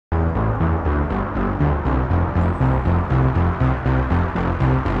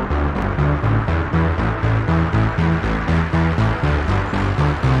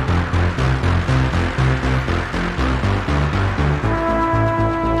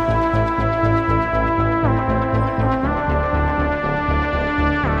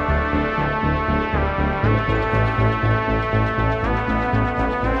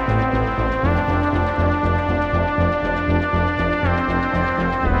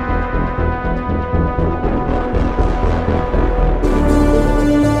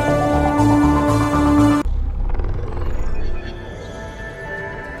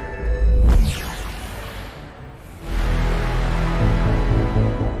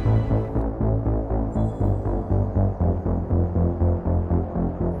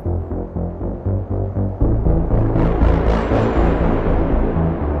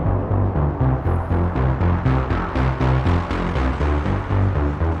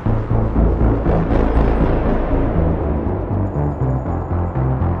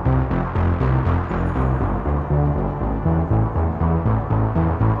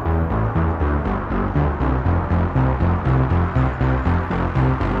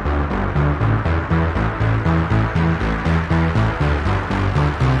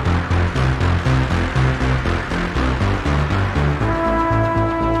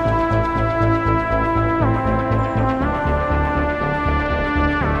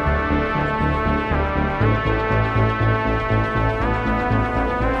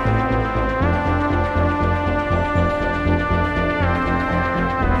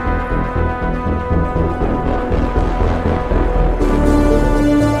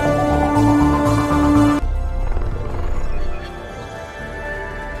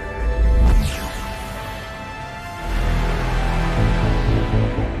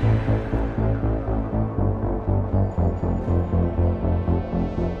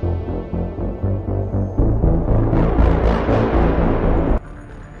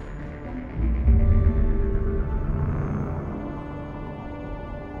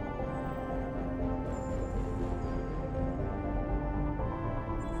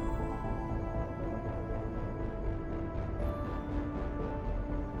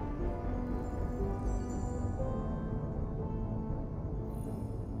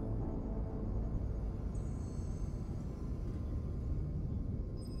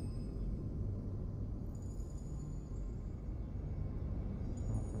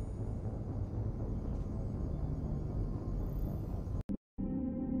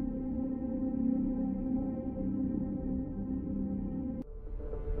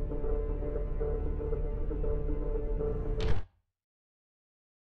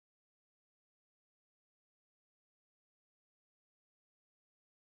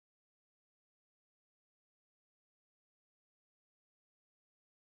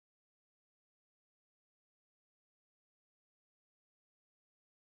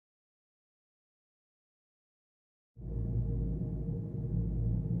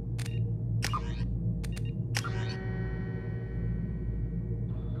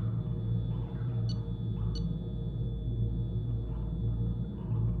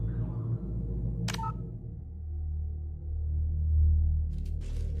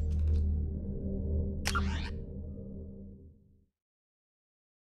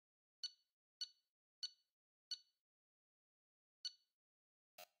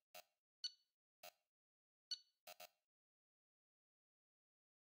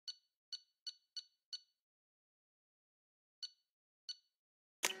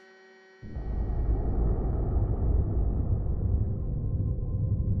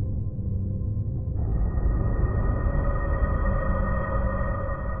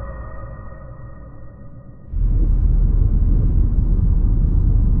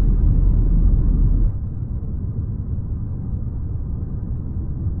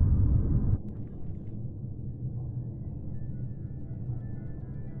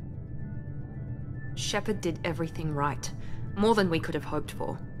Shepard did everything right. More than we could have hoped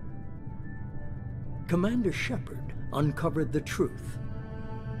for. Commander Shepard uncovered the truth.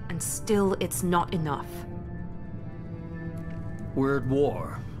 And still, it's not enough. We're at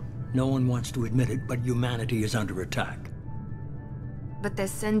war. No one wants to admit it, but humanity is under attack. But they're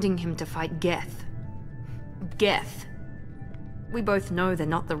sending him to fight Geth. Geth. We both know they're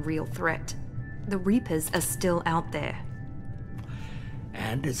not the real threat. The Reapers are still out there.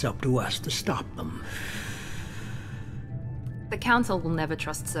 And it's up to us to stop them. The Council will never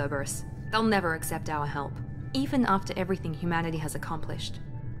trust Cerberus. They'll never accept our help, even after everything humanity has accomplished.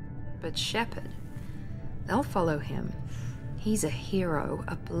 But Shepard, they'll follow him. He's a hero,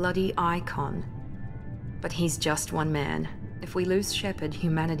 a bloody icon. But he's just one man. If we lose Shepard,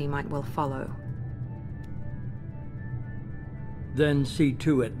 humanity might well follow. Then see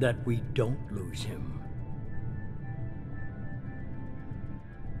to it that we don't lose him.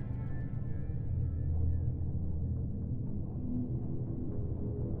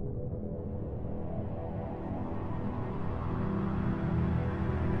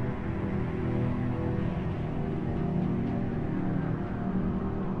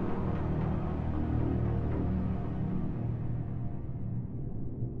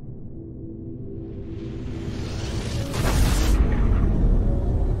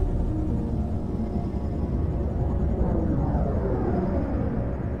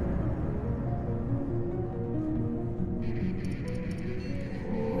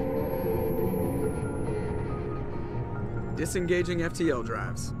 Disengaging FTL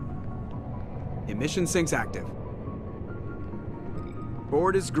drives. Emission sinks active.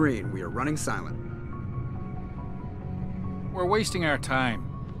 Board is green. We are running silent. We're wasting our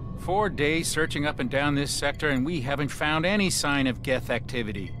time. 4 days searching up and down this sector, and we haven't found any sign of Geth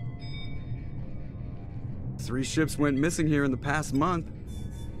activity. 3 ships went missing here in the past month.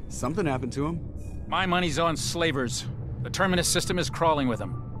 Something happened to them. My money's on slavers. The Terminus system is crawling with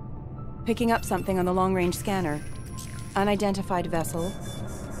them. Picking up something on the long-range scanner. Unidentified vessel.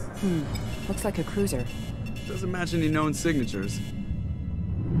 Looks like a cruiser. Doesn't match any known signatures.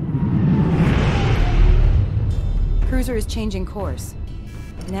 Cruiser is changing course.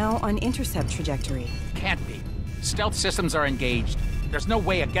 Now on intercept trajectory. Can't be. Stealth systems are engaged. There's no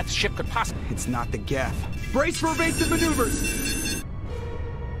way a Geth ship could possibly... It's not the Geth. Brace for evasive maneuvers!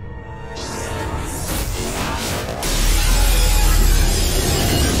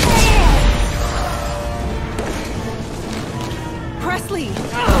 Presley!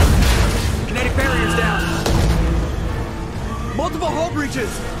 Kinetic barriers down. Multiple hull breaches.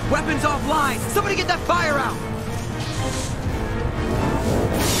 Weapons offline. Somebody get that fire out.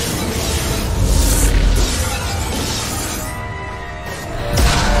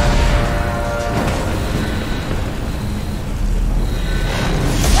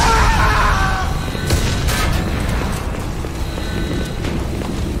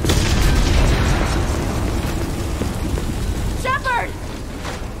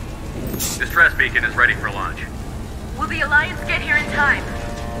 Distress beacon is ready for launch. Will the Alliance get here in time?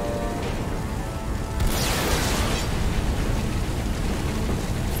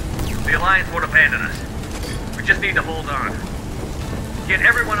 The Alliance won't abandon us. We just need to hold on. Get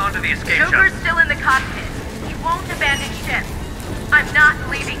everyone onto the escape shuttle. Joker's still in the cockpit. He won't abandon ship. I'm not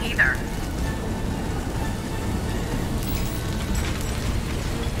leaving either.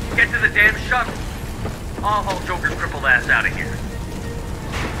 Get to the damn shuttle. I'll haul Joker's crippled ass out of here.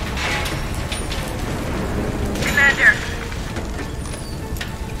 Commander.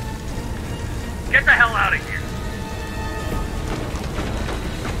 Get the hell out of here.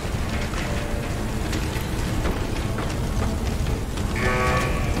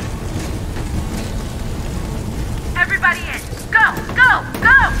 Everybody in. Go, go,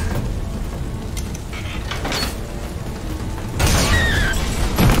 go!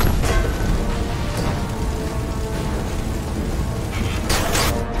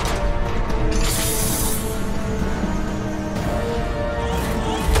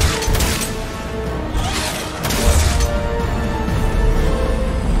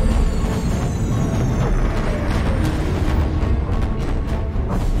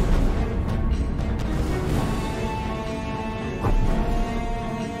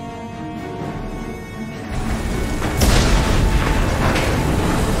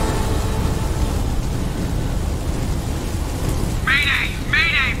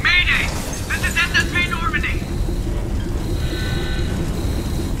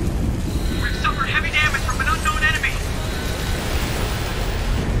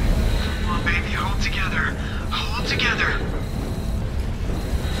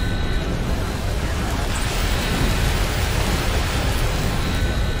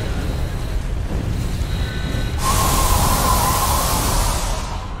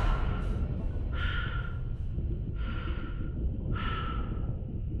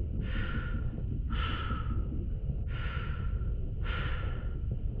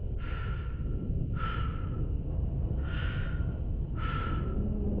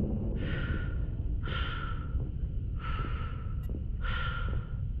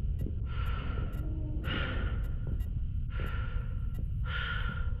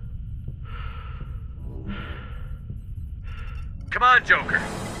 Come on, Joker.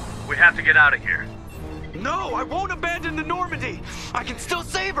 We have to get out of here. No, I won't abandon the Normandy. I can still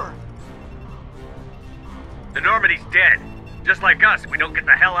save her. The Normandy's dead. Just like us, we don't get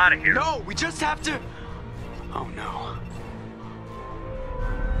the hell out of here. No, we just have to... Oh no.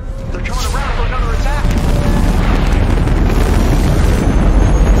 They're coming around for another attack.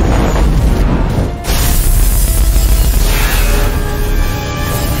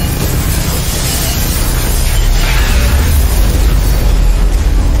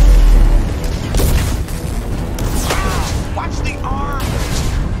 Watch the arm!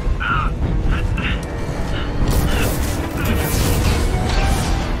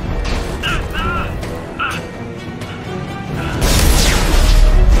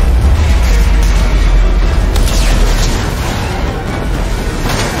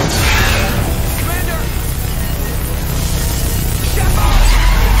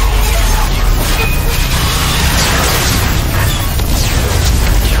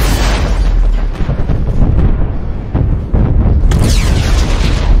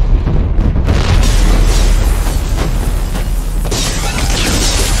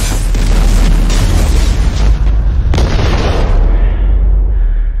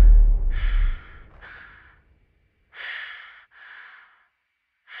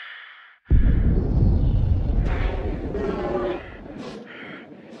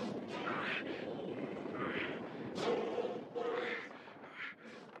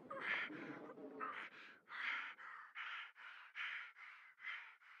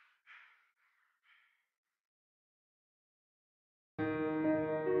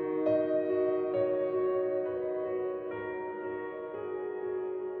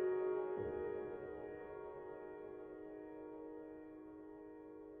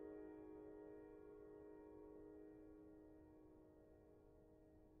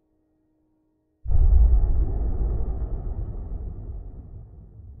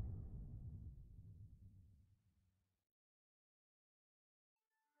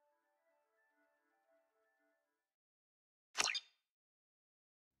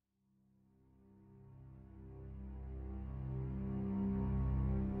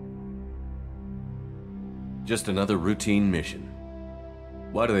 Just another routine mission.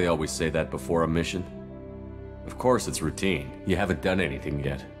 Why do they always say that before a mission? Of course it's routine. You haven't done anything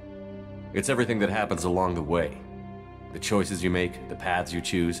yet. It's everything that happens along the way. The choices you make, the paths you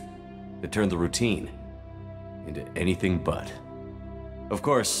choose, that turn the routine into anything but. Of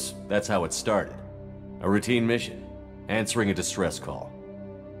course, that's how it started. A routine mission, answering a distress call.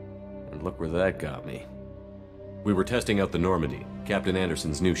 And look where that got me. We were testing out the Normandy, Captain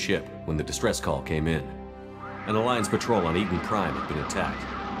Anderson's new ship, when the distress call came in. An Alliance patrol on Eden Prime had been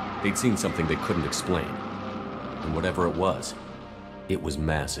attacked. They'd seen something they couldn't explain. And whatever it was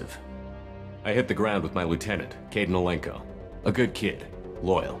massive. I hit the ground with my lieutenant, Caden Olenko. A good kid,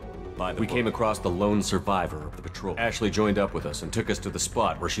 loyal. We came across the lone survivor of the patrol. Ashley joined up with us and took us to the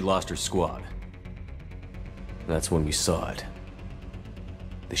spot where she lost her squad. That's when we saw it.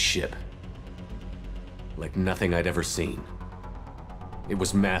 The ship. Like nothing I'd ever seen. It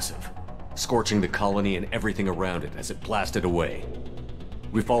was massive, scorching the colony and everything around it as it blasted away.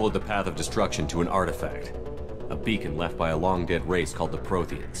 We followed the path of destruction to an artifact, a beacon left by a long-dead race called the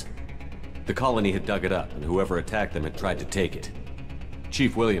Protheans. The colony had dug it up, and whoever attacked them had tried to take it.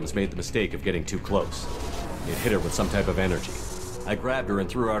 Chief Williams made the mistake of getting too close. It hit her with some type of energy. I grabbed her and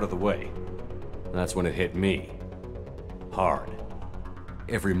threw her out of the way. That's when it hit me. Hard.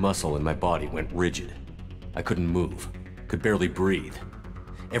 Every muscle in my body went rigid. I couldn't move, could barely breathe.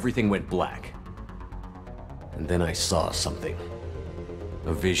 Everything went black. And then I saw something.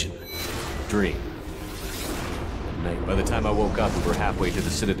 A vision. Dream. At night, by the time I woke up, we were halfway to the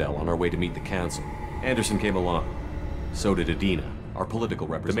Citadel on our way to meet the Council. Anderson came along. So did Adina, our political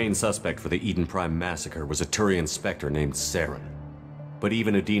representative. The main suspect for the Eden Prime massacre was a Turian Spectre named Saren. But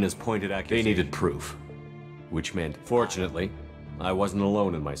even Adina's pointed accusation, they needed proof. Which meant, fortunately, I wasn't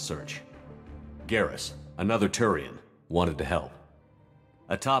alone in my search. Garrus, another Turian, wanted to help.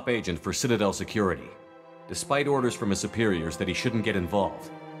 A top agent for Citadel security. Despite orders from his superiors that he shouldn't get involved,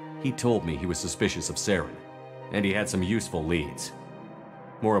 he told me he was suspicious of Saren, and he had some useful leads.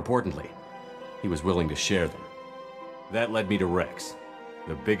 More importantly, he was willing to share them. That led me to Rex,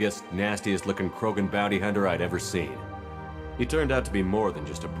 the biggest, nastiest looking Krogan bounty hunter I'd ever seen. He turned out to be more than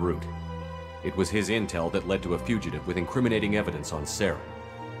just a brute. It was his intel that led to a fugitive with incriminating evidence on Saren.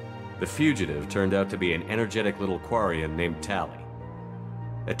 The fugitive turned out to be an energetic little Quarian named Tali.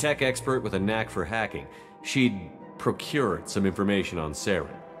 A tech expert with a knack for hacking, she'd procured some information on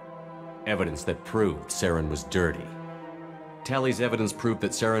Saren. Evidence that proved Saren was dirty. Tali's evidence proved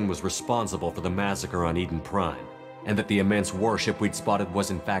that Saren was responsible for the massacre on Eden Prime, and that the immense warship we'd spotted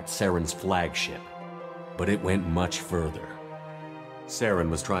was in fact Saren's flagship. But it went much further. Saren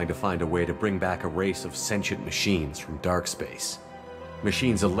was trying to find a way to bring back a race of sentient machines from dark space.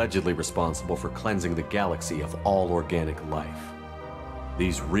 Machines allegedly responsible for cleansing the galaxy of all organic life.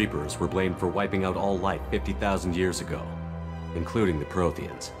 These Reapers were blamed for wiping out all life 50,000 years ago, including the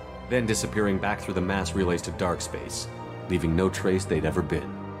Protheans, then disappearing back through the mass relays to dark space, leaving no trace they'd ever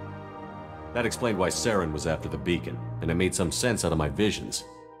been. That explained why Saren was after the beacon, and it made some sense out of my visions.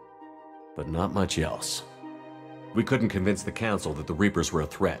 But not much else. We couldn't convince the Council that the Reapers were a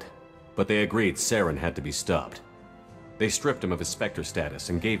threat, but they agreed Saren had to be stopped. They stripped him of his Spectre status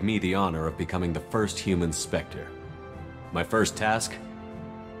and gave me the honor of becoming the first human Spectre. My first task?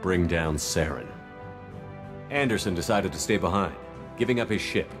 Bring down Saren. Anderson decided to stay behind, giving up his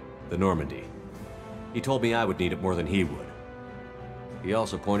ship, the Normandy. He told me I would need it more than he would. He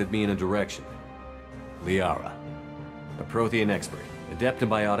also pointed me in a direction. Liara, a Prothean expert, adept in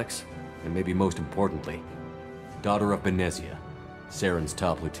biotics, and maybe most importantly, daughter of Benezia, Saren's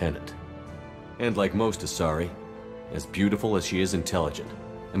top lieutenant. And like most Asari, as beautiful as she is intelligent,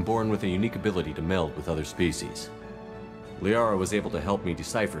 and born with a unique ability to meld with other species. Liara was able to help me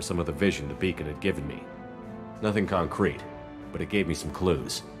decipher some of the vision the beacon had given me. Nothing concrete, but it gave me some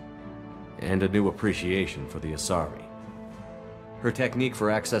clues. And a new appreciation for the Asari. Her technique for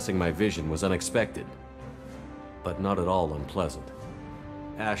accessing my vision was unexpected, but not at all unpleasant.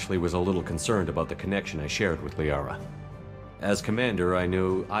 Ashley was a little concerned about the connection I shared with Liara. As commander, I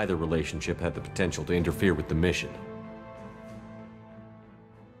knew either relationship had the potential to interfere with the mission.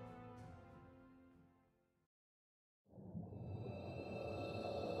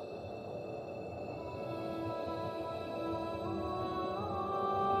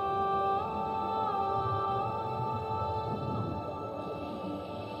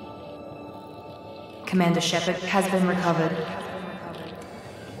 Commander Shepard has been recovered.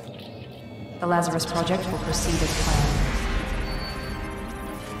 The Lazarus Project will proceed as planned.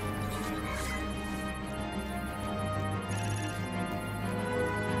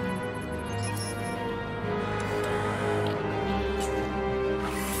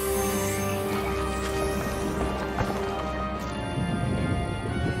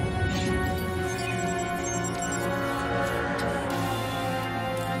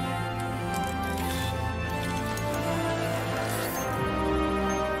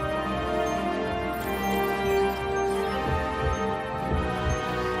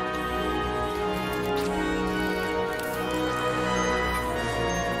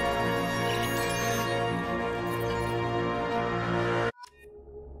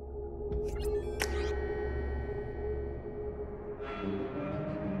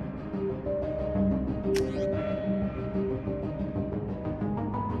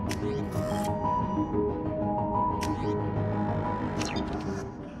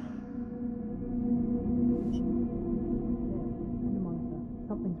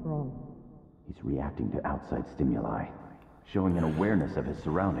 He's reacting to outside stimuli, showing an awareness of his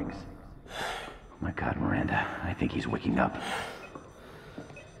surroundings. Oh my God, Miranda, I think he's waking up.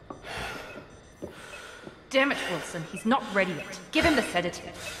 Damn it, Wilson, he's not ready yet. Give him the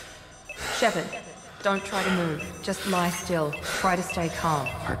sedative. Shepard, don't try to move. Just lie still. Try to stay calm.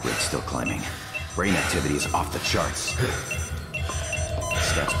 Heart rate's still climbing. Brain activity is off the charts.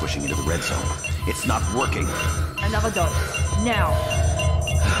 Steps pushing into the red zone. It's not working. Another dose. Now.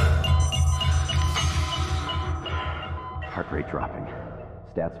 Heart rate dropping.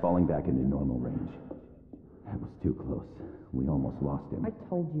 Stats falling back into normal range. That was too close. We almost lost him. I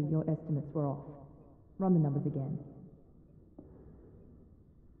told you your estimates were off. Run the numbers again.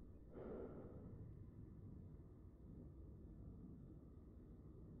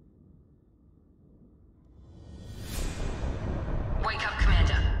 Wake up,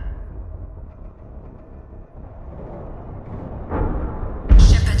 Commander.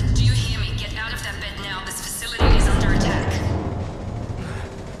 Shepard, do you hear me? Get out of that bed now. This facility is under attack.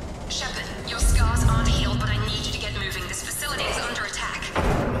 Shepard, your scars aren't healed, but I need you to get moving. This facility is under attack.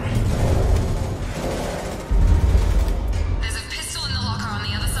 There's a pistol in the locker on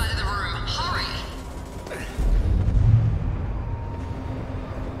the other side of the room. Hurry!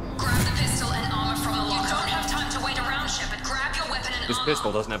 Grab the pistol and armor from the locker. You don't have time to wait around, Shepard. Grab your weapon and This armor.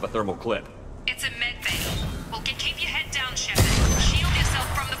 pistol doesn't have a thermal clip. It's a medbay. Well, keep your head down, Shepard. Shield yourself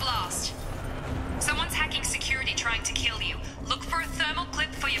from the blast. Someone's hacking security trying to kill you. Look for a thermal clip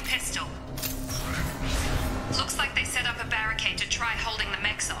for your pistol. Looks like they set up a barricade to try holding the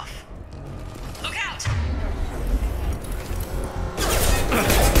mechs off. Look out!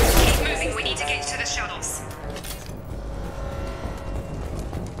 Keep moving, we need to get to the shuttles.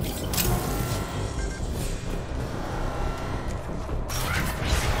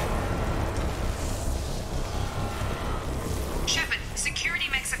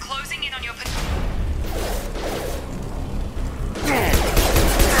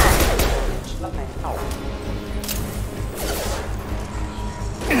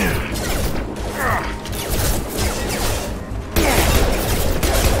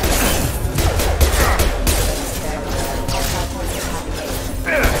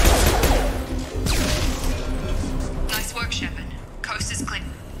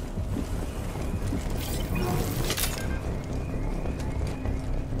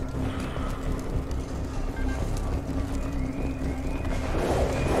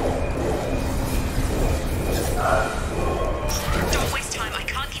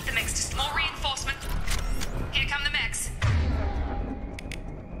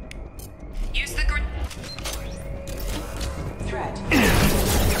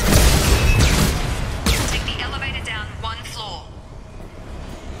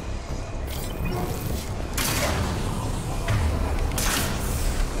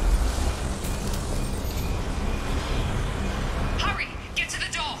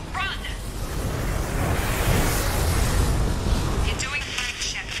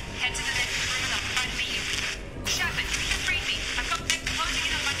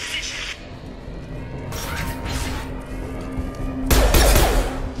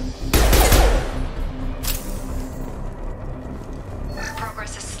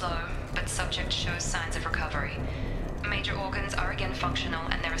 slow, but subject shows signs of recovery. Major organs are again functional,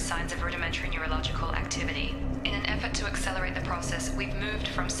 and there are signs of rudimentary neurological activity. In an effort to accelerate the process, we've moved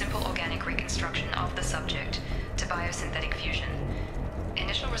from simple organic reconstruction of the subject to biosynthetic fusion.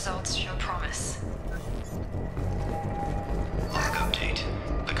 Initial results show promise. Log update.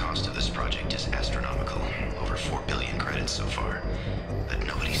 The cost of this project is astronomical. Over 4 billion credits so far. But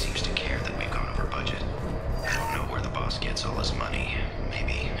nobody seems to care that we've gone over budget. I don't know where the boss gets all his money.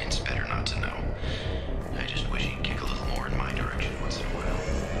 Maybe it's better not to know. I just wish he'd kick a little more in my direction once in a while.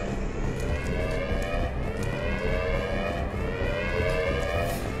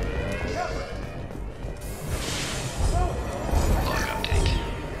 Log update.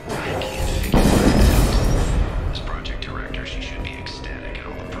 I can't figure it out. As project director, she should be ecstatic at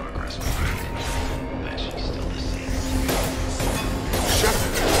all the progress we've made. But she's still the same.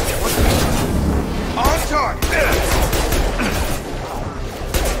 On target!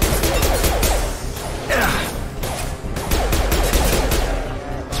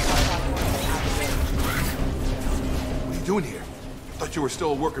 What are you doing here? Thought you were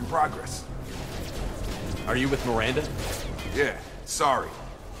still a work in progress. Are you with Miranda? Yeah, sorry.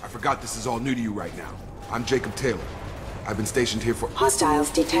 I forgot this is all new to you right now. I'm Jacob Taylor. I've been stationed here for—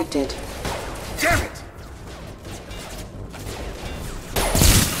 Hostiles detected. Damn it!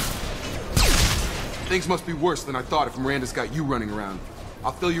 Things must be worse than I thought if Miranda's got you running around.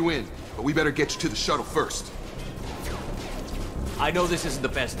 I'll fill you in, but we better get you to the shuttle first. I know this isn't the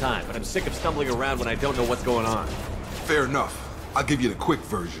best time, but I'm sick of stumbling around when I don't know what's going on. Fair enough. I'll give you the quick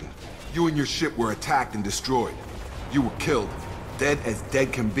version. You and your ship were attacked and destroyed. You were killed. Dead as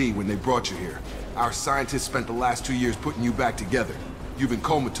dead can be when they brought you here. Our scientists spent the last 2 years putting you back together. You've been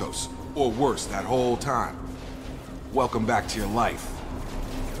comatose, or worse, that whole time. Welcome back to your life.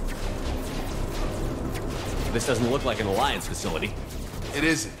 This doesn't look like an Alliance facility. It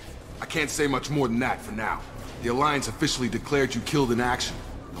isn't. I can't say much more than that for now. The Alliance officially declared you killed in action.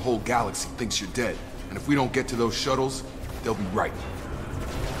 The whole galaxy thinks you're dead. And if we don't get to those shuttles, they'll be right.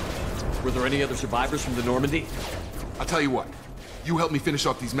 Were there any other survivors from the Normandy? I'll tell you what. You help me finish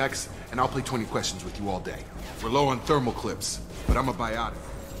off these mechs, and I'll play 20 questions with you all day. We're low on thermal clips, but I'm a biotic.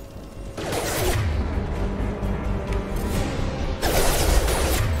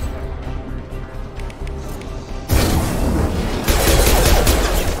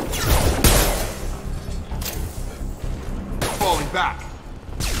 Back.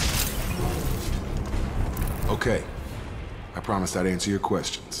 Okay. I promised I'd answer your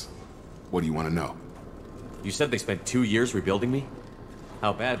questions. What do you want to know? You said they spent 2 years rebuilding me?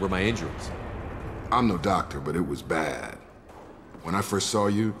 How bad were my injuries? I'm no doctor, but it was bad. When I first saw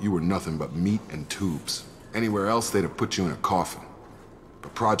you, you were nothing but meat and tubes. Anywhere else, they'd have put you in a coffin.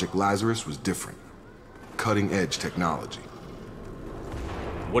 But Project Lazarus was different. Cutting-edge technology.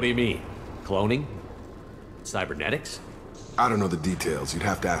 What do you mean? Cloning? Cybernetics? I don't know the details. You'd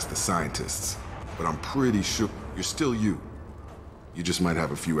have to ask the scientists. But I'm pretty sure you're still you. You just might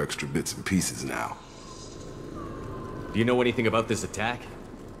have a few extra bits and pieces now. Do you know anything about this attack?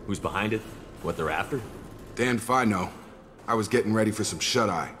 Who's behind it? What they're after? Damned if I know. I was getting ready for some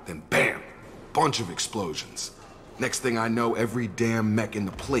shut-eye, then bam! Bunch of explosions. Next thing I know, every damn mech in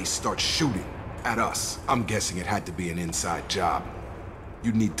the place starts shooting at us. I'm guessing it had to be an inside job.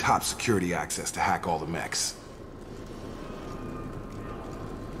 You'd need top security access to hack all the mechs.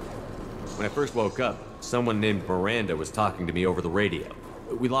 When I first woke up, someone named Miranda was talking to me over the radio.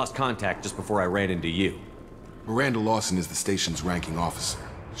 We lost contact just before I ran into you. Miranda Lawson is the station's ranking officer.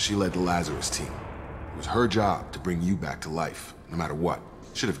 She led the Lazarus team. It was her job to bring you back to life, no matter what.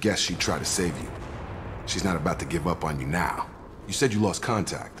 Should have guessed she'd try to save you. She's not about to give up on you now. You said you lost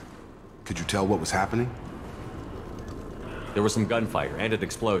contact. Could you tell what was happening? There was some gunfire and an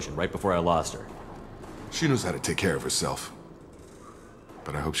explosion right before I lost her. She knows how to take care of herself.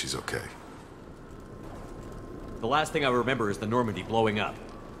 But I hope she's okay. The last thing I remember is the Normandy blowing up.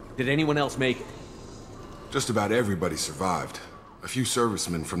 Did anyone else make it? Just about everybody survived. A few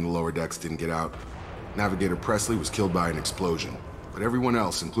servicemen from the lower decks didn't get out. Navigator Presley was killed by an explosion. But everyone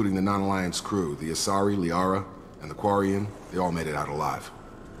else, including the non-Alliance crew, the Asari, Liara, and the Quarian, they all made it out alive.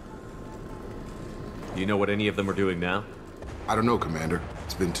 Do you know what any of them are doing now? I don't know, Commander.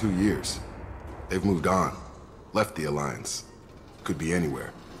 It's been 2 years. They've moved on. Left the Alliance. Could be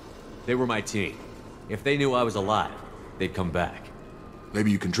anywhere. They were my team. If they knew I was alive, they'd come back.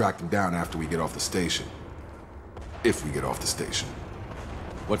 Maybe you can track them down after we get off the station. If we get off the station.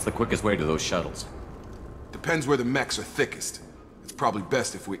 What's the quickest way to those shuttles? Depends where the mechs are thickest. It's probably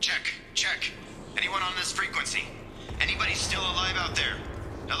best if we— Check. Anyone on this frequency? Anybody still alive out there?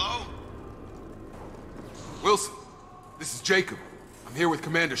 Hello? Wilson, this is Jacob. I'm I'm here with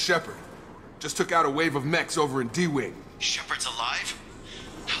Commander Shepard. Just took out a wave of mechs over in D-Wing. Shepard's alive?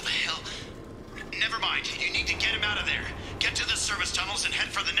 How the hell? Never mind. You need to get him out of there. Get to the service tunnels and head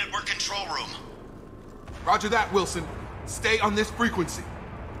for the network control room. Roger that, Wilson. Stay on this frequency.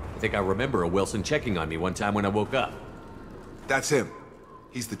 I think I remember a Wilson checking on me one time when I woke up. That's him.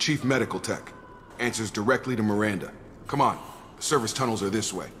 He's the chief medical tech. Answers directly to Miranda. Come on. The service tunnels are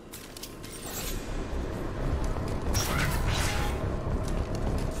this way.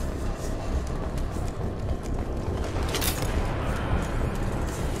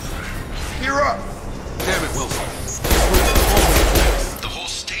 You're up! Damn it, Wilson. The whole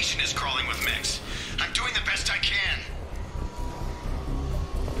station is crawling with mechs. I'm doing the best I can.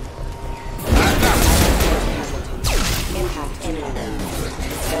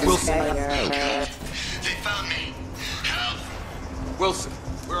 Wilson. They found me. Help! Wilson,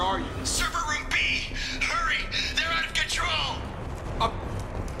 where are you? Server room B! Hurry! They're out of control! Up.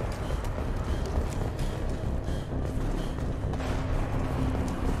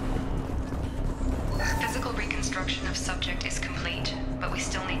 Physical reconstruction of subject is complete, but we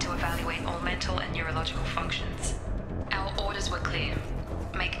still need to evaluate all mental and neurological functions. Our orders were clear.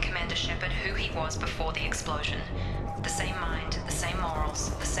 Make Commander Shepard who he was before the explosion. The same mind, the same morals,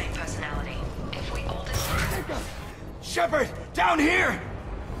 the same personality. If we all did... Shepard! Down here!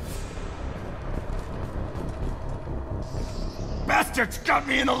 Bastards got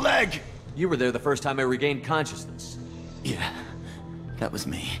me in the leg! You were there the first time I regained consciousness. Yeah, that was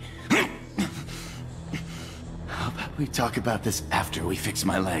me. How about we talk about this after we fix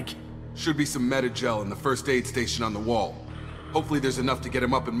my leg? Should be some meta-gel in the first aid station on the wall. Hopefully there's enough to get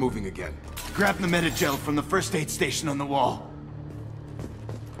him up and moving again. Grab the meta-gel from the first aid station on the wall.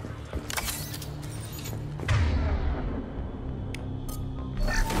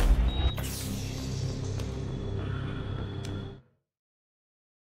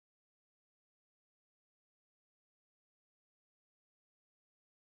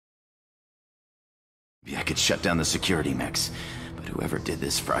 Maybe I could shut down the security mechs, but whoever did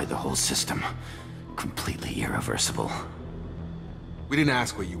this fried the whole system. Completely irreversible. We didn't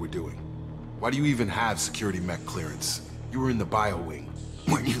ask what you were doing. Why do you even have security mech clearance? You were in the bio wing.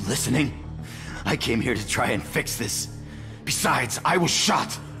 Weren't you listening? I came here to try and fix this. Besides, I was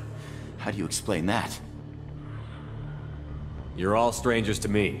shot. How do you explain that? You're all strangers to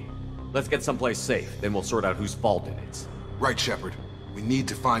me. Let's get someplace safe, then we'll sort out whose fault it is. Right, Shepard. We need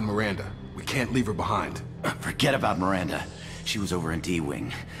to find Miranda. We can't leave her behind. Forget about Miranda. She was over in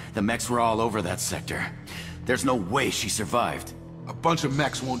D-Wing. The mechs were all over that sector. There's no way she survived. A bunch of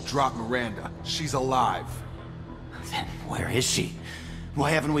mechs won't drop Miranda. She's alive. Then where is she? Why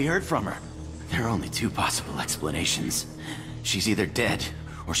haven't we heard from her? There are only two possible explanations. She's either dead,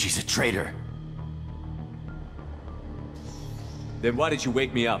 or she's a traitor. Then why did you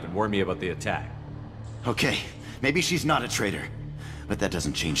wake me up and warn me about the attack? Okay, maybe she's not a traitor. But that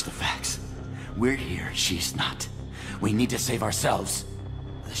doesn't change the facts. We're here, she's not. We need to save ourselves.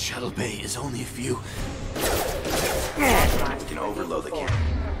 The shuttle bay is only a few... We can overload the camera.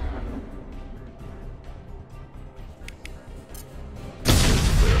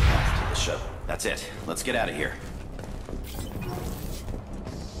 Clear a path to the shuttle. That's it. Let's get out of here.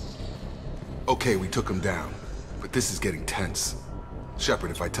 Okay, we took him down. But this is getting tense.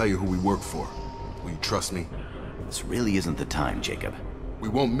 Shepard, if I tell you who we work for, will you trust me? This really isn't the time, Jacob. We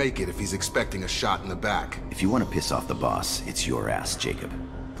won't make it if he's expecting a shot in the back. If you want to piss off the boss, it's your ass, Jacob.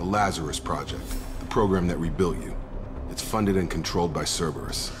 The Lazarus Project, the program that rebuilt you. It's funded and controlled by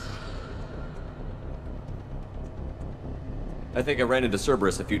Cerberus. I think I ran into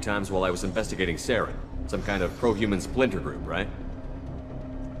Cerberus a few times while I was investigating Saren. Some kind of pro-human splinter group, right?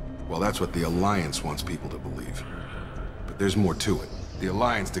 Well, that's what the Alliance wants people to believe. But there's more to it. The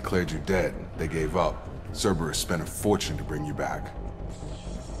Alliance declared you dead. They gave up. Cerberus spent a fortune to bring you back.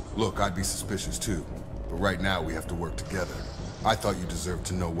 Look, I'd be suspicious too. But right now, we have to work together. I thought you deserved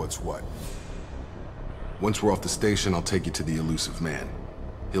to know what's what. Once we're off the station, I'll take you to the elusive man.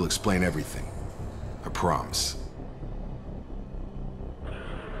 He'll explain everything. I promise.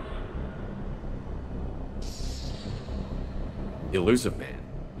 Elusive man?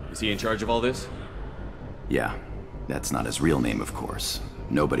 Is he in charge of all this? Yeah. That's not his real name, of course.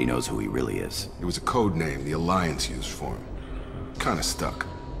 Nobody knows who he really is. It was a code name the Alliance used for him. Kinda stuck.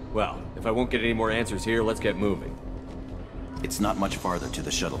 Well, if I won't get any more answers here, let's get moving. It's not much farther to the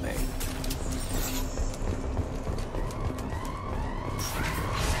shuttle bay.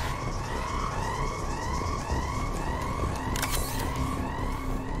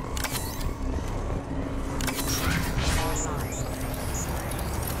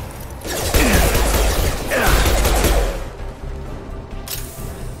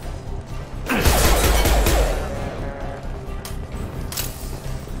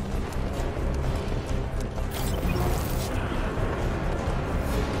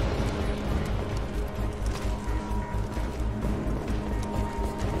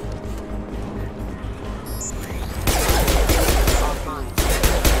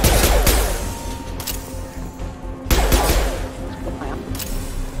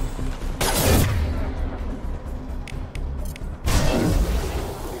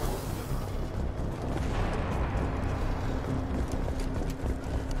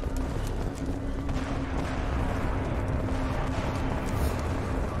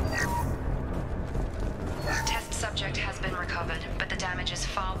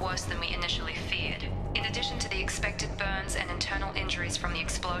 worse than we initially feared. In addition to the expected burns and internal injuries from the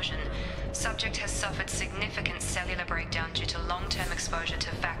explosion, subject has suffered significant cellular breakdown due to long-term exposure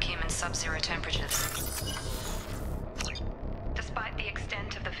to vacuum and sub-zero temperatures. Despite the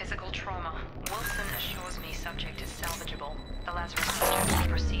extent of the physical trauma, Wilson assures me subject is salvageable. The Lazarus project will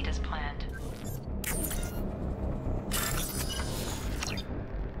proceed as planned.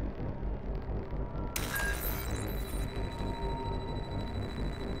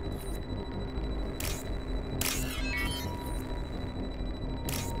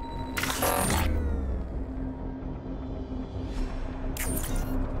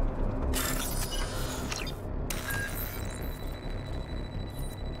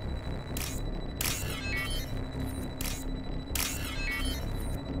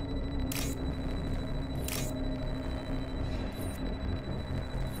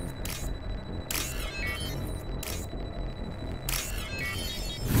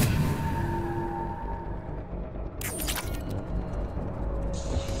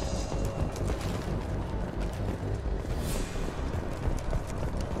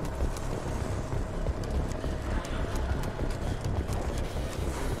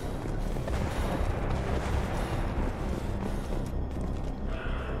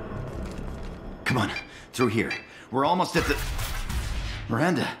 Come on, through here. We're almost at the...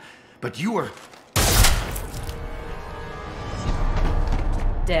 Miranda, but you were...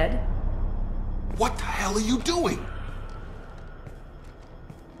 Dead? What the hell are you doing?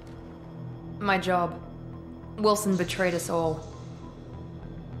 My job. Wilson betrayed us all.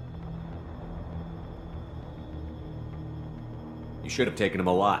 You should have taken him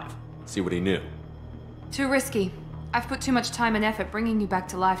alive. See what he knew. Too risky. I've put too much time and effort bringing you back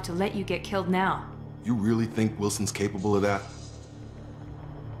to life to let you get killed now. You really think Wilson's capable of that?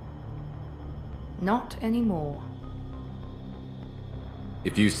 Not anymore.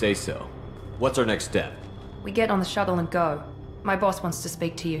 If you say so. What's our next step? We get on the shuttle and go. My boss wants to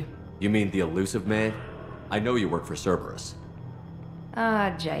speak to you. You mean the elusive man? I know you work for Cerberus.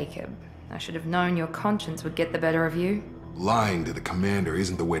 Ah, Jacob. I should have known your conscience would get the better of you. Lying to the commander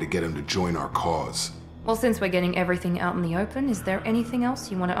isn't the way to get him to join our cause. Well, since we're getting everything out in the open, is there anything else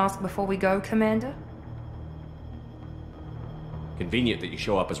you want to ask before we go, Commander? Convenient that you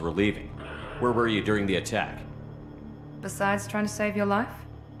show up as we're leaving. Where were you during the attack? Besides trying to save your life?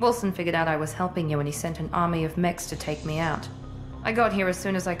 Wilson figured out I was helping you and he sent an army of mechs to take me out. I got here as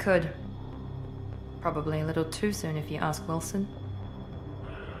soon as I could. Probably a little too soon if you ask Wilson.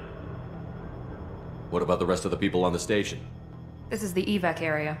 What about the rest of the people on the station? This is the evac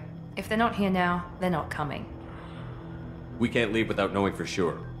area. If they're not here now, they're not coming. We can't leave without knowing for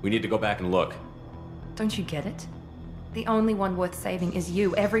sure. We need to go back and look. Don't you get it? The only one worth saving is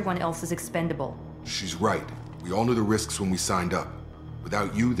you. Everyone else is expendable. She's right. We all knew the risks when we signed up.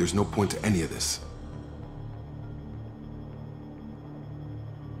 Without you, there's no point to any of this.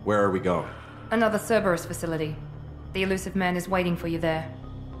 Where are we going? Another Cerberus facility. The elusive man is waiting for you there.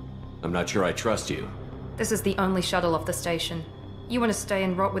 I'm not sure I trust you. This is the only shuttle off the station. You want to stay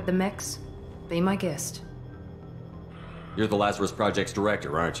and rot with the mechs? Be my guest. You're the Lazarus Project's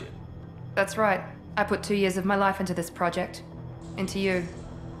director, aren't you? That's right. I put 2 years of my life into this project. Into you.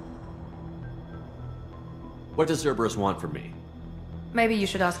 What does Cerberus want from me? Maybe you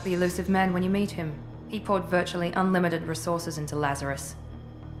should ask the elusive man when you meet him. He poured virtually unlimited resources into Lazarus.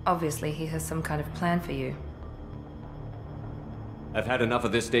 Obviously, he has some kind of plan for you. I've had enough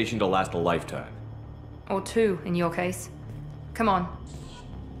of this station to last a lifetime. Or 2, in your case. Come on.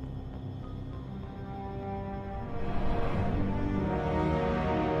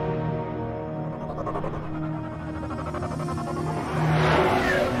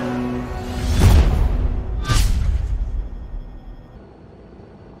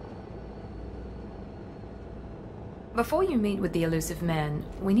 Before you meet with the elusive man,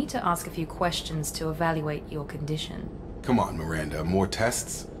 we need to ask a few questions to evaluate your condition. Come on, Miranda. More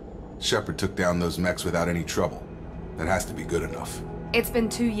tests? Shepard took down those mechs without any trouble. That has to be good enough. It's been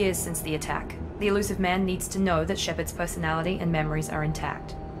 2 years since the attack. The elusive man needs to know that Shepard's personality and memories are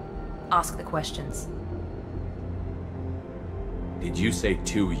intact. Ask the questions. Did you say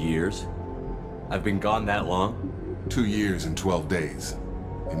 2 years? I've been gone that long? 2 years and 12 days.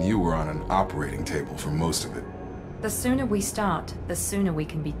 And you were on an operating table for most of it. The sooner we start, the sooner we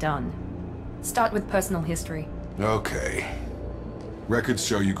can be done. Start with personal history. Okay. Records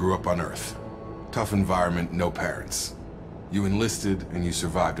show you grew up on Earth. Tough environment, no parents. You enlisted, and you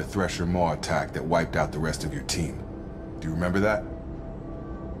survived a Thresher Maw attack that wiped out the rest of your team. Do you remember that?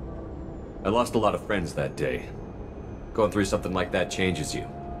 I lost a lot of friends that day. Going through something like that changes you.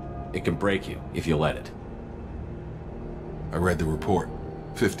 It can break you, if you let it. I read the report.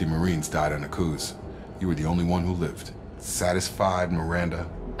 50 Marines died on Accuse. You were the only one who lived. Satisfied, Miranda?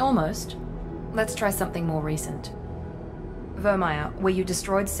 Almost. Let's try something more recent. Vermeer, where you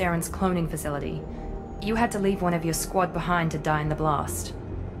destroyed Saren's cloning facility, you had to leave one of your squad behind to die in the blast.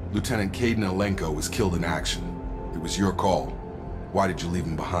 Lieutenant Caden Alenko was killed in action. It was your call. Why did you leave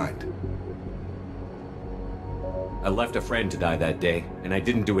him behind? I left a friend to die that day, and I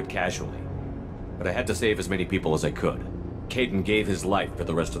didn't do it casually. But I had to save as many people as I could. Caden gave his life for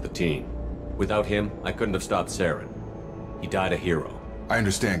the rest of the team. Without him, I couldn't have stopped Saren. He died a hero. I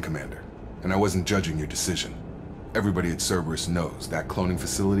understand, Commander, and I wasn't judging your decision. Everybody at Cerberus knows that cloning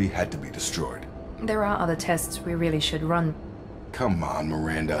facility had to be destroyed. There are other tests we really should run. Come on,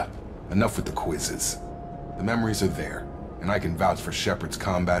 Miranda. Enough with the quizzes. The memories are there, and I can vouch for Shepard's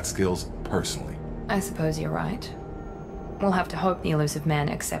combat skills personally. I suppose you're right. We'll have to hope the elusive man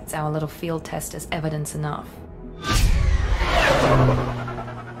accepts our little field test as evidence enough.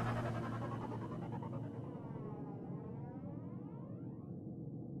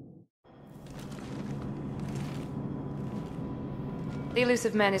 The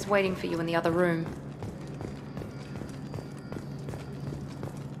elusive man is waiting for you in the other room.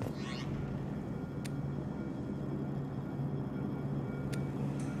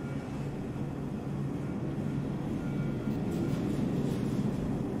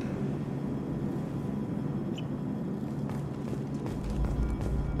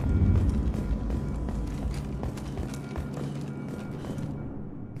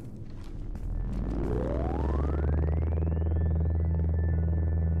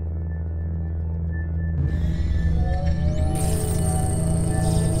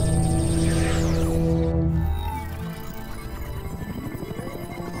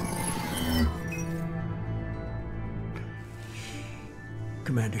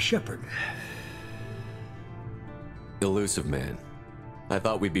 Commander Shepard. Elusive man. I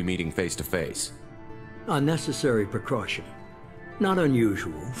thought we'd be meeting face to face. Unnecessary precaution. Not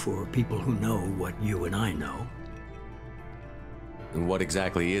unusual for people who know what you and I know. And what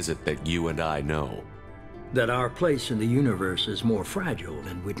exactly is it that you and I know? That our place in the universe is more fragile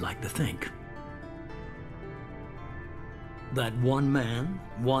than we'd like to think. That one man,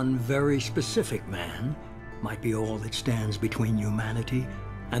 one very specific man, might be all that stands between humanity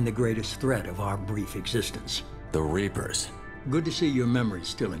and the greatest threat of our brief existence. The Reapers. Good to see your memory's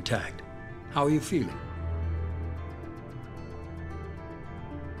still intact. How are you feeling?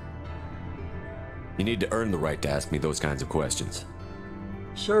 You need to earn the right to ask me those kinds of questions.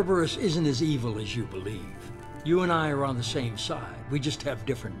 Cerberus isn't as evil as you believe. You and I are on the same side. We just have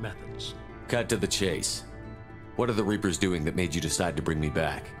different methods. Cut to the chase. What are the Reapers doing that made you decide to bring me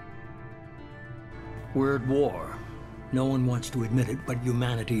back? We're at war. No one wants to admit it, but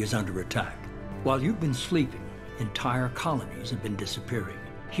humanity is under attack. While you've been sleeping, entire colonies have been disappearing.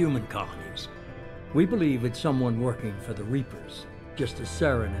 Human colonies. We believe it's someone working for the Reapers, just as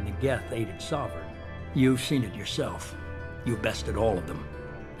Saren and the Geth aided Sovereign. You've seen it yourself. You bested all of them.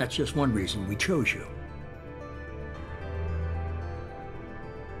 That's just one reason we chose you.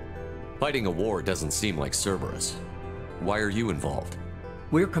 Fighting a war doesn't seem like Cerberus. Why are you involved?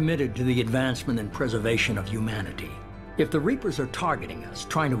 We're committed to the advancement and preservation of humanity. If the Reapers are targeting us,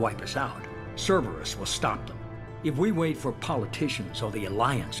 trying to wipe us out, Cerberus will stop them. If we wait for politicians or the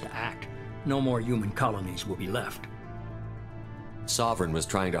Alliance to act, no more human colonies will be left. Sovereign was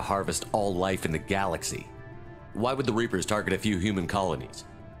trying to harvest all life in the galaxy. Why would the Reapers target a few human colonies?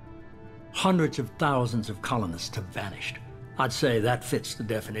 Hundreds of thousands of colonists have vanished. I'd say that fits the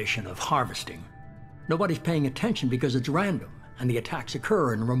definition of harvesting. Nobody's paying attention because it's random, and the attacks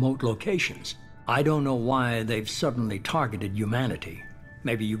occur in remote locations. I don't know why they've suddenly targeted humanity.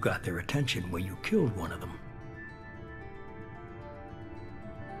 Maybe you got their attention when you killed one of them.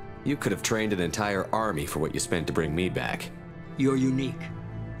 You could have trained an entire army for what you spent to bring me back. You're unique.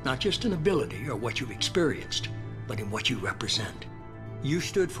 Not just in ability or what you've experienced, but in what you represent. You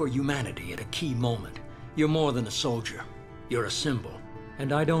stood for humanity at a key moment. You're more than a soldier. You're a symbol.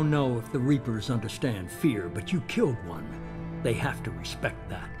 And I don't know if the Reapers understand fear, but you killed one. They have to respect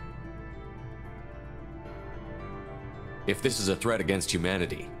that. If this is a threat against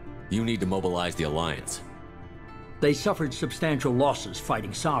humanity, you need to mobilize the Alliance. They suffered substantial losses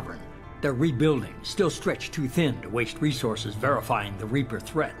fighting Sovereign. They're rebuilding, still stretched too thin to waste resources verifying the Reaper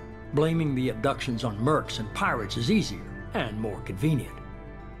threat. Blaming the abductions on mercs and pirates is easier and more convenient.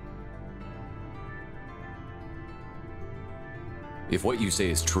 If what you say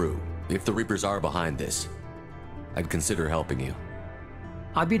is true, if the Reapers are behind this, I'd consider helping you.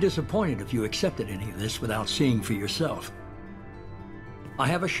 I'd be disappointed if you accepted any of this without seeing for yourself. I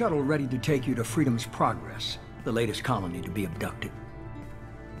have a shuttle ready to take you to Freedom's Progress, the latest colony to be abducted.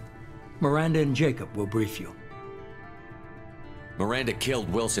 Miranda and Jacob will brief you. Miranda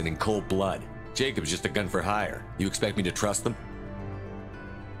killed Wilson in cold blood. Jacob's just a gun for hire. You expect me to trust them?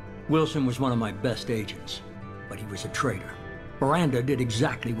 Wilson was one of my best agents, but he was a traitor. Miranda did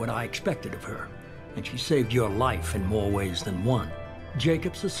exactly what I expected of her, and she saved your life in more ways than one.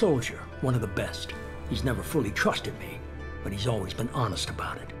 Jacob's a soldier, one of the best. He's never fully trusted me, but he's always been honest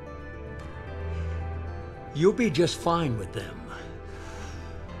about it. You'll be just fine with them.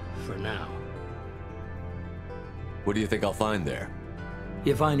 For now. What do you think I'll find there?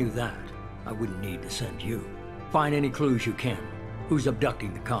 If I knew that, I wouldn't need to send you. Find any clues you can. Who's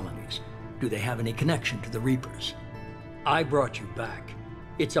abducting the colonies? Do they have any connection to the Reapers? I brought you back.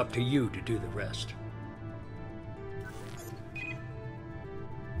 It's up to you to do the rest.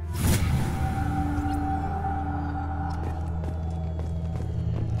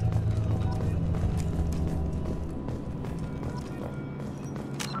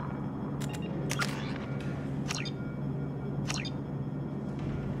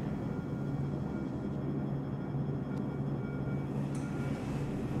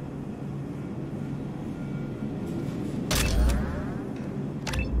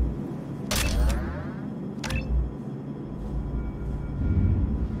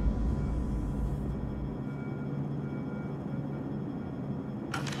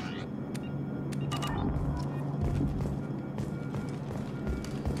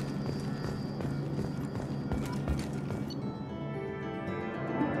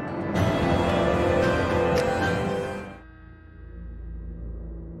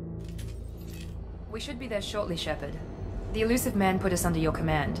 We should be there shortly, Shepard. The elusive man put us under your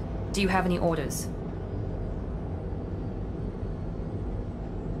command. Do you have any orders?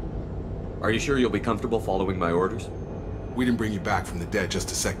 Are you sure you'll be comfortable following my orders? We didn't bring you back from the dead just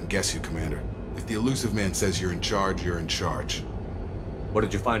to second guess you, Commander. If the elusive man says you're in charge, you're in charge. What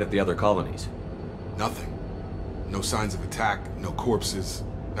did you find at the other colonies? Nothing. No signs of attack, no corpses,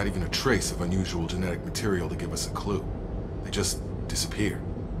 not even a trace of unusual genetic material to give us a clue. They just disappeared.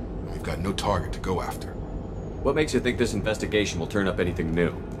 And we've got no target to go after. What makes you think this investigation will turn up anything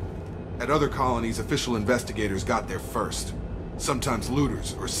new? At other colonies, official investigators got there first. Sometimes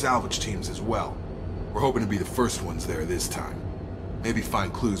looters or salvage teams as well. We're hoping to be the first ones there this time. Maybe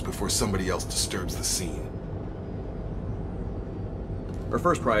find clues before somebody else disturbs the scene. Our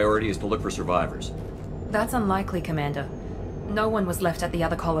first priority is to look for survivors. That's unlikely, Commander. No one was left at the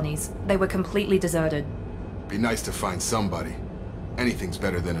other colonies. They were completely deserted. Be nice to find somebody. Anything's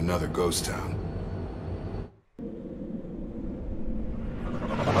better than another ghost town.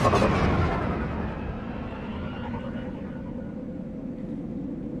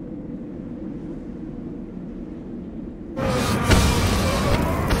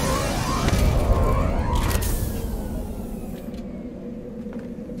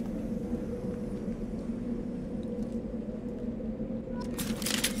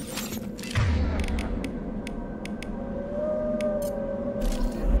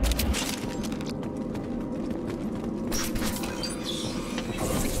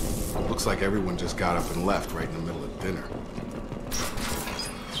 Looks like everyone just got up and left right in the middle of dinner.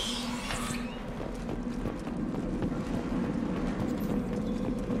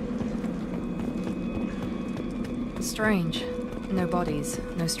 Strange. No bodies,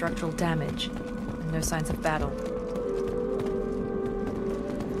 no structural damage, and no signs of battle.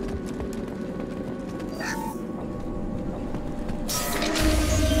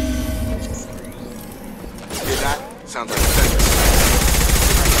 Hear that? Sounds like a sentence.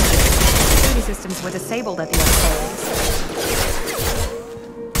 Security systems were disabled at the other colonies.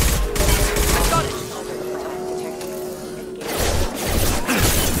 I got it!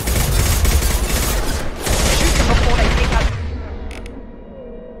 Shoot them before they pick up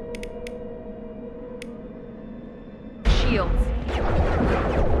shields.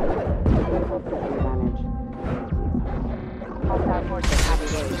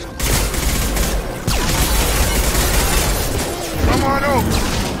 Come on over!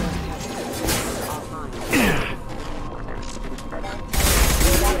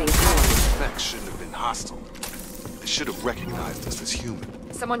 Shouldn't have been hostile. They should have recognized us as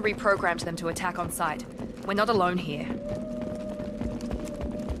human. Someone reprogrammed them to attack on sight. We're not alone here.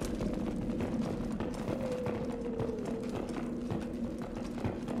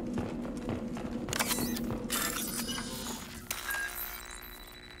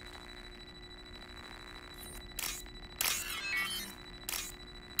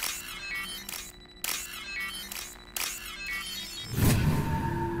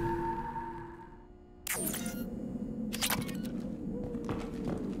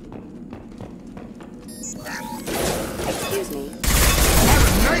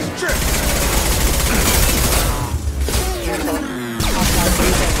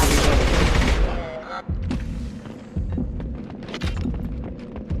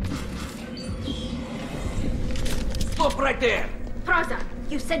 there! Praza,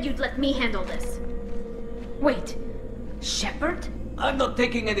 you said you'd let me handle this. Wait, Shepard? I'm not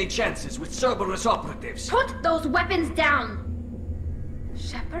taking any chances with Cerberus operatives. Put those weapons down!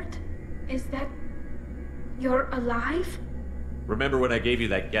 Shepard? Is that... you're alive? Remember when I gave you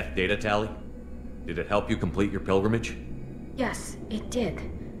that Geth data tally? Did it help you complete your pilgrimage? Yes, it did.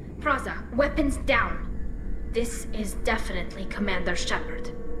 Praza, weapons down. This is definitely Commander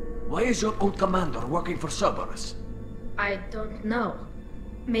Shepard. Why is your old commander working for Cerberus? I don't know.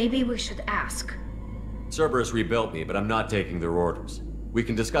 Maybe we should ask. Cerberus rebuilt me, but I'm not taking their orders. We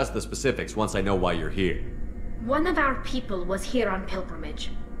can discuss the specifics once I know why you're here. One of our people was here on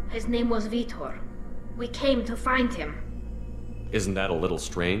pilgrimage. His name was Vitor. We came to find him. Isn't that a little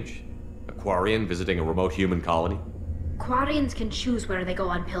strange? A Quarian visiting a remote human colony? Quarians can choose where they go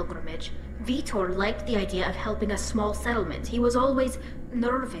on pilgrimage. Vitor liked the idea of helping a small settlement. He was always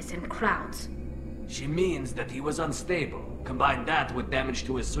nervous in crowds. She means that he was unstable. Combine that with damage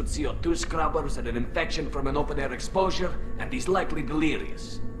to his suit CO2 scrubbers and an infection from an open-air exposure, and he's likely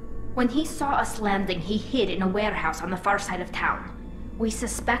delirious. When he saw us landing, he hid in a warehouse on the far side of town. We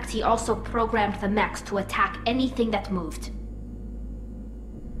suspect he also programmed the mechs to attack anything that moved.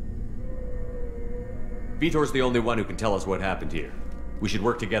 Vitor's the only one who can tell us what happened here. We should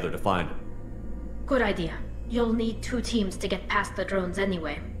work together to find him. Good idea. You'll need 2 teams to get past the drones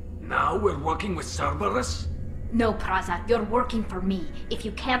anyway. Now we're working with Cerberus? No, Praza, you're working for me. If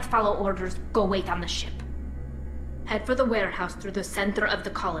you can't follow orders, go wait on the ship. Head for the warehouse through the center of the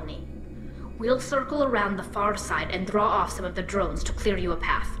colony. We'll circle around the far side and draw off some of the drones to clear you a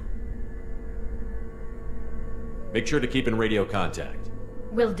path. Make sure to keep in radio contact.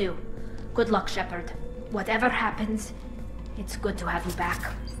 Will do. Good luck, Shepard. Whatever happens, it's good to have you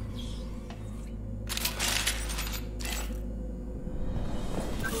back.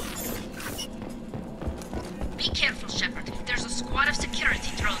 Be careful, Shepard. There's a squad of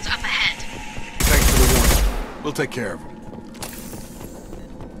security drones up ahead. Thanks for the warning. We'll take care of them.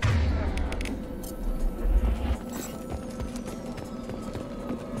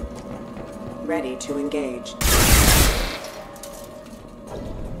 Ready to engage.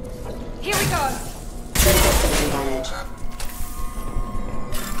 Here we go! Advantage.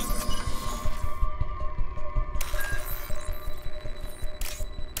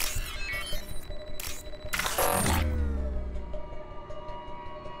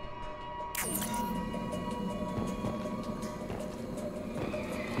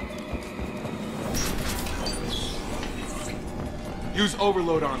 Use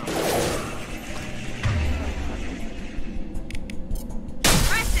overload on them.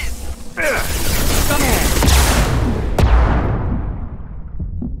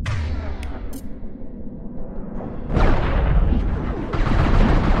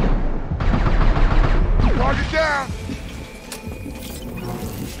 Target down!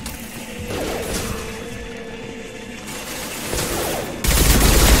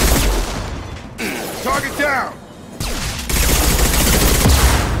 Target down!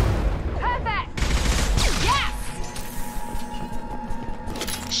 Perfect! Yes!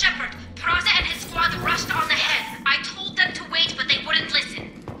 Shepard, Praza and his squad rushed on ahead. I told them to wait, but they wouldn't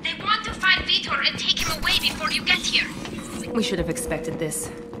listen. They want to find Vitor and take him away before you get here. We should have expected this.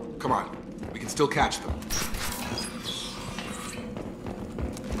 Come on, we can still catch them.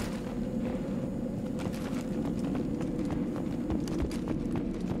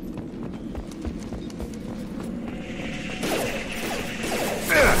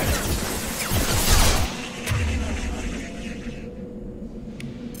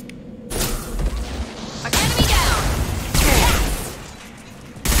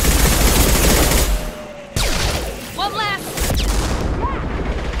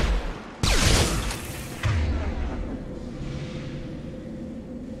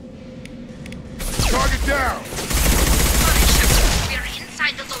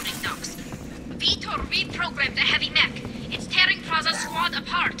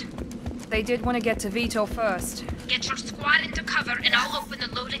 They did want to get to Vitor first. Get your squad into cover and I'll open the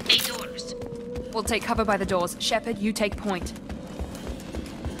loading bay doors. We'll take cover by the doors. Shepard, you take point.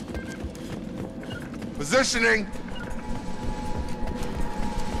 Positioning!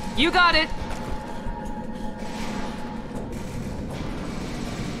 You got it!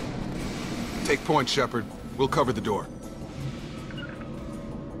 Take point, Shepard. We'll cover the door.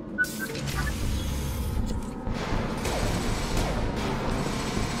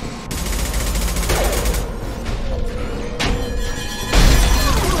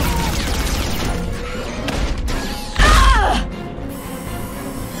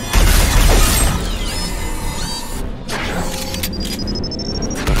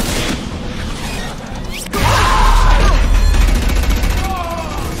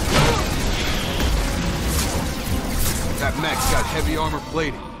 mech's got heavy armor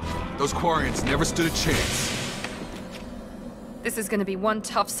plating. Those Quarians never stood a chance. This is gonna be one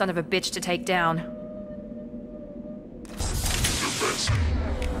tough son of a bitch to take down.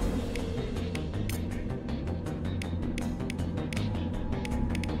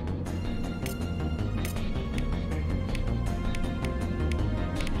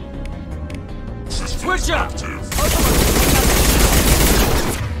 Switch up!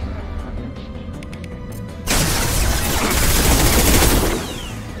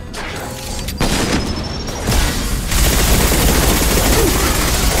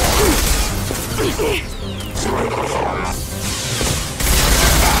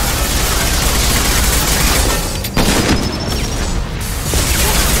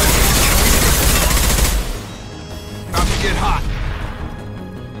 About to get hot.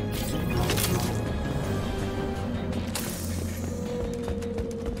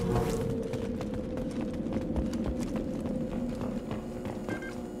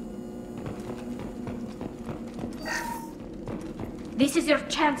 This is your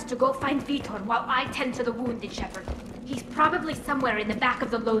chance to go find Vitor while I tend to the wounded, Shepard. He's probably somewhere in the back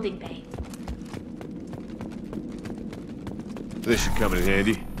of the loading bay. This should come in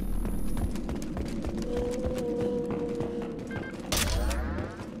handy.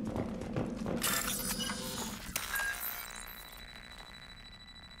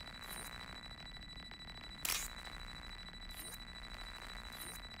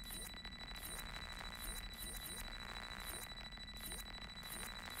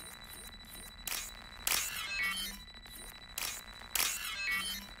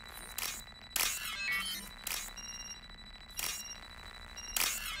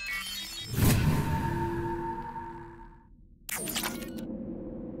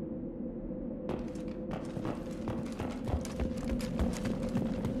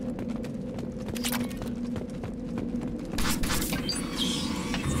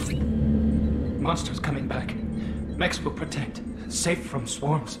 Monsters coming back. Mechs will protect. Safe from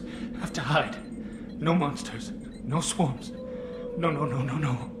swarms. Have to hide. No monsters. No swarms. No.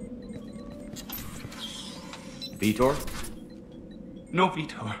 Vitor? No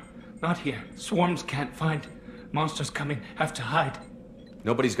Vitor. Not here. Swarms can't find. Monsters coming. Have to hide.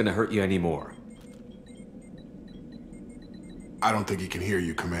 Nobody's gonna hurt you anymore. I don't think he can hear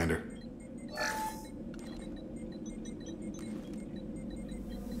you, Commander.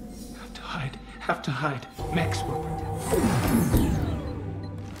 Have to hide. Mechs will protect.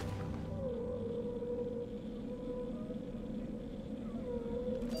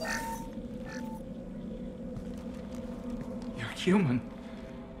 You're human.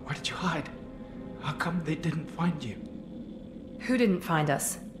 Where did you hide? How come they didn't find you? Who didn't find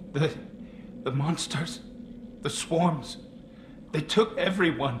us? The monsters. The swarms. They took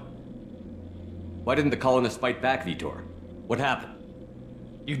everyone. Why didn't the colonists fight back, Vitor? What happened?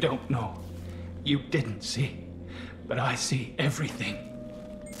 You don't know. You didn't see. But I see everything.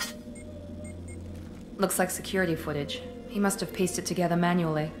 Looks like security footage. He must have pieced it together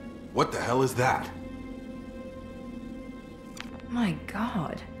manually. What the hell is that? My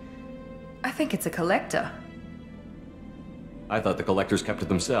god. I think it's a collector. I thought the collectors kept to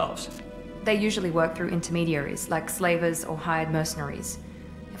themselves. They usually work through intermediaries, like slavers or hired mercenaries.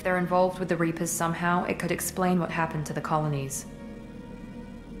 If they're involved with the Reapers somehow, it could explain what happened to the colonies.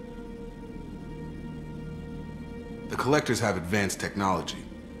 The Collectors have advanced technology.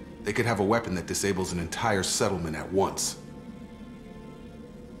 They could have a weapon that disables an entire settlement at once.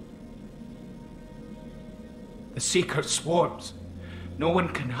 The Seeker swarms. No one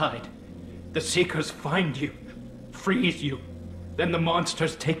can hide. The Seekers find you, freeze you, then the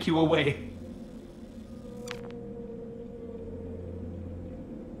monsters take you away.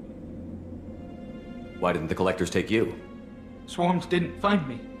 Why didn't the collectors take you? Swarms didn't find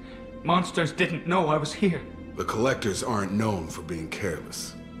me. Monsters didn't know I was here. The Collectors aren't known for being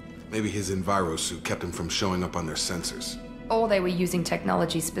careless. Maybe his enviro suit kept him from showing up on their sensors. Or they were using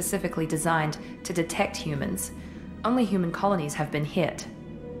technology specifically designed to detect humans. Only human colonies have been hit.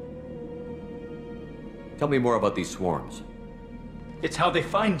 Tell me more about these swarms. It's how they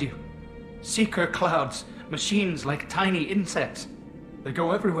find you. Seeker clouds, machines like tiny insects. They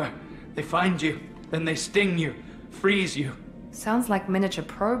go everywhere. They find you, then they sting you, freeze you. Sounds like miniature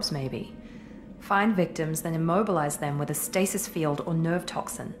probes, maybe. Find victims, then immobilize them with a stasis field or nerve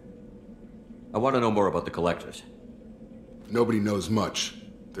toxin. I want to know more about the collectors. Nobody knows much.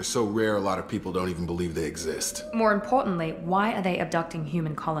 They're so rare, a lot of people don't even believe they exist. More importantly, why are they abducting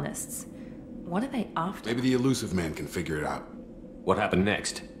human colonists? What are they after? Maybe the elusive man can figure it out. What happened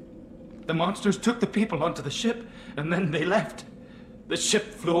next? The monsters took the people onto the ship, and then they left. The ship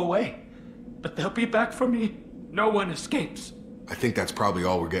flew away. But they'll be back for me. No one escapes. I think that's probably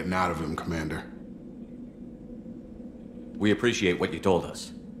all we're getting out of him, Commander. We appreciate what you told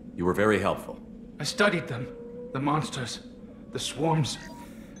us. You were very helpful. I studied them. The monsters. The swarms.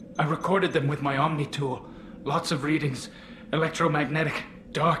 I recorded them with my Omni tool. Lots of readings. Electromagnetic.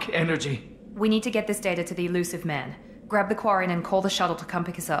 Dark energy. We need to get this data to the elusive man. Grab the Quarian and call the shuttle to come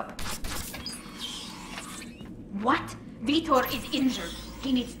pick us up. What? Vitor is injured.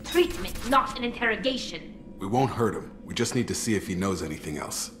 He needs treatment, not an interrogation. We won't hurt him. We just need to see if he knows anything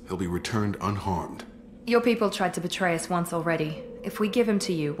else. He'll be returned unharmed. Your people tried to betray us once already. If we give him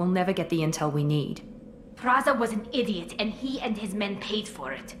to you, we'll never get the intel we need. Praza was an idiot, and he and his men paid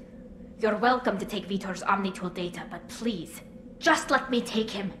for it. You're welcome to take Vitor's Omnitool data, but please, just let me take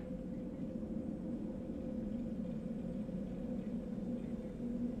him.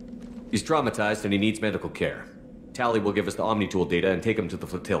 He's traumatized and he needs medical care. Tally will give us the Omnitool data and take him to the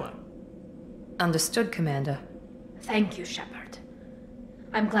flotilla. Understood, Commander. Thank you, Shepard.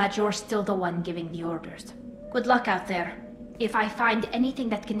 I'm glad you're still the one giving the orders. Good luck out there. If I find anything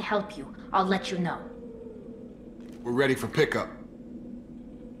that can help you, I'll let you know. We're ready for pickup.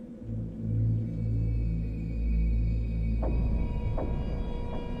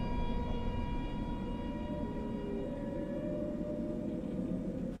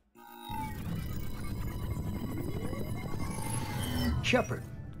 Shepard,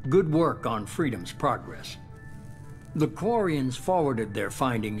 good work on Freedom's progress. The Quarians forwarded their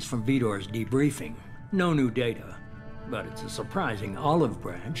findings from Vitor's debriefing. No new data, but it's a surprising olive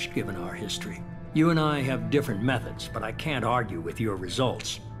branch given our history. You and I have different methods, but I can't argue with your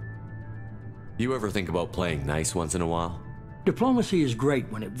results. You ever think about playing nice once in a while? Diplomacy is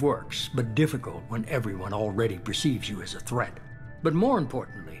great when it works, but difficult when everyone already perceives you as a threat. But more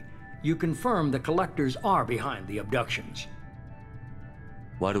importantly, you confirm the Collectors are behind the abductions.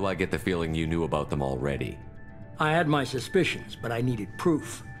 Why do I get the feeling you knew about them already? I had my suspicions, but I needed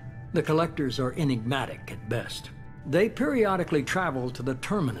proof. The Collectors are enigmatic at best. They periodically travel to the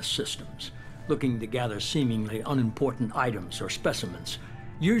Terminus systems, looking to gather seemingly unimportant items or specimens,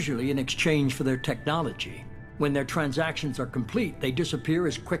 usually in exchange for their technology. When their transactions are complete, they disappear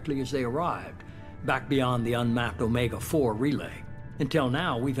as quickly as they arrived, back beyond the unmapped Omega-4 relay. Until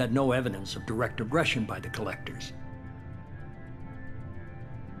now, we've had no evidence of direct aggression by the Collectors.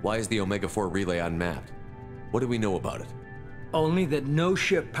 Why is the Omega-4 relay unmapped? What do we know about it? Only that no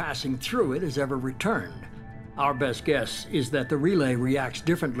ship passing through it has ever returned. Our best guess is that the relay reacts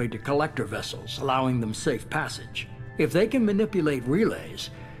differently to Collector vessels, allowing them safe passage. If they can manipulate relays,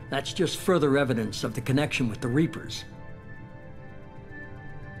 that's just further evidence of the connection with the Reapers.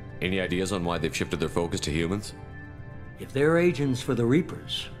 Any ideas on why they've shifted their focus to humans? If they're agents for the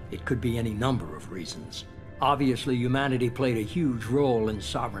Reapers, it could be any number of reasons. Obviously, humanity played a huge role in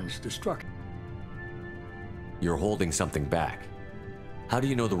Sovereign's destruction. You're holding something back. How do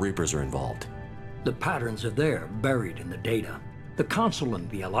you know the Reapers are involved? The patterns are there, buried in the data. The Council and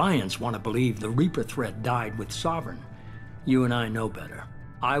the Alliance want to believe the Reaper threat died with Sovereign. You and I know better.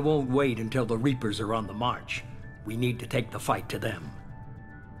 I won't wait until the Reapers are on the march. We need to take the fight to them.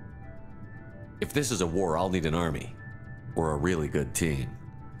 If this is a war, I'll need an army. Or a really good team.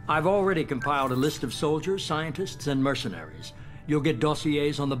 I've already compiled a list of soldiers, scientists, and mercenaries. You'll get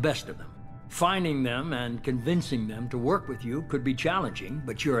dossiers on the best of them. Finding them and convincing them to work with you could be challenging,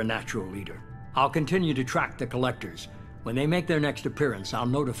 but you're a natural leader. I'll continue to track the Collectors. When they make their next appearance, I'll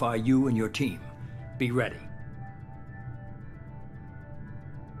notify you and your team. Be ready.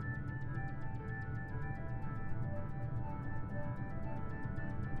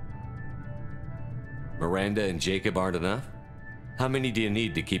 Miranda and Jacob aren't enough? How many do you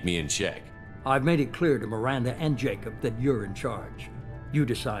need to keep me in check? I've made it clear to Miranda and Jacob that you're in charge. You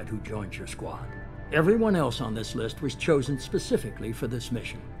decide who joins your squad. Everyone else on this list was chosen specifically for this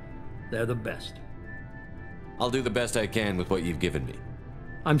mission. They're the best. I'll do the best I can with what you've given me.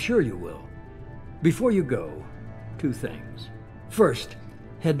 I'm sure you will. Before you go, 2 things. First,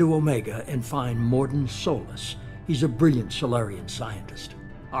 head to Omega and find Morden Solus. He's a brilliant Solarian scientist.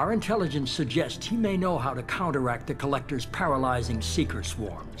 Our intelligence suggests he may know how to counteract the Collector's paralyzing Seeker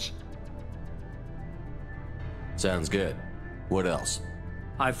swarms. Sounds good. What else?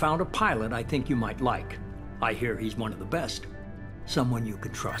 I found a pilot I think you might like. I hear he's one of the best. Someone you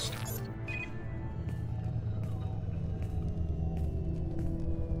can trust.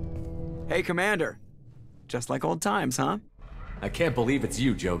 Hey, Commander. Just like old times, huh? I can't believe it's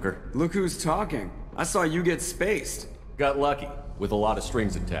you, Joker. Look who's talking. I saw you get spaced. Got lucky, with a lot of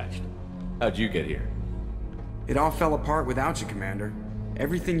strings attached. How'd you get here? It all fell apart without you, Commander.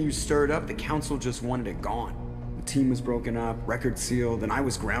 Everything you stirred up, the Council just wanted it gone. The team was broken up, record sealed, and I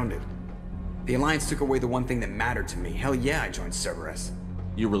was grounded. The Alliance took away the one thing that mattered to me. Hell yeah, I joined Cerberus.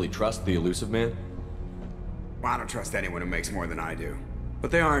 You really trust the elusive man? Well, I don't trust anyone who makes more than I do.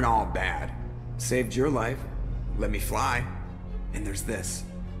 But they aren't all bad. Saved your life, let me fly, and there's this.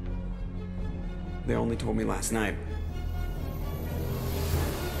 They only told me last night.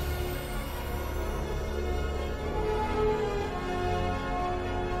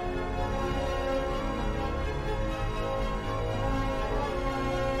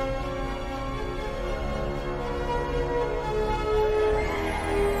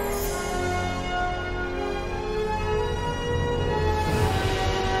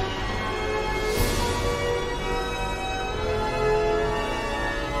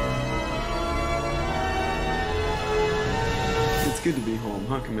 Good to be home,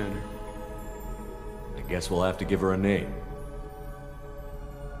 huh, Commander? I guess we'll have to give her a name.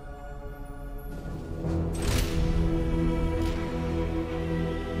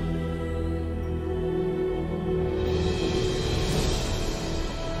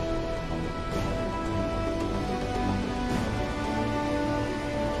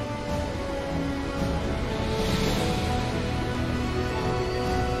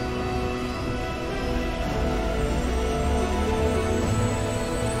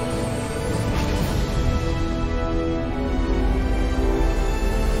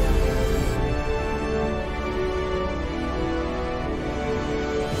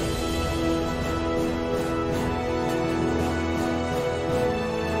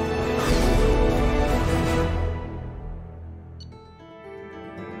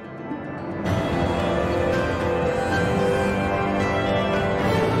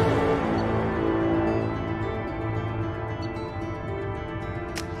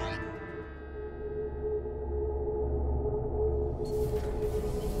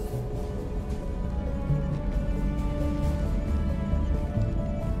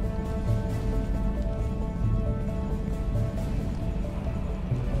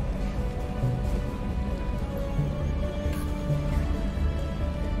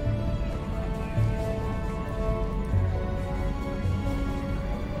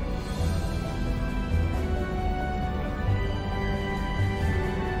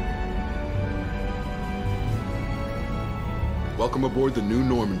 Welcome aboard the New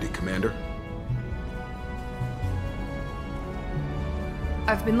Normandy, Commander.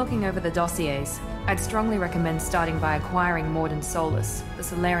 I've been looking over the dossiers. I'd strongly recommend starting by acquiring Morden Solus, the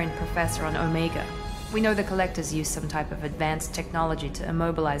Solarian professor on Omega. We know the Collectors use some type of advanced technology to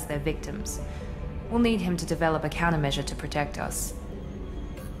immobilize their victims. We'll need him to develop a countermeasure to protect us.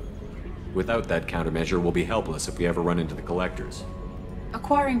 Without that countermeasure, we'll be helpless if we ever run into the Collectors.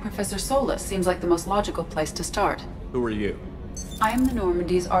 Acquiring Professor Solus seems like the most logical place to start. Who are you? I am the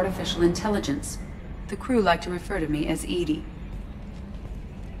Normandy's artificial intelligence. The crew like to refer to me as Edie.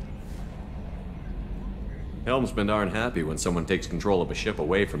 Helmsmen aren't happy when someone takes control of a ship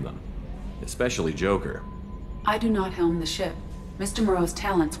away from them. Especially Joker. I do not helm the ship. Mr. Moreau's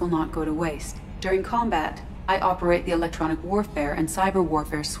talents will not go to waste. During combat, I operate the electronic warfare and cyber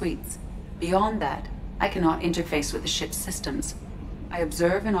warfare suites. Beyond that, I cannot interface with the ship's systems. I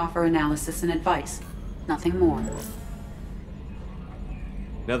observe and offer analysis and advice. Nothing more.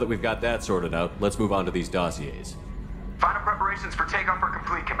 Now that we've got that sorted out, let's move on to these dossiers. Final preparations for takeoff are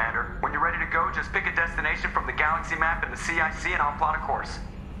complete, Commander. When you're ready to go, just pick a destination from the galaxy map and the CIC and I'll plot a course.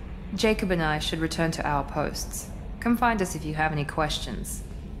 Jacob and I should return to our posts. Come find us if you have any questions.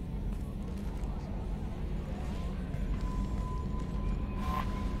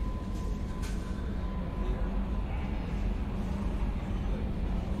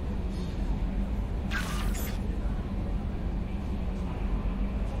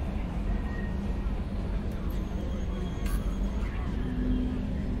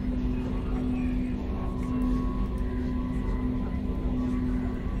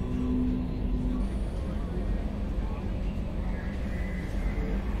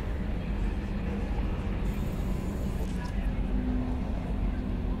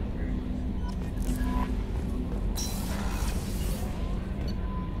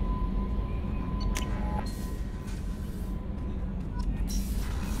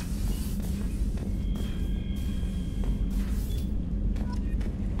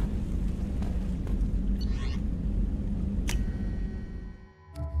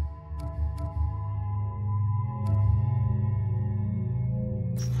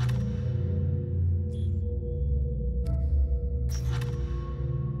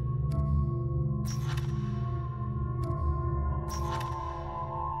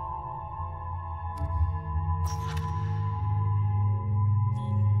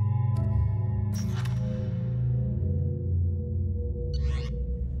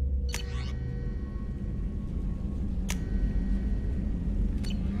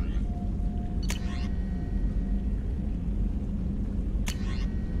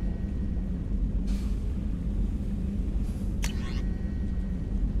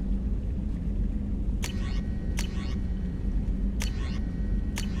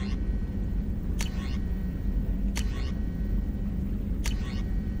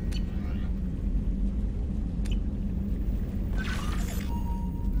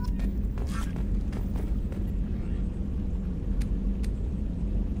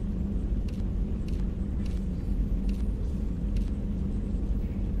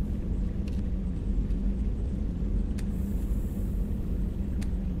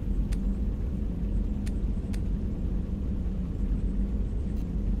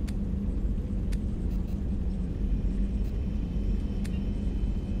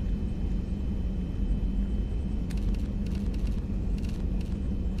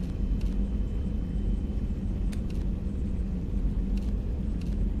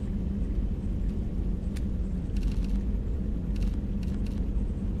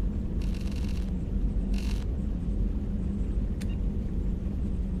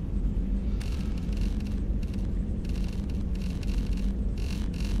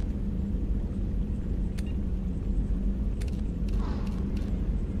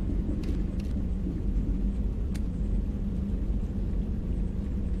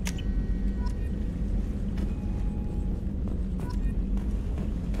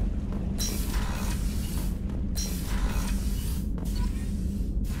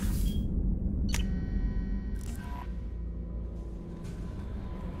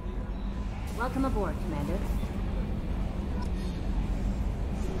 Welcome aboard, Commander.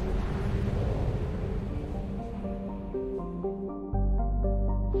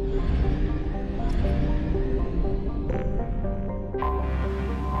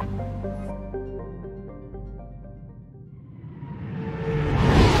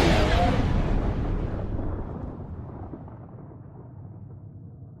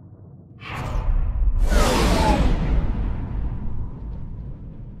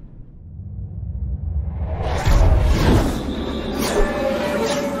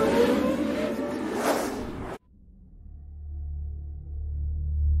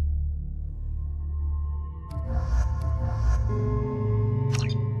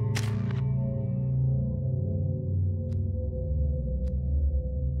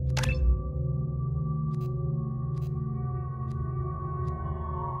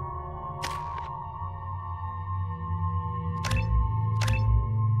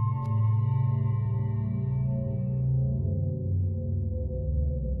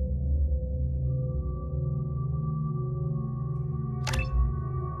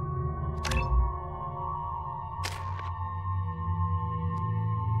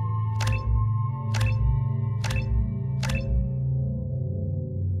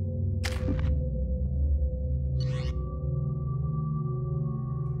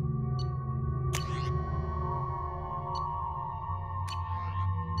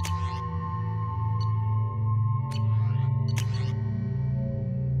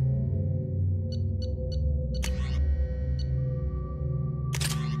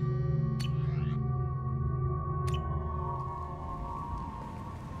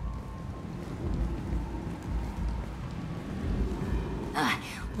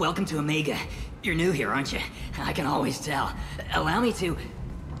 Welcome to Omega. You're new here, aren't you? I can always tell. Allow me to...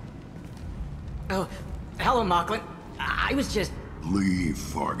 Oh, hello, Mocklin. I was just... Leave,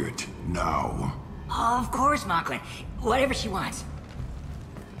 Fargate. Now. Oh, of course, Mocklin. Whatever she wants.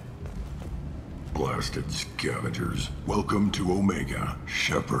 Blasted scavengers. Welcome to Omega,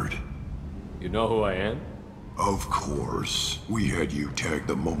 Shepard. You know who I am? Of course. We had you tagged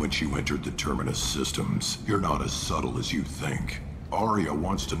the moment you entered the Terminus systems. You're not as subtle as you think. Arya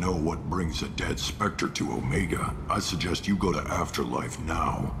wants to know what brings a dead Spectre to Omega. I suggest you go to Afterlife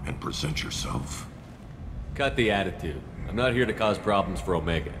now and present yourself. Cut the attitude. I'm not here to cause problems for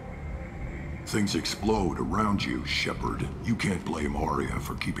Omega. Things explode around you, Shepard. You can't blame Arya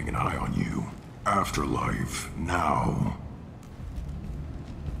for keeping an eye on you. Afterlife now.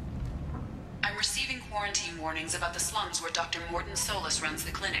 I'm receiving quarantine warnings about the slums where Dr. Morton Solus runs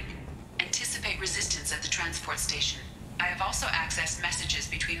the clinic. Anticipate resistance at the transport station. I have also accessed messages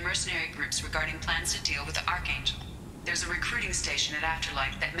between mercenary groups regarding plans to deal with the Archangel. There's a recruiting station at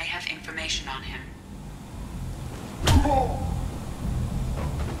Afterlife that may have information on him.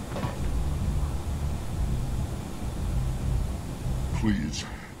 Please.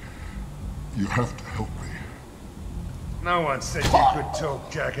 You have to help me. No one said you could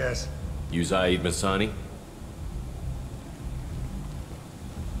talk, jackass. You Zaid Masani?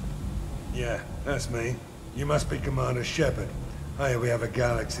 Yeah, that's me. You must be Commander Shepard. Hey, we have a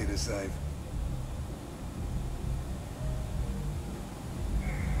galaxy to save.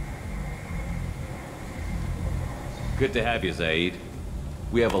 Good to have you, Zaid.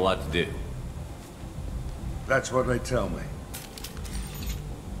 We have a lot to do. That's what they tell me.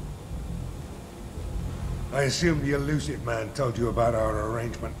 I assume the elusive man told you about our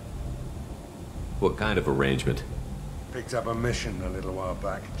arrangement. What kind of arrangement? Picked up a mission a little while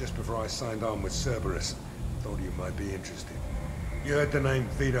back, just before I signed on with Cerberus. Thought you might be interested. You heard the name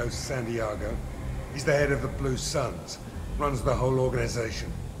Vito Santiago? He's the head of the Blue Suns. Runs the whole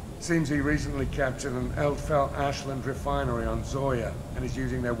organization. Seems he recently captured an Eldfell Ashland refinery on Zoya and is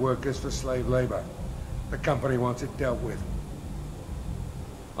using their workers for slave labor. The company wants it dealt with.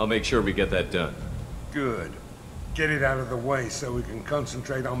 I'll make sure we get that done. Good. Get it out of the way so we can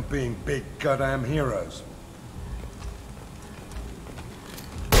concentrate on being big goddamn heroes.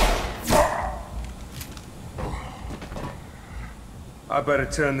 I better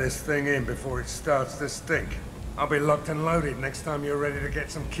turn this thing in before it starts to stink. I'll be locked and loaded next time you're ready to get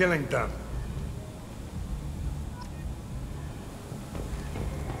some killing done.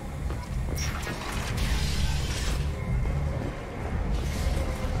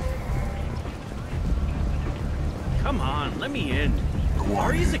 Come on, let me in.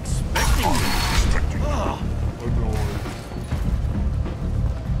 Arya's expecting me. Oh.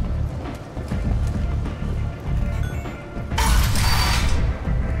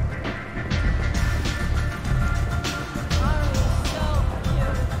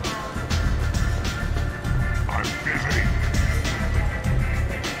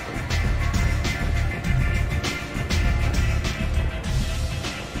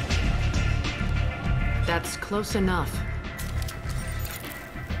 That's close enough.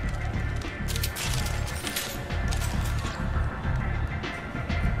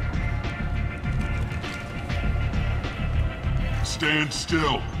 Stand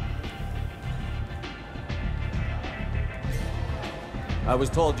still. I was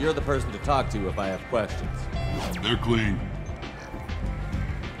told you're the person to talk to if I have questions. They're clean.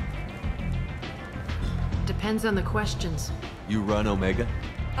 Depends on the questions. You run Omega?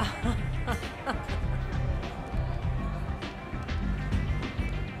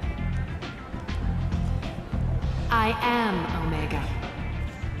 I am Omega.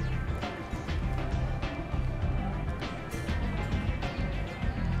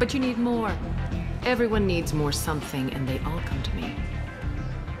 But you need more. Everyone needs more something, and they all come to me.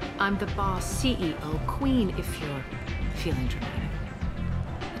 I'm the boss, CEO, queen, if you're feeling dramatic.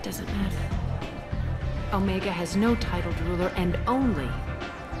 It doesn't matter. Omega has no titled ruler and only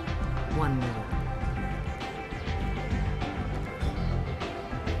one rule.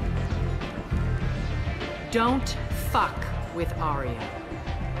 Don't fuck with Aria.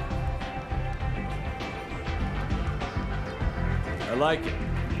 I like it.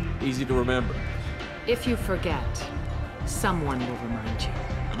 Easy to remember. If you forget, someone will remind you.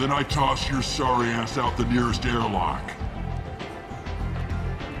 And then I toss your sorry ass out the nearest airlock.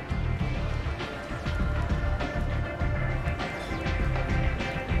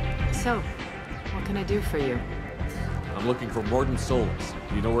 So, what can I do for you? I'm looking for Morden Solis.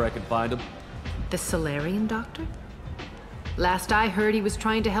 Do you know where I can find him? The Solarian doctor? Last I heard, he was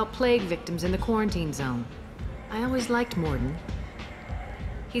trying to help plague victims in the quarantine zone. I always liked Morden.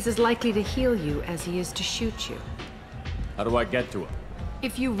 He's as likely to heal you as he is to shoot you. How do I get to him?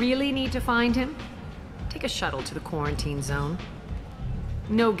 If you really need to find him, take a shuttle to the quarantine zone.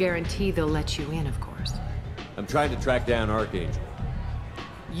 No guarantee they'll let you in, of course. I'm trying to track down Archangel.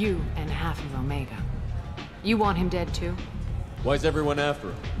 You and half of Omega. You want him dead too? Why's everyone after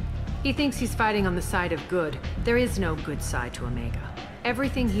him? He thinks he's fighting on the side of good. There is no good side to Omega.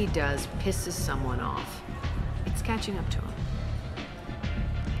 Everything he does pisses someone off. It's catching up to him.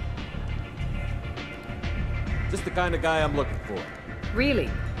 Just the kind of guy I'm looking for. Really?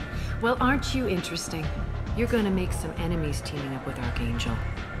 Well, aren't you interesting? You're gonna make some enemies teaming up with Archangel.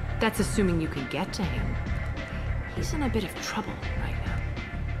 That's assuming you can get to him. He's in a bit of trouble right now.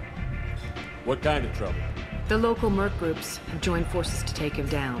 What kind of trouble? The local merc groups have joined forces to take him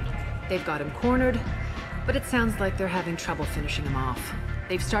down. They've got him cornered, but it sounds like they're having trouble finishing him off.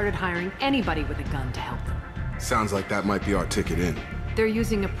 They've started hiring anybody with a gun to help them. Sounds like that might be our ticket in. They're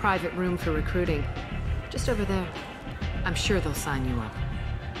using a private room for recruiting. Just over there. I'm sure they'll sign you up.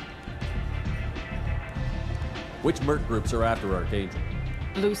 Which merc groups are after Archangel?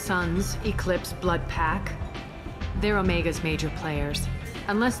 Blue Suns, Eclipse, Blood Pack. They're Omega's major players.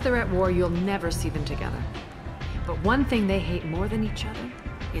 Unless they're at war, you'll never see them together. But one thing they hate more than each other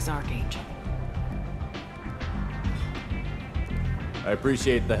is Archangel. I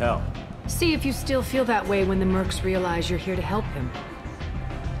appreciate the help. See if you still feel that way when the mercs realize you're here to help them.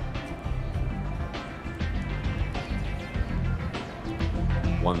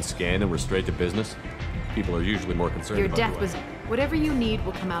 One scan and we're straight to business? People are usually more concerned Your about death was... Whatever you need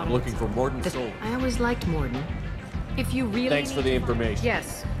will come out. I'm looking for Morden Solis. I always liked Morden. If you really Thanks for the information.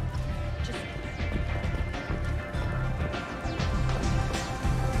 Yes.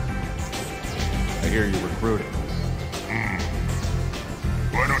 I hear you're recruiting.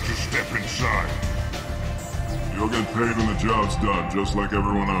 Why don't you step inside? You'll get paid when the job's done, just like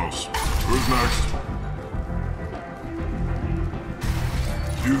everyone else. Who's next?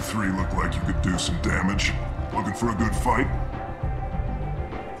 You three look like you could do some damage. Looking for a good fight?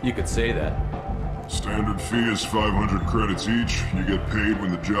 You could say that. Standard fee is 500 credits each. You get paid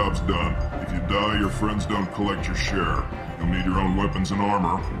when the job's done. If you die, your friends don't collect your share. You'll need your own weapons and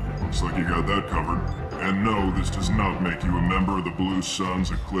armor. Looks like you got that covered. And no, this does not make you a member of the Blue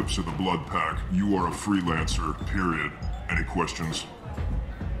Suns, Eclipse, or the Blood Pack. You are a freelancer, period. Any questions?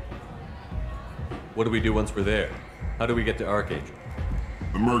 What do we do once we're there? How do we get to Archangel?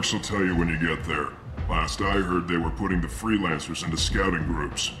 The mercs will tell you when you get there. Last I heard, they were putting the freelancers into scouting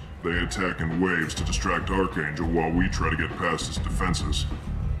groups. They attack in waves to distract Archangel while we try to get past his defenses.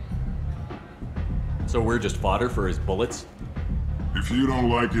 So we're just fodder for his bullets? If you don't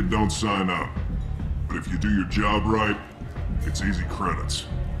like it, don't sign up. But if you do your job right, it's easy credits.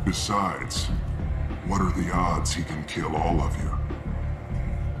 Besides, what are the odds he can kill all of you?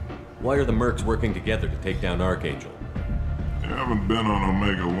 Why are the mercs working together to take down Archangel? You haven't been on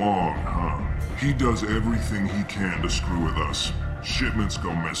Omega long, huh? He does everything he can to screw with us. Shipments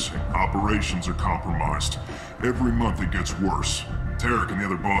go missing. Operations are compromised. Every month it gets worse. Tarek and the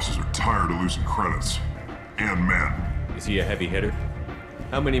other bosses are tired of losing credits. and men. Is he a heavy hitter?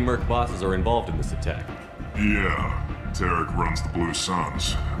 How many Merc bosses are involved in this attack? Yeah, Tarek runs the Blue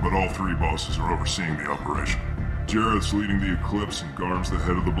Suns, but all 3 bosses are overseeing the operation. Jarrett's leading the Eclipse and Garm's the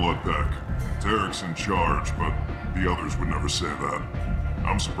head of the Blood Pack. Tarek's in charge, but the others would never say that.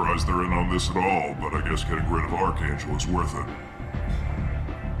 I'm surprised they're in on this at all, but I guess getting rid of Archangel is worth it.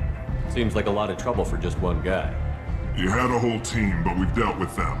 Seems like a lot of trouble for just one guy. You had a whole team, but we've dealt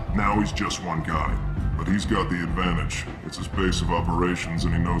with them. Now he's just one guy. But he's got the advantage. It's his base of operations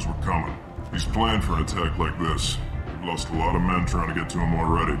and he knows we're coming. He's planned for an attack like this. We've lost a lot of men trying to get to him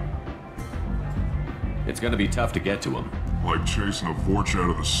already. It's gonna be tough to get to him. Like chasing a Vorch out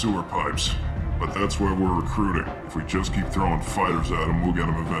of the sewer pipes. But that's why we're recruiting. If we just keep throwing fighters at him, we'll get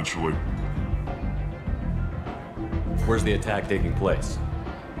him eventually. Where's the attack taking place?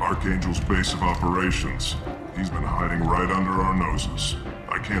 Archangel's base of operations. He's been hiding right under our noses.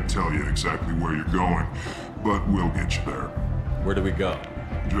 I can't tell you exactly where you're going, but we'll get you there. Where do we go?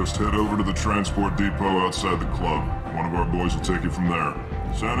 Just head over to the transport depot outside the club. One of our boys will take you from there.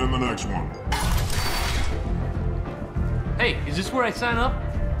 Send in the next one. Hey, is this where I sign up?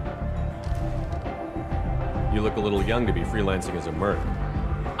 You look a little young to be freelancing as a merc.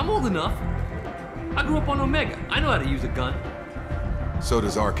 I'm old enough. I grew up on Omega. I know how to use a gun. So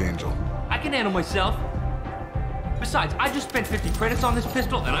does Archangel. I can handle myself. Besides, I just spent 50 credits on this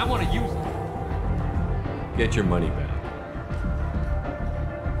pistol and I want to use it. Get your money back.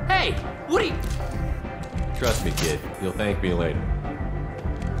 Hey, what are you... Trust me, kid. You'll thank me later.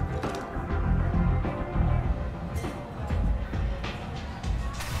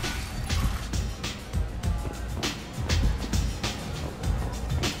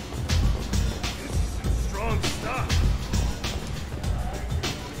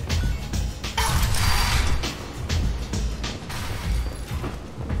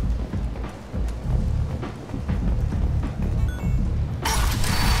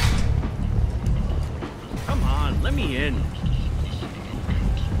 Let me in.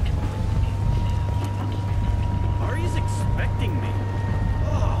 Ari's expecting me.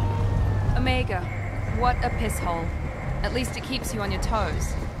 Omega, what a piss hole. At least it keeps you on your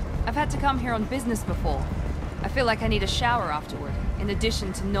toes. I've had to come here on business before. I feel like I need a shower afterward, in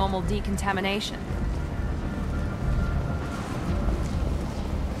addition to normal decontamination.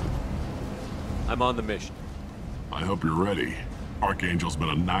 I'm on the mission. I hope you're ready. Archangel's been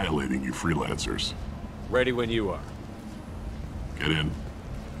annihilating you freelancers. Ready when you are. Get in.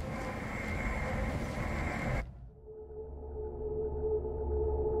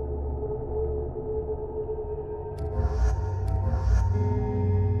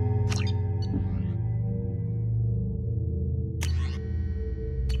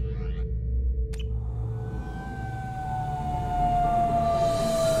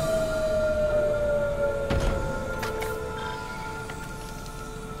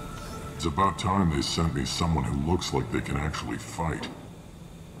 It's about time they sent me someone who looks like they can actually fight.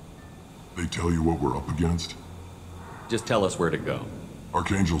 They tell you what we're up against? Just tell us where to go.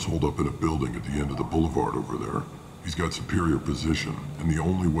 Archangel's holed up in a building at the end of the boulevard over there. He's got superior position, and the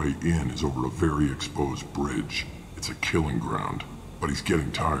only way in is over a very exposed bridge. It's a killing ground, but he's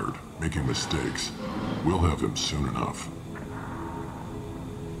getting tired, making mistakes. We'll have him soon enough.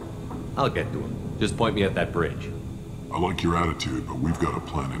 I'll get to him. Just point me at that bridge. I like your attitude, but we've got a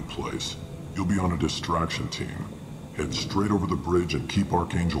plan in place. You'll be on a distraction team. Head straight over the bridge and keep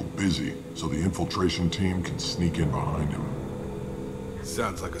Archangel busy, so the infiltration team can sneak in behind him.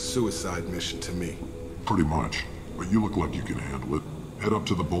 Sounds like a suicide mission to me. Pretty much, but you look like you can handle it. Head up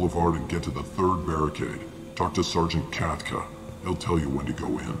to the boulevard and get to the 3rd barricade. Talk to Sergeant Katka. He'll tell you when to go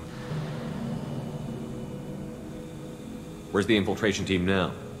in. Where's the infiltration team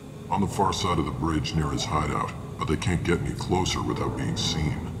now? On the far side of the bridge near his hideout, but they can't get any closer without being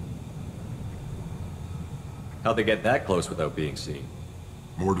seen. How'd they get that close without being seen?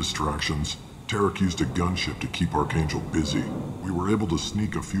 More distractions. Tarek used a gunship to keep Archangel busy. We were able to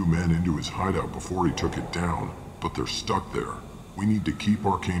sneak a few men into his hideout before he took it down, but they're stuck there. We need to keep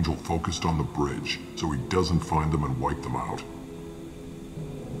Archangel focused on the bridge, so he doesn't find them and wipe them out.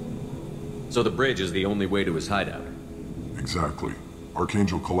 So the bridge is the only way to his hideout? Exactly.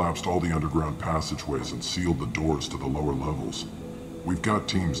 Archangel collapsed all the underground passageways and sealed the doors to the lower levels. We've got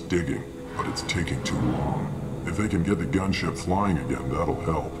teams digging, but it's taking too long. If they can get the gunship flying again, that'll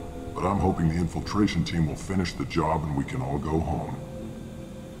help. But I'm hoping the infiltration team will finish the job and we can all go home.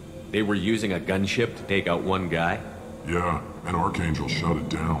 They were using a gunship to take out one guy? Yeah, and Archangel shut it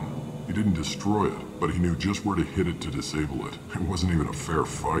down. He didn't destroy it, but he knew just where to hit it to disable it. It wasn't even a fair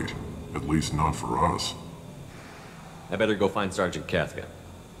fight. At least not for us. I better go find Sergeant Katka.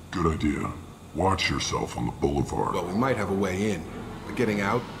 Good idea. Watch yourself on the boulevard. Well, we might have a way in, but getting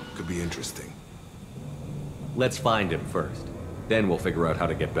out could be interesting. Let's find him first. Then we'll figure out how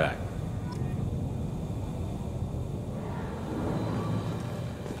to get back.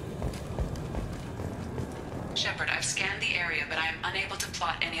 Shepard, I've scanned the area, but I am unable to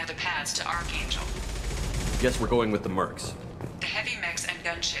plot any other paths to Archangel. Guess we're going with the mercs. The heavy mechs and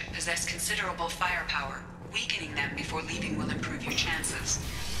gunship possess considerable firepower. Weakening them before leaving will improve your chances.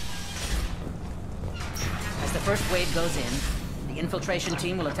 As the first wave goes in, the infiltration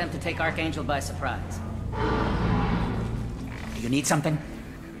team will attempt to take Archangel by surprise. Do you need something?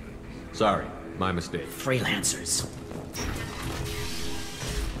 Sorry, my mistake. Freelancers.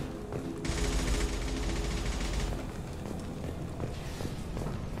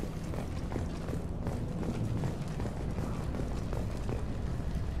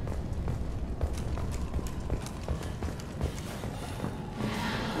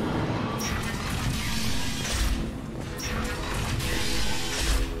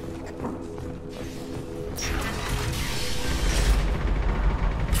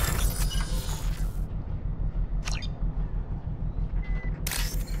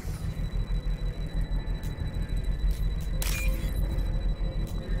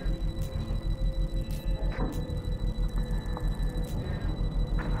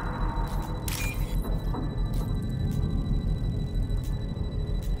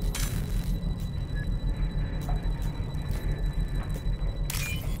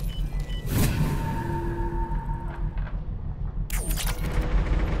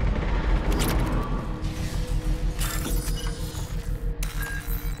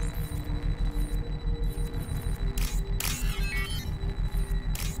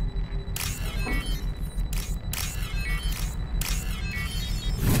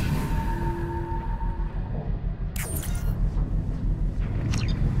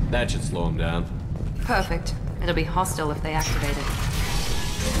 That should slow him down. Perfect. It'll be hostile if they activate it.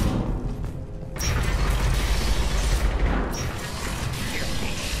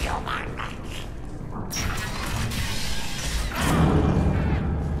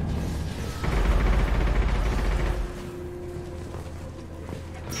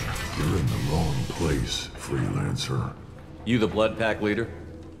 You're in the wrong place, freelancer. You the Blood Pack leader?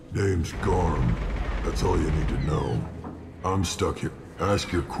 Name's Garm. That's all you need to know. I'm stuck here.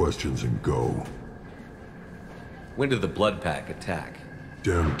 Ask your questions and go. When did the Blood Pack attack?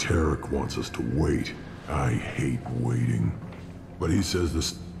 Damn Tarek wants us to wait. I hate waiting. But he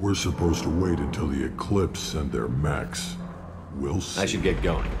says we're supposed to wait until the Eclipse send their mechs. We'll see. I should get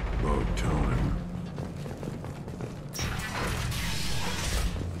going. About time.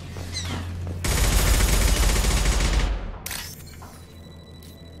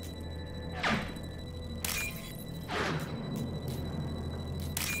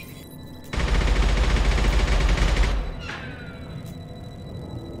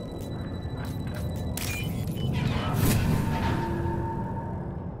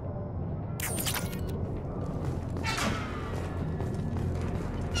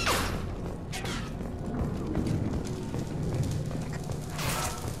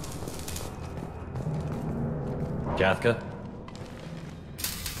 Kathka?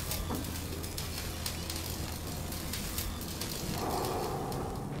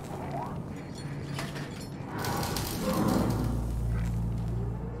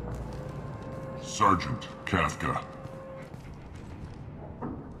 Sergeant Kathka.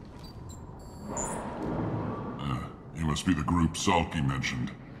 You must be the group Salky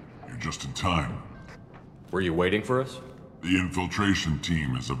mentioned. You're just in time. Were you waiting for us? The infiltration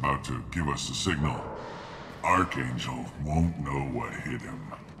team is about to give us a signal. Archangel won't know what hit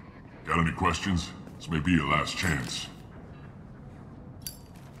him. Got any questions? This may be your last chance.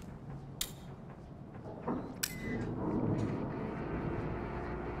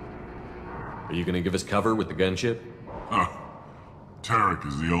 Are you gonna give us cover with the gunship? Huh. Tarek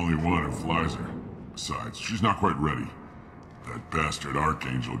is the only one who flies her. Besides, she's not quite ready. That bastard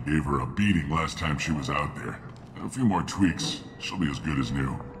Archangel gave her a beating last time she was out there. A few more tweaks, she'll be as good as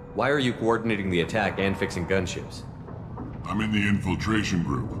new. Why are you coordinating the attack and fixing gunships? I'm in the infiltration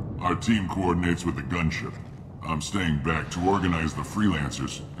group. Our team coordinates with the gunship. I'm staying back to organize the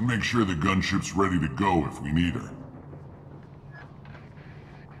freelancers and make sure the gunship's ready to go if we need her.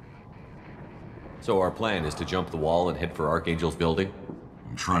 So our plan is to jump the wall and head for Archangel's building?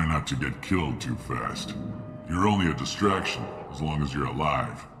 And try not to get killed too fast. You're only a distraction, as long as you're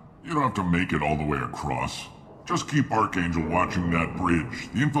alive. You don't have to make it all the way across. Just keep Archangel watching that bridge.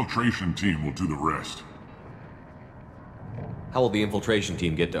 The infiltration team will do the rest. How will the infiltration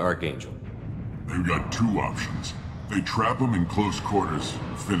team get to Archangel? They've got two options. They trap him in close quarters,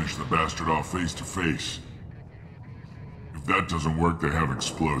 finish the bastard off face to face. If that doesn't work, they have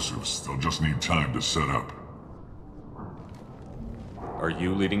explosives. They'll just need time to set up. Are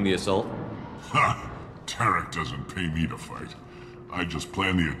you leading the assault? Ha! Tarek doesn't pay me to fight. I just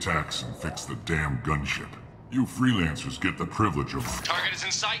plan the attacks and fix the damn gunship. You freelancers get the privilege of... Target is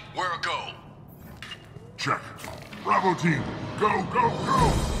in sight. Where a go? Check. Bravo team, go, go,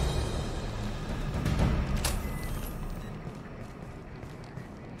 go!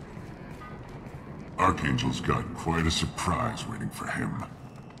 Archangel's got quite a surprise waiting for him.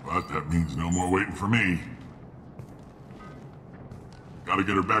 But that means no more waiting for me. Gotta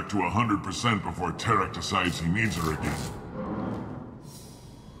get her back to 100% before Tarek decides he needs her again.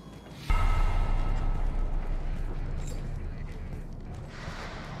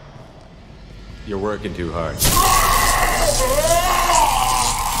 You're working too hard.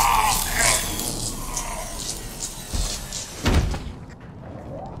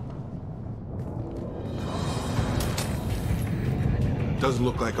 Doesn't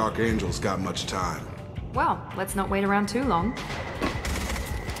look like Archangel's got much time. Well, let's not wait around too long.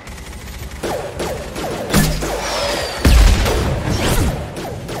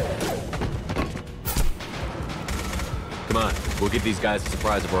 Come on, we'll give these guys a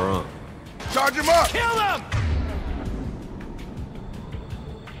surprise of our own. Charge him up! Kill him!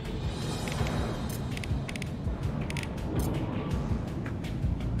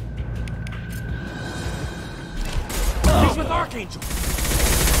 He's with Archangel!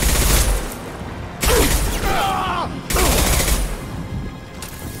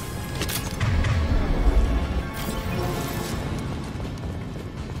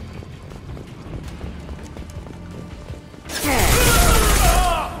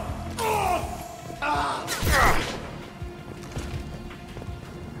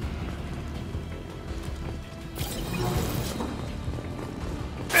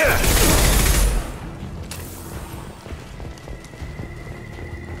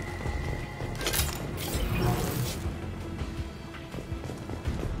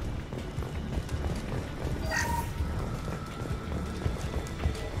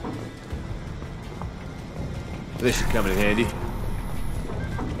 This should come in handy.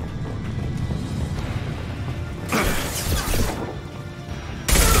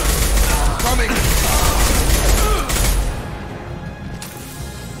 Coming!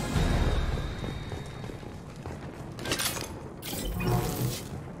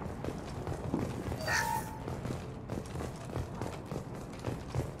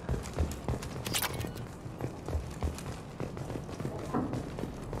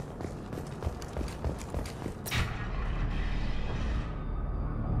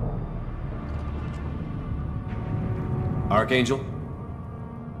 Archangel?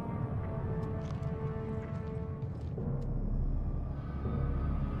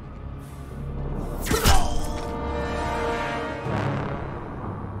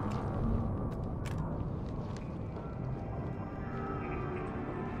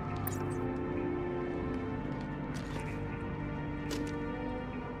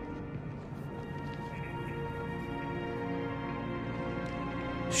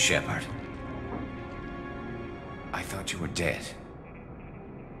 Shepard. I thought you were dead.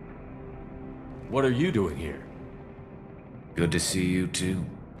 What are you doing here? Good to see you too.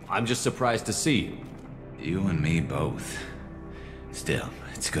 I'm just surprised to see you. You and me both. Still,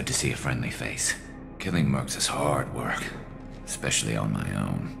 it's good to see a friendly face. Killing mercs is hard work, especially on my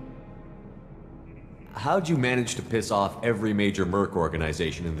own. How'd you manage to piss off every major merc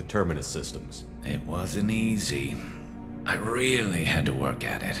organization in the Terminus systems? It wasn't easy. I really had to work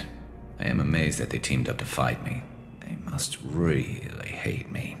at it. I am amazed that they teamed up to fight me. They must really hate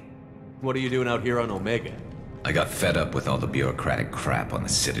me. What are you doing out here on Omega? I got fed up with all the bureaucratic crap on the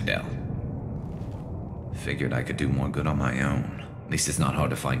Citadel. Figured I could do more good on my own. At least it's not hard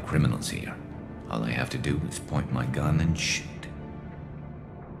to find criminals here. All I have to do is point my gun and shoot.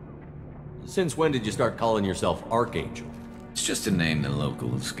 Since when did you start calling yourself Archangel? It's just a name the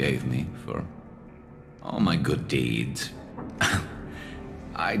locals gave me for all my good deeds.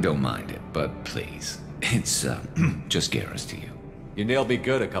 I don't mind it, but please, it's just Garrus to you. You nailed me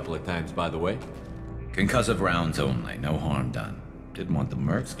good a couple of times, by the way. Concussive rounds only, no harm done. Didn't want the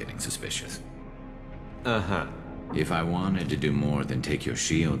mercs getting suspicious. Uh-huh. If I wanted to do more than take your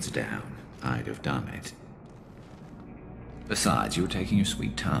shields down, I'd have done it. Besides, you were taking your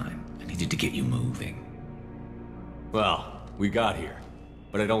sweet time. I needed to get you moving. Well, we got here.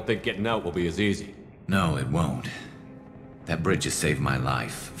 But I don't think getting out will be as easy. No, it won't. That bridge has saved my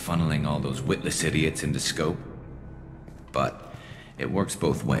life, funneling all those witless idiots into scope. But it works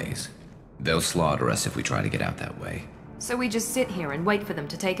both ways. They'll slaughter us if we try to get out that way. So we just sit here and wait for them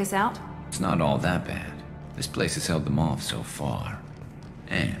to take us out? It's not all that bad. This place has held them off so far.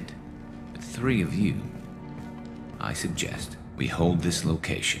 And, with 3 of you, I suggest we hold this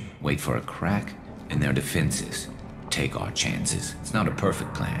location, wait for a crack in their defenses, take our chances. It's not a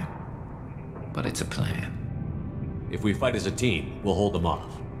perfect plan, but it's a plan. If we fight as a team, we'll hold them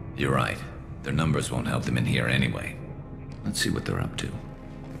off. You're right. Their numbers won't help them in here anyway. Let's see what they're up to.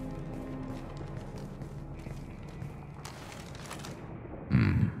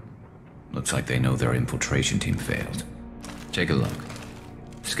 Looks like they know their infiltration team failed. Take a look.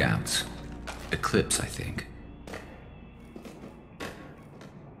 Scouts. Eclipse, I think.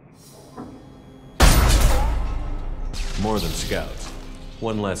 More than scouts.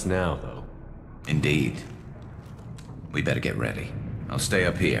 One less now, though. Indeed. We better get ready. I'll stay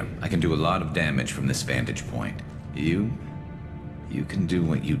up here. I can do a lot of damage from this vantage point. You can do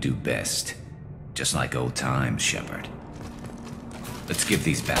what you do best. Just like old times, Shepard. Let's give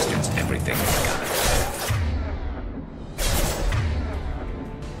these bastards everything we've got.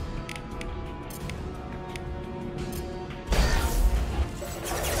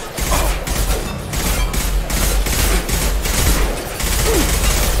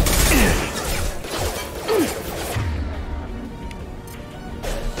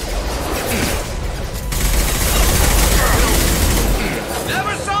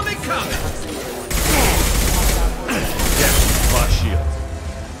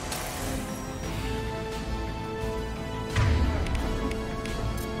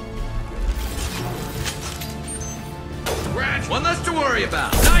 One less to worry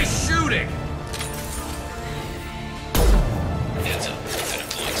about. Nice shooting! Heads up. They're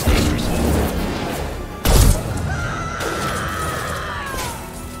deploying snipers.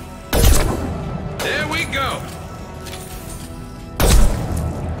 There we go!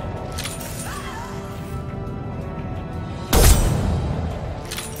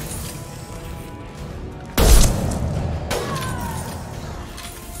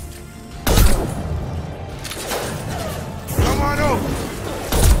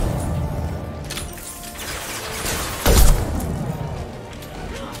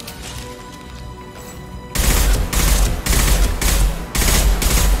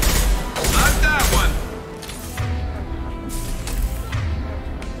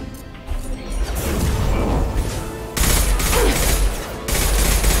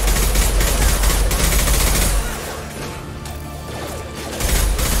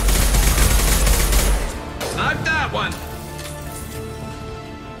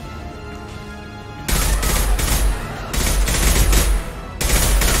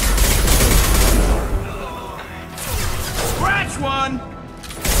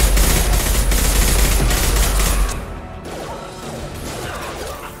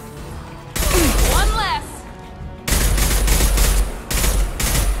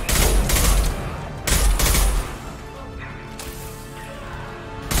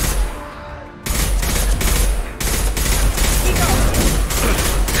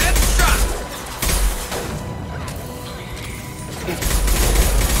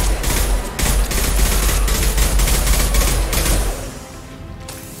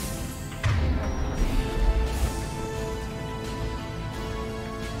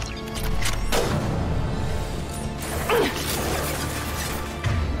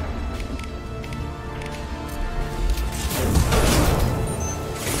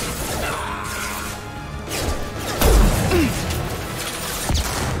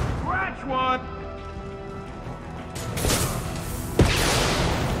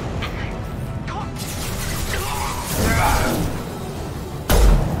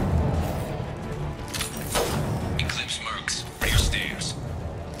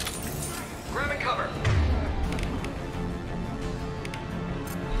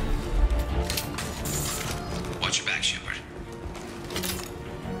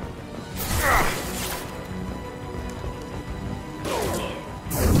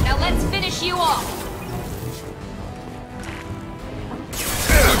 You off.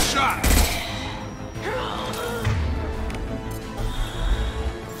 Good shot.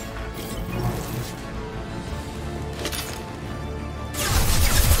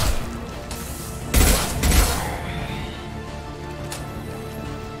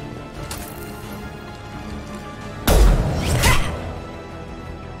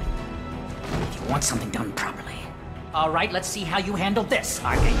 You want something done properly. All right, let's see how you handle this,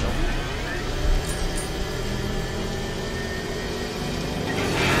 Archangel.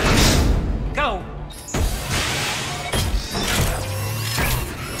 Go!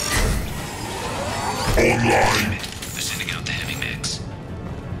 Online. They're sending out the heavy mix.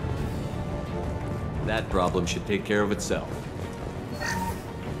 That problem should take care of itself.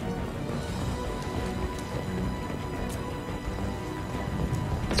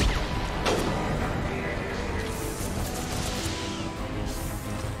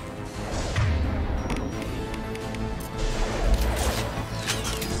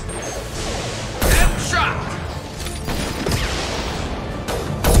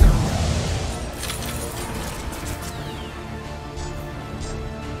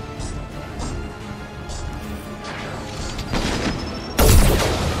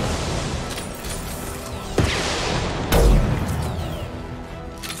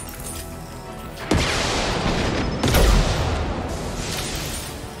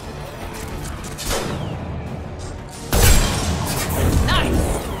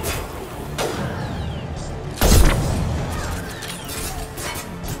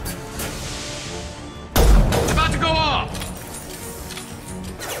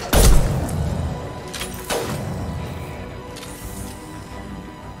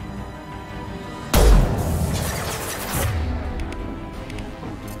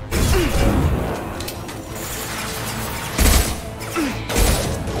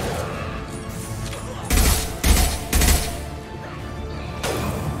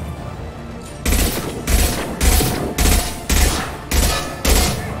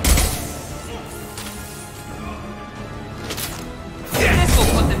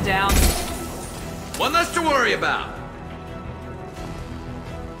 One less to worry about.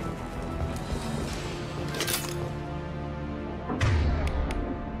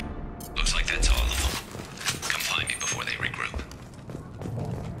 Looks like that's all of them. Come find me before they regroup.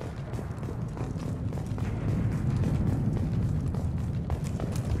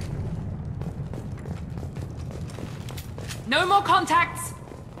 No more contacts!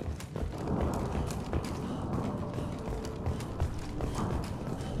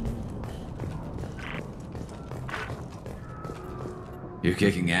 You're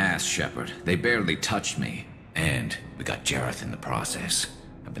kicking ass, Shepard. They barely touched me. And we got Jareth in the process.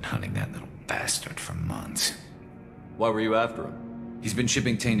 I've been hunting that little bastard for months. Why were you after him? He's been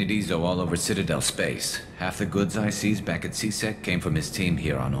shipping tainted Ezo all over Citadel space. Half the goods I seized back at CSEC came from his team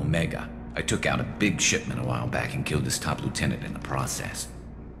here on Omega. I took out a big shipment a while back and killed his top lieutenant in the process.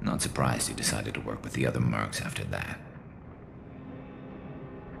 Not surprised he decided to work with the other mercs after that.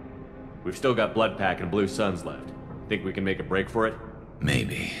 We've still got Blood Pack and Blue Suns left. Think we can make a break for it?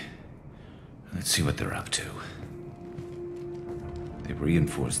 Maybe. Let's see what they're up to. They've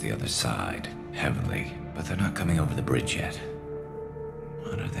reinforced the other side, heavily, but they're not coming over the bridge yet.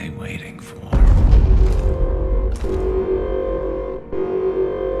 What are they waiting for?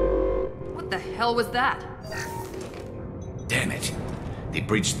 What the hell was that? Damn it. They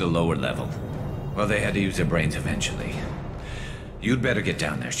breached the lower level. Well, they had to use their brains eventually. You'd better get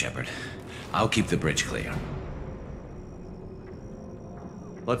down there, Shepard. I'll keep the bridge clear.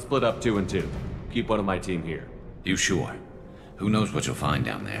 Let's split up 2 and 2. Keep one of my team here. You sure? Who knows what you'll find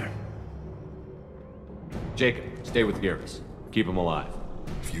down there? Jacob, stay with Garrus. Keep him alive.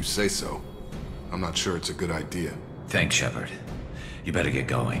 If you say so. I'm not sure it's a good idea. Thanks, Shepard. You better get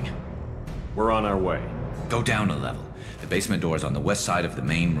going. We're on our way. Go down a level. The basement door's on the west side of the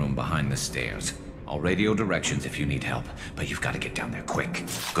main room behind the stairs. I'll radio directions if you need help, but you've got to get down there quick.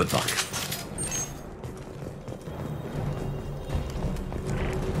 Good luck.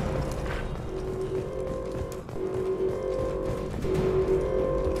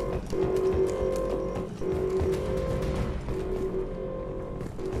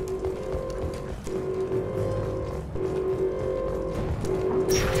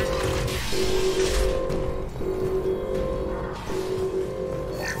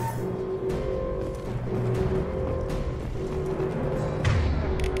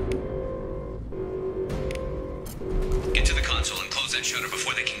 Shutter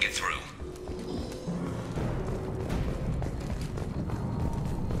before they can get through.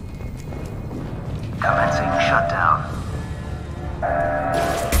 Commencing shutdown.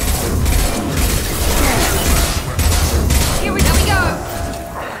 Here we go!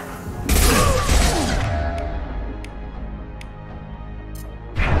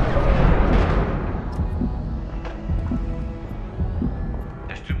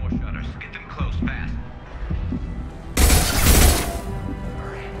 There's 2 more shutters. Get them closed fast.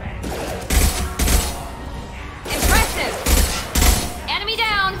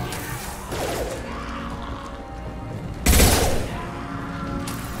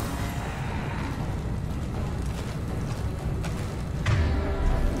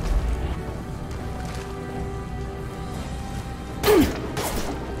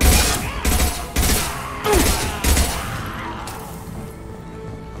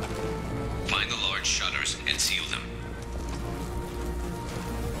 large shutters and seal them.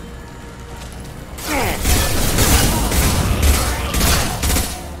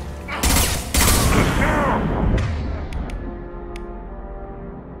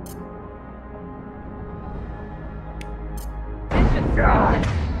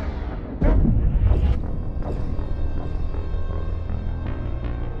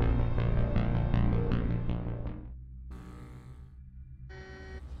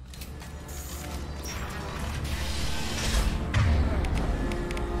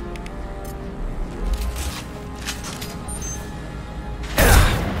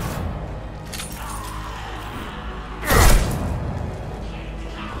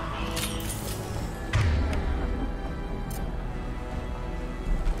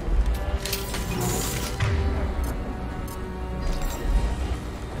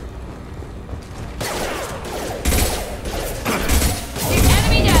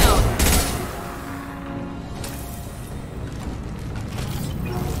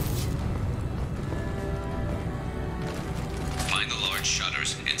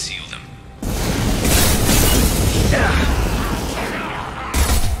 Shutters and seal them.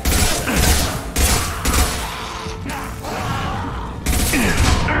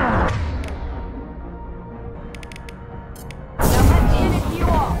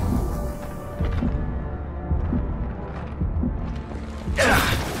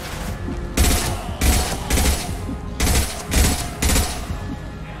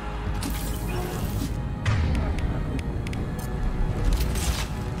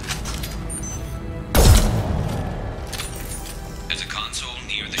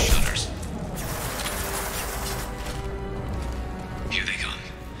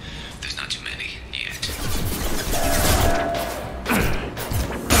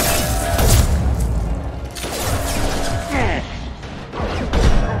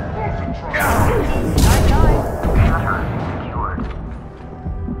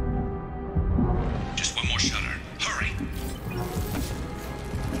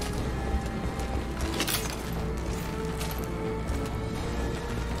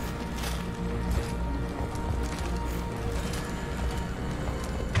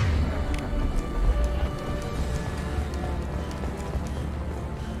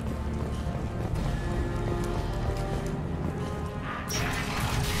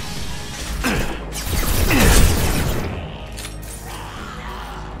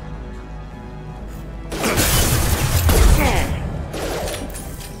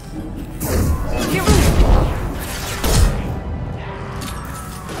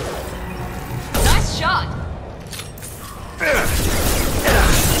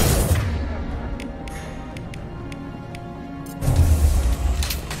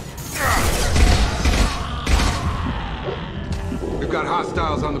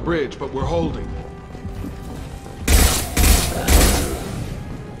 Hostiles on the bridge, but we're holding.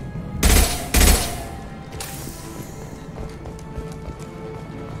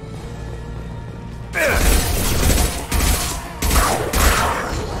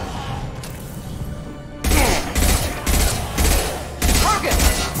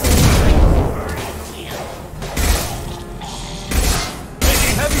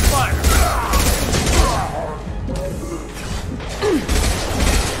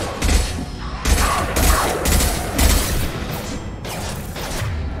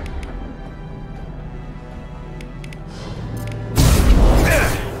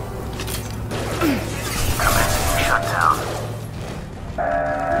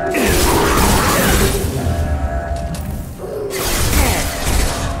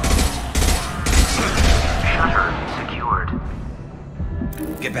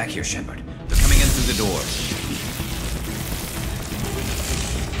 Get back here, Shepard. They're coming in through the doors.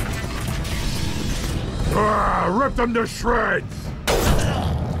 Rip them to shreds!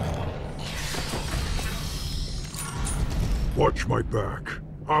 Watch my back.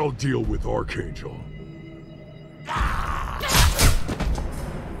 I'll deal with Archangel.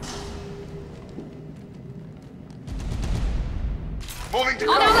 Moving to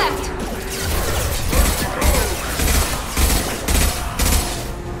on our left!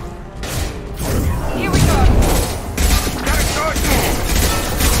 Here we go! Got a charge!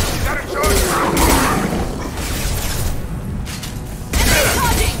 Got a charge!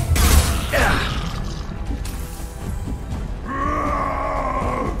 Charging!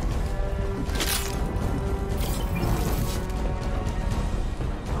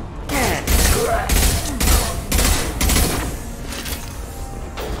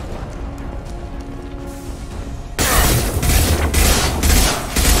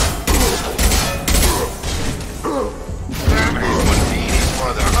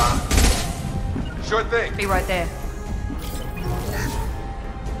 Sure thing. Be right there.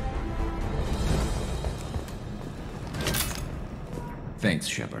 Thanks,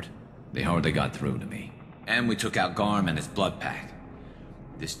 Shepard. They hardly got through to me. And we took out Garm and his blood pack.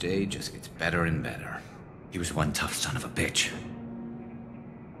 This day just gets better and better. He was one tough son of a bitch.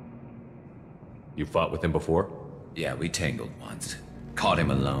 You fought with him before? Yeah, we tangled once. Caught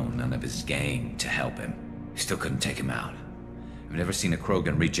him alone, none of his gang to help him. Still couldn't take him out. I've never seen a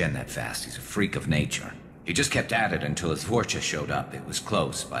Krogan regen that fast. He's a freak of nature. He just kept at it until his Vorcha showed up. It was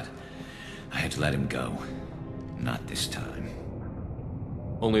close, but I had to let him go. Not this time.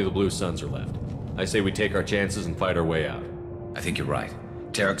 Only the Blue Suns are left. I say we take our chances and fight our way out. I think you're right.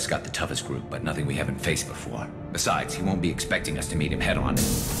 Tarek's got the toughest group, but nothing we haven't faced before. Besides, he won't be expecting us to meet him head-on.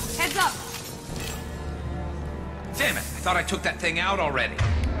 Heads up! Damn it! I thought I took that thing out already.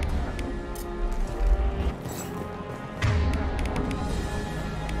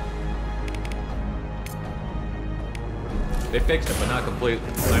 They fixed it, but not completely.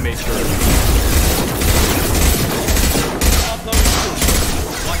 I made sure.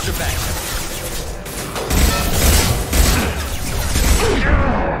 Watch your back.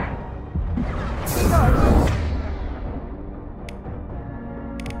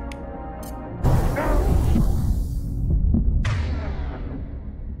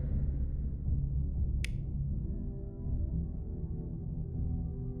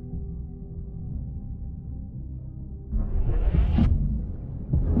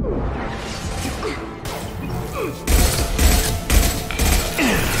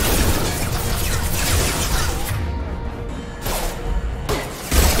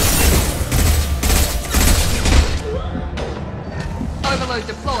 Overload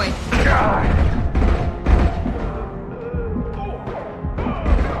deployed.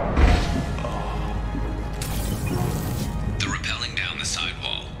 They're rappelling down the side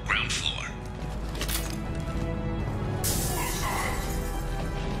wall, ground floor.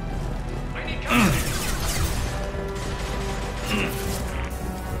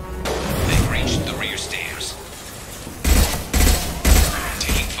 They've reached the rear stairs.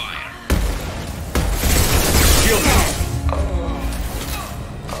 Taking fire. Shield me.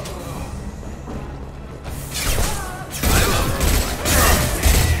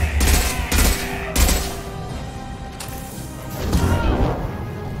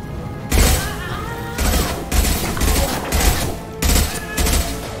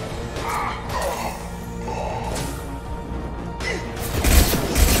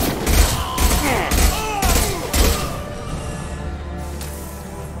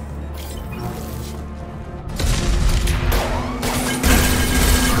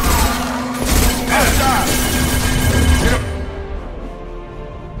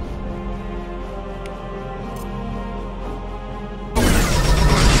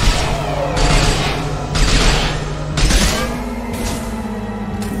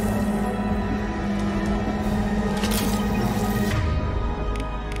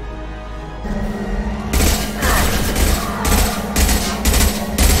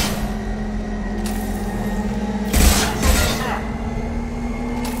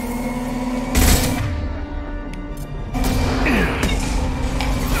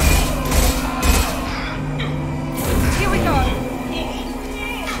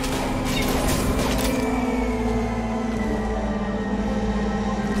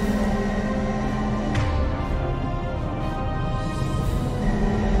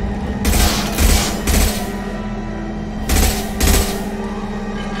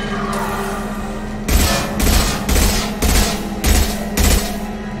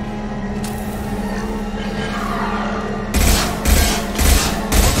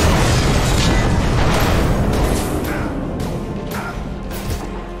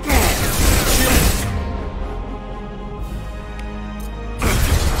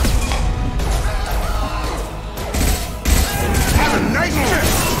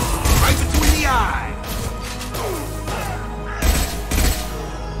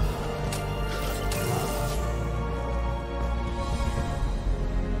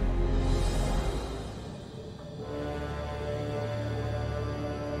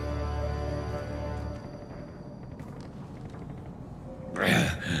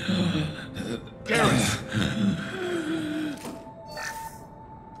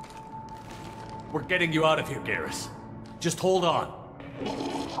 We're getting you out of here, Garrus. Just hold on.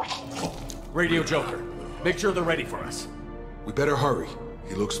 Radio Joker, make sure they're ready for us. We better hurry.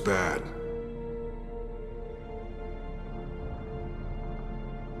 He looks bad.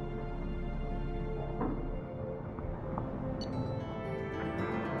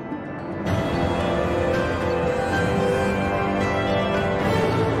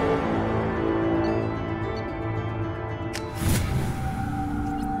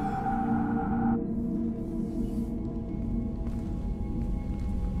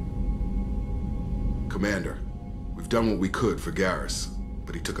 done what we could for Garrus,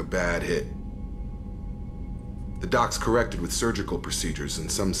 but he took a bad hit. The doc's corrected with surgical procedures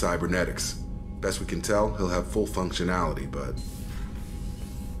and some cybernetics. Best we can tell, he'll have full functionality, but...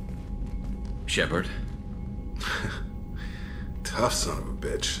 Shepard? Tough son of a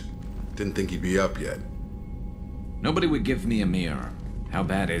bitch. Didn't think he'd be up yet. Nobody would give me a mirror. How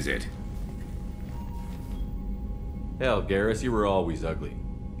bad is it? Hell, Garrus, you were always ugly.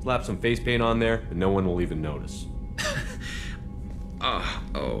 Slap some face paint on there, and no one will even notice.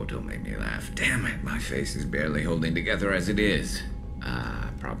 Oh, don't make me laugh. Damn it, my face is barely holding together as it is.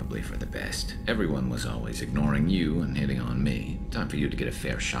 Probably for the best. Everyone was always ignoring you and hitting on me. Time for you to get a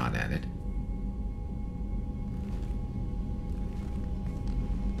fair shot at it.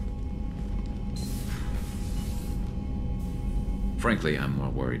 Frankly, I'm more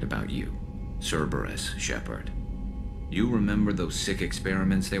worried about you. Cerberus, Shepard. You remember those sick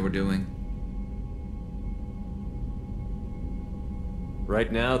experiments they were doing?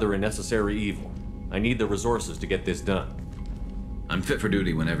 Right now, they're a necessary evil. I need the resources to get this done. I'm fit for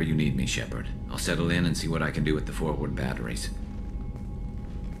duty whenever you need me, Shepard. I'll settle in and see what I can do with the forward batteries.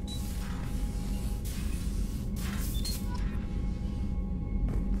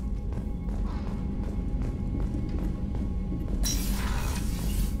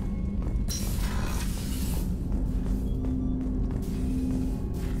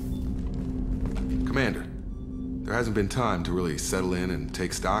 Commander, there hasn't been time to really settle in and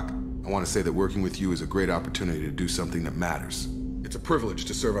take stock. I want to say that working with you is a great opportunity to do something that matters. It's a privilege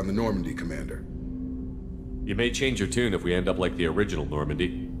to serve on the Normandy, Commander. You may change your tune if we end up like the original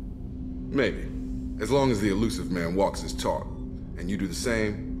Normandy. Maybe. As long as the elusive man walks his talk, and you do the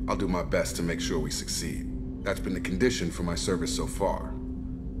same, I'll do my best to make sure we succeed. That's been the condition for my service so far.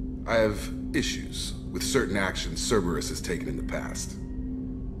 I have issues with certain actions Cerberus has taken in the past.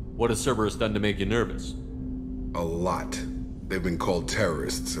 What has Cerberus done to make you nervous? A lot. They've been called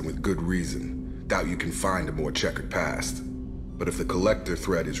terrorists, and with good reason. Doubt you can find a more checkered past. But if the Collector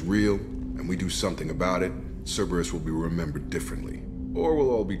threat is real, and we do something about it, Cerberus will be remembered differently. Or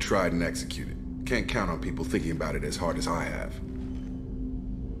we'll all be tried and executed. Can't count on people thinking about it as hard as I have.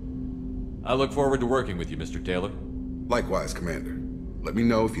 I look forward to working with you, Mr. Taylor. Likewise, Commander. Let me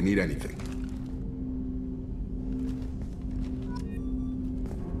know if you need anything.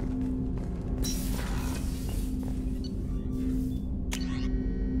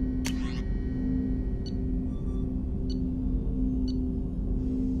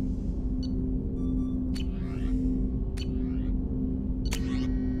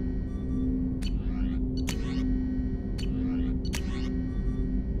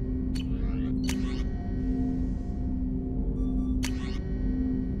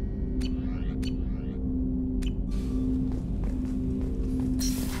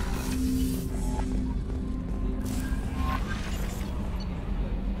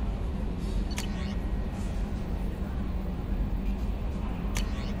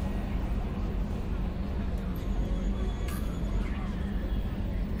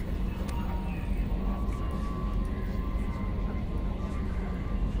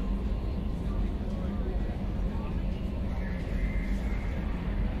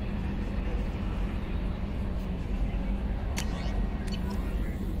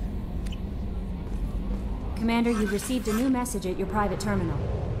 Commander, you've received a new message at your private terminal.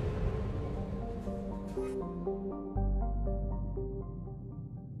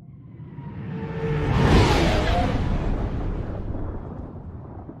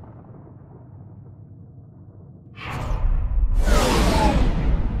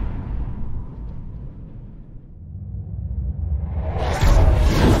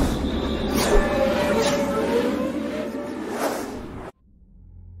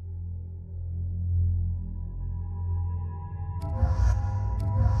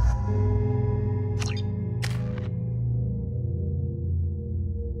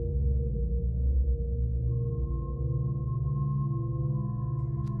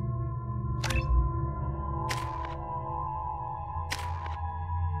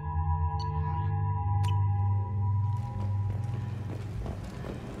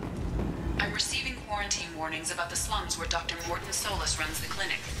 Warnings about the slums where Dr. Morton Solus runs the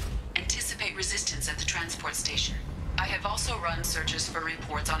clinic. Anticipate resistance at the transport station. I have also run searches for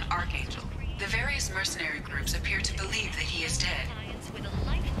reports on Archangel. The various mercenary groups appear to believe that he is dead. With a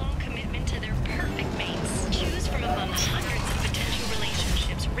lifelong commitment to their perfect mates. Choose from among hundreds of potential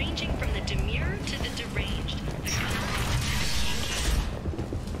relationships, ranging from the demure to the deranged. The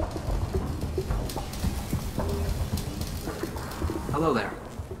Hello there.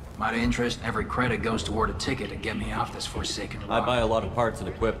 My interest, every credit goes toward a ticket to get me off this forsaken rock. I buy a lot of parts and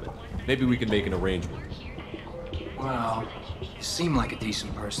equipment. Maybe we can make an arrangement. Well, you seem like a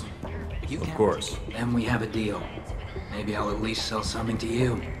decent person. You Of course. Then we have a deal. Maybe I'll at least sell something to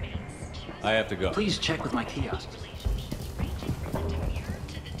you. I have to go. Please check with my kiosk.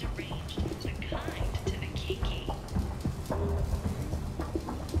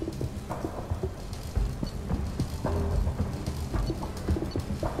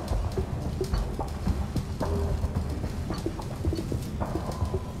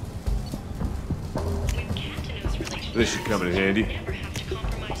 This should come in handy.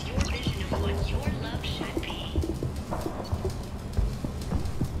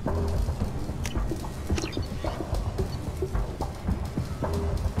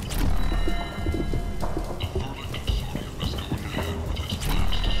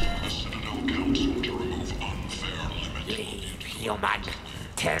 Human.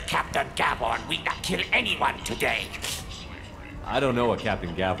 Tell Captain Gavon we not kill anyone today. I don't know a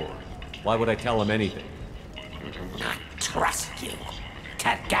Captain Gavor. Why would I tell him anything? Not trust you.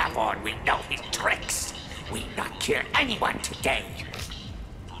 Tell Gavon we know his tricks. We not kill anyone today.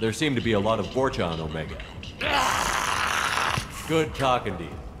 There seem to be a lot of Vorcha on Omega. Good talking to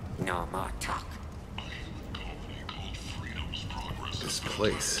you. No more talk. This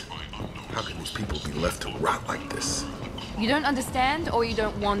place. How can these people be left to rot like this? You don't understand, or you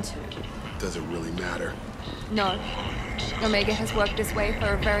don't want to? Does it really matter? No. Omega has worked this way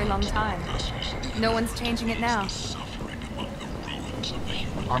for a very long time. No one's changing it now.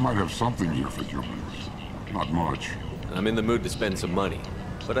 I might have something here for humans. Not much. I'm in the mood to spend some money,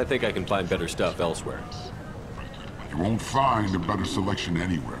 but I think I can find better stuff elsewhere. You won't find a better selection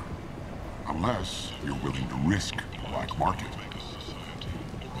anywhere. Unless you're willing to risk the black market.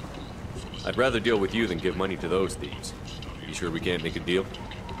 I'd rather deal with you than give money to those thieves. You sure we can't make a deal?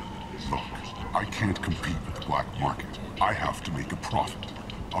 Look, I can't compete with the black market. I have to make a profit.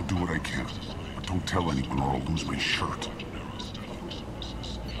 I'll do what I can, but don't tell anyone or I'll lose my shirt.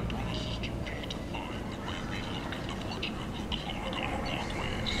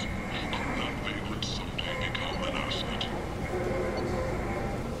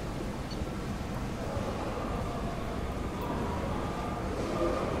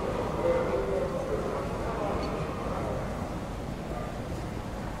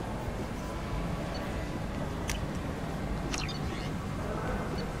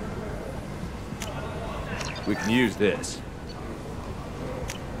 We can use this.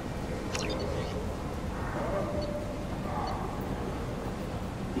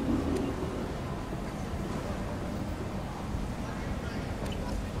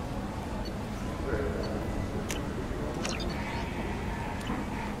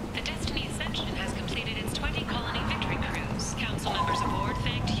 The Destiny Ascension has completed its 20-colony victory cruise. Council members aboard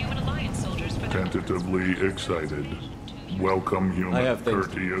thanked Human Alliance soldiers for their... Tentatively excited. Welcome human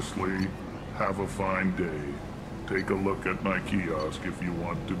courteously. Have a fine day. Take a look at my kiosk if you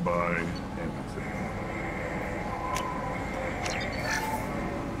want to buy anything.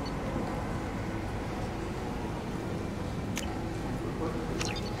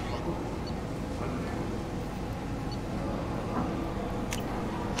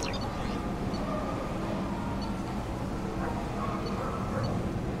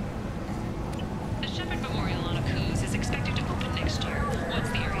 The Shepherd Memorial on Akuz is expected to open next year, once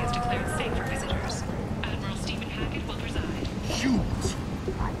the area is declared safe for visitors. Admiral Stephen Hackett will preside. Humans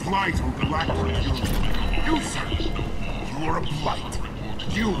are a blight on galactic unity. You, sir, you are a blight.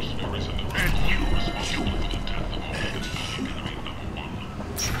 You, and you, human.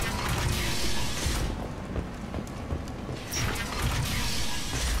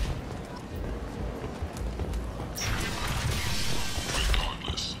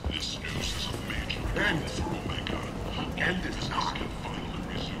 End is not.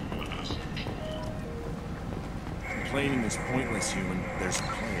 Complaining is pointless, human. There's a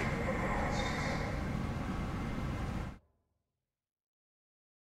plague.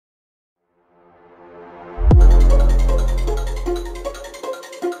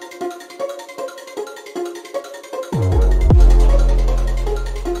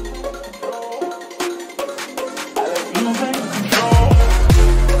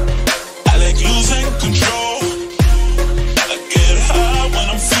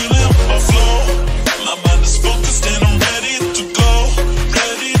 My mind is focused and I'm ready to go,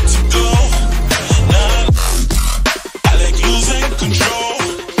 ready to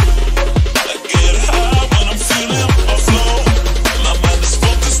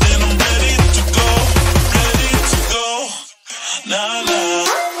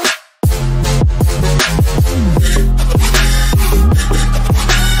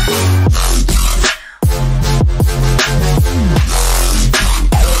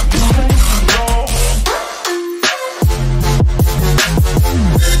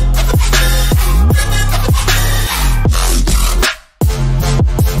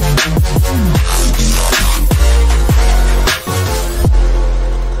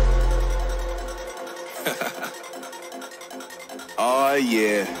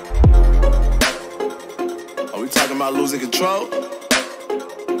yeah. Are we talking about losing control?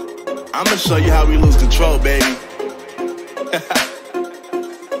 I'ma show you how we lose control, baby.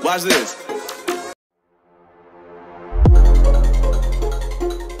 Watch this.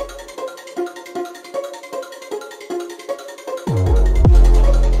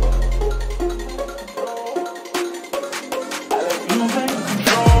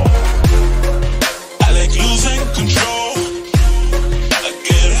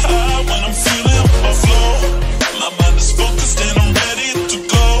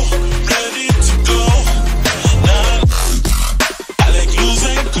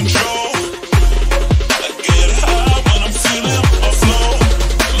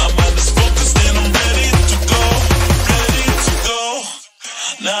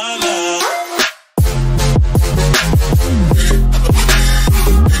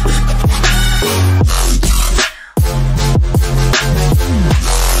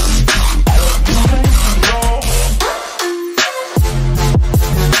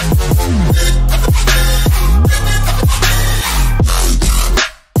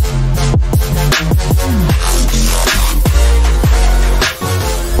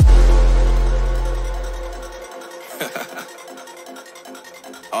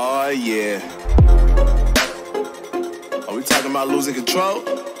 Oh yeah. Are we talking about losing control?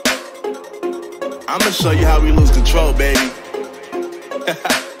 I'ma show you how we lose control, baby.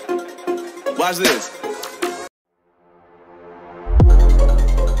 Watch this.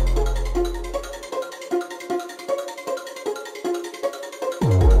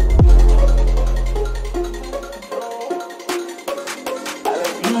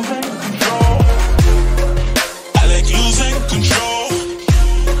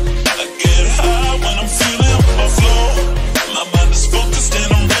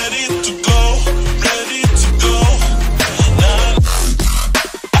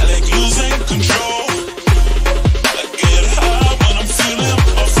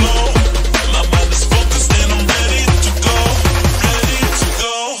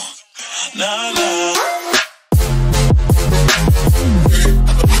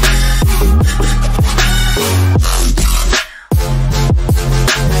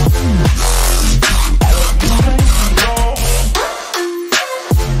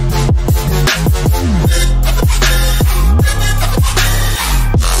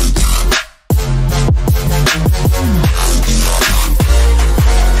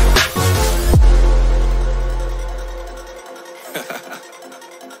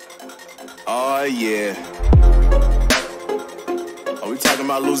 Oh yeah. Are we talking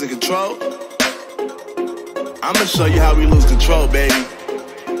about losing control? I'ma show you how we lose control, baby.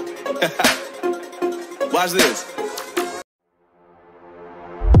 Watch this.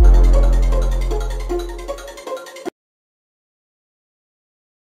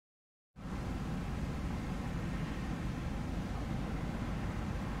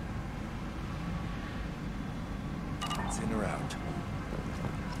 It's in or out.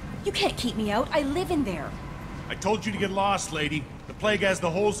 You can't keep me out. I live in there. I told you to get lost, lady. The plague has the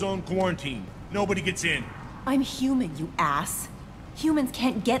whole zone quarantined. Nobody gets in. I'm human, you ass. Humans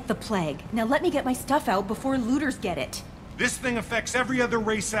can't get the plague. Now let me get my stuff out before looters get it. This thing affects every other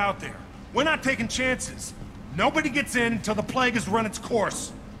race out there. We're not taking chances. Nobody gets in until the plague has run its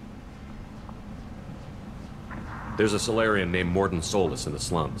course. There's a Solarian named Morden Solus in the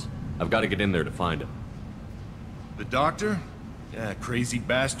slums. I've got to get in there to find him. The doctor? Yeah, crazy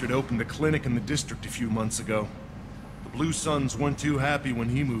bastard opened a clinic in the district a few months ago. The Blue Suns weren't too happy when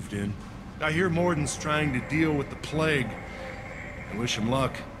he moved in. I hear Morden's trying to deal with the plague. I wish him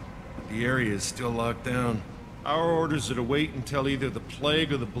luck, but the area is still locked down. Our orders are to wait until either the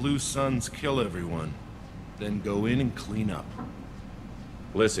plague or the Blue Suns kill everyone. Then go in and clean up.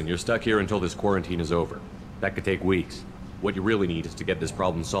 Listen, you're stuck here until this quarantine is over. That could take weeks. What you really need is to get this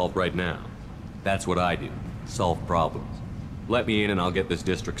problem solved right now. That's what I do. Solve problems. Let me in and I'll get this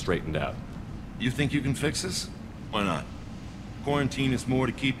district straightened out. You think you can fix this? Why not? Quarantine is more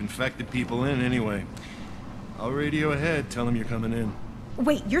to keep infected people in anyway. I'll radio ahead, tell them you're coming in.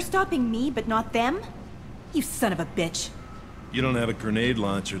 Wait, you're stopping me, but not them? You son of a bitch. You don't have a grenade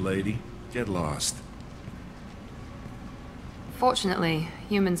launcher, lady. Get lost. Fortunately,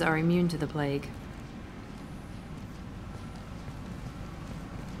 humans are immune to the plague.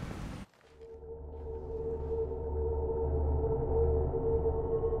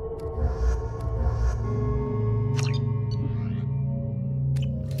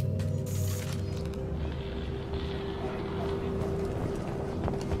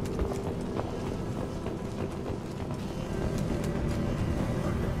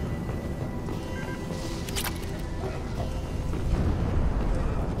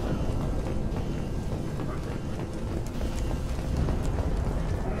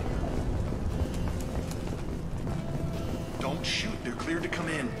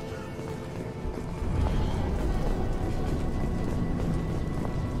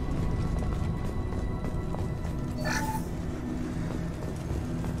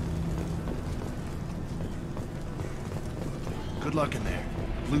 luck in there.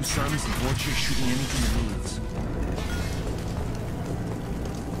 Blue suns and Vorcha shooting anything that moves.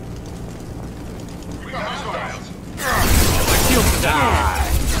 Die!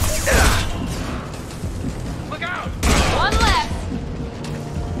 Look out! One left!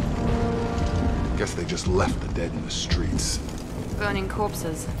 Guess they just left the dead in the streets. Burning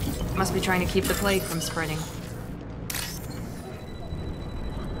corpses. Must be trying to keep the plague from spreading.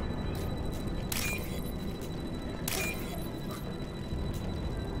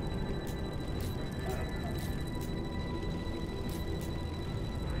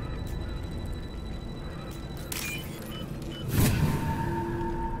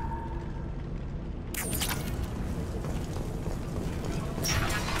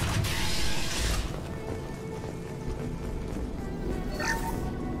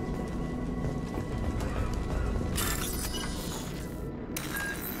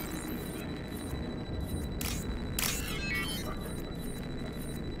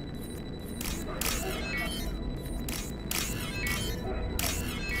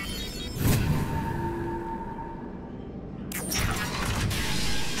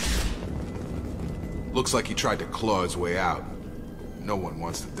 Looks like he tried to claw his way out. No one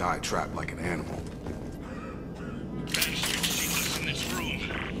wants to die trapped like an animal. Bastards in this room.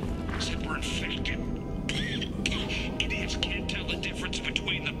 Said we're infected. Idiots can't tell the difference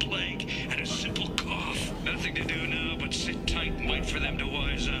between the plague and a simple cough. Nothing to do now but sit tight and wait for them to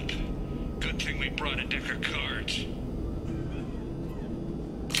wise up. Good thing we brought a deck of cards.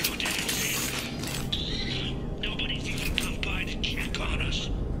 Nobody's even come by to check on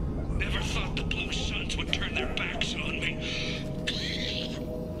us. Never thought the Blue Suns would turn their backs on me.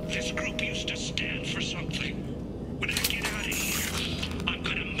 This group used to stand for something. When I get out of here, I'm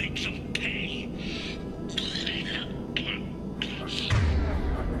gonna make them pay.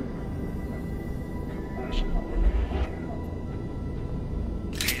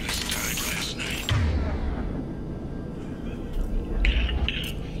 Davis died last night.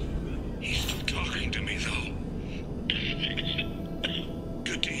 He's still talking to me, though.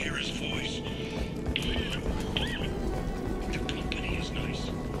 Good to hear his voice. The company is nice.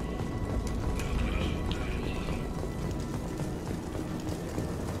 Nobody will die alone.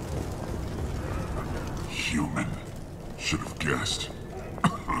 Human. Should have guessed.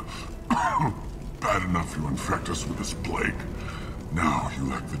 Bad enough you infect us with this plague. Now you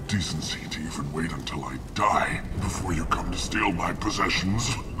lack the decency to even wait until I die before you come to steal my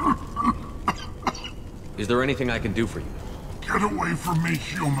possessions. Is there anything I can do for you? Get away from me,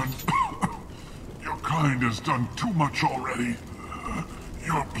 human. Your kind has done too much already.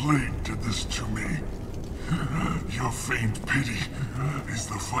 Your plague did this to me. Your feigned pity is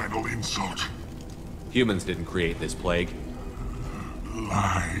the final insult. Humans didn't create this plague.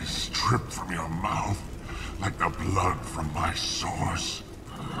 Lies drip from your mouth like the blood from my sores.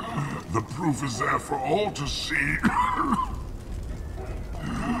 The proof is there for all to see.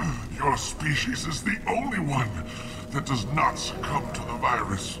 Your species is the only one that does not succumb to the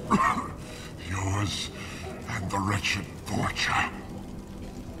virus. Yours and the wretched Vorcha.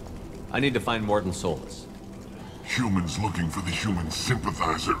 I need to find Morton Solus. Humans looking for the human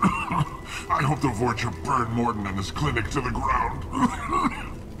sympathizer. I hope the Vorcha burn Morton and his clinic to the ground.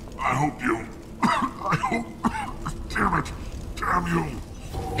 I hope you... I hope... Damn it! Damn you!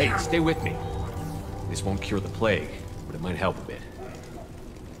 Hey, stay with me. This won't cure the plague, but it might help a bit.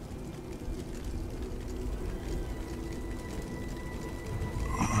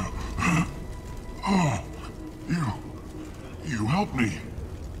 Oh, you helped me.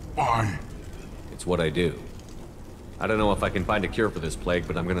 Why? It's what I do. I don't know if I can find a cure for this plague,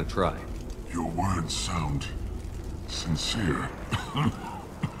 but I'm gonna try. Your words sound sincere.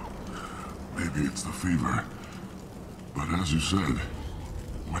 Maybe it's the fever. But as you said,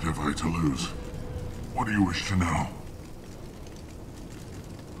 what have I to lose? What do you wish to know?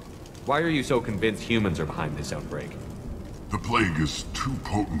 Why are you so convinced humans are behind this outbreak? The plague is too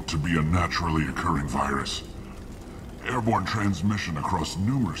potent to be a naturally occurring virus. Airborne transmission across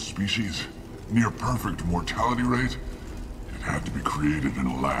numerous species, near perfect mortality rate. It had to be created in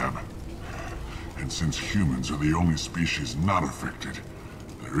a lab. And since humans are the only species not affected,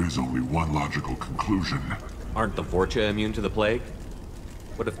 there is only one logical conclusion. Aren't the Vorcha immune to the plague?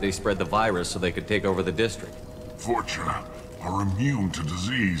 What if they spread the virus so they could take over the district? Vorcha are immune to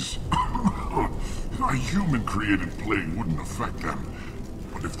disease. A human-created plague wouldn't affect them.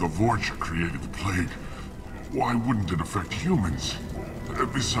 But if the Vorcha created the plague, why wouldn't it affect humans?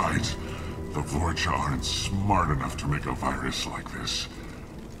 Besides, the Vorcha aren't smart enough to make a virus like this.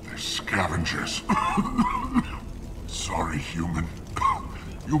 They're scavengers. Sorry, human.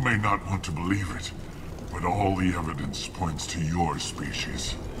 You may not want to believe it, but all the evidence points to your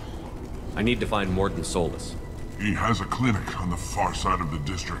species. I need to find Mordin Solus. He has a clinic on the far side of the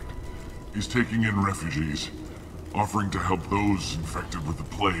district. He's taking in refugees, offering to help those infected with the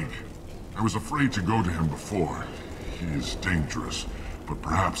plague. I was afraid to go to him before. He is dangerous, but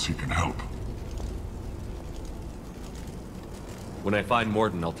perhaps he can help. When I find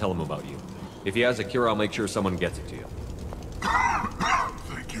Mordin, I'll tell him about you. If he has a cure, I'll make sure someone gets it to you.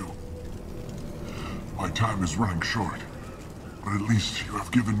 Thank you. My time is running short, but at least you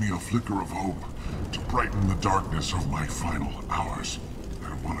have given me a flicker of hope to brighten the darkness of my final hours.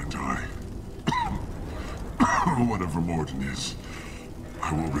 I want to die. Whatever Mordin is,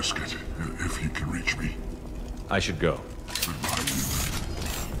 I will risk it if he can reach me. I should go. Goodbye, you.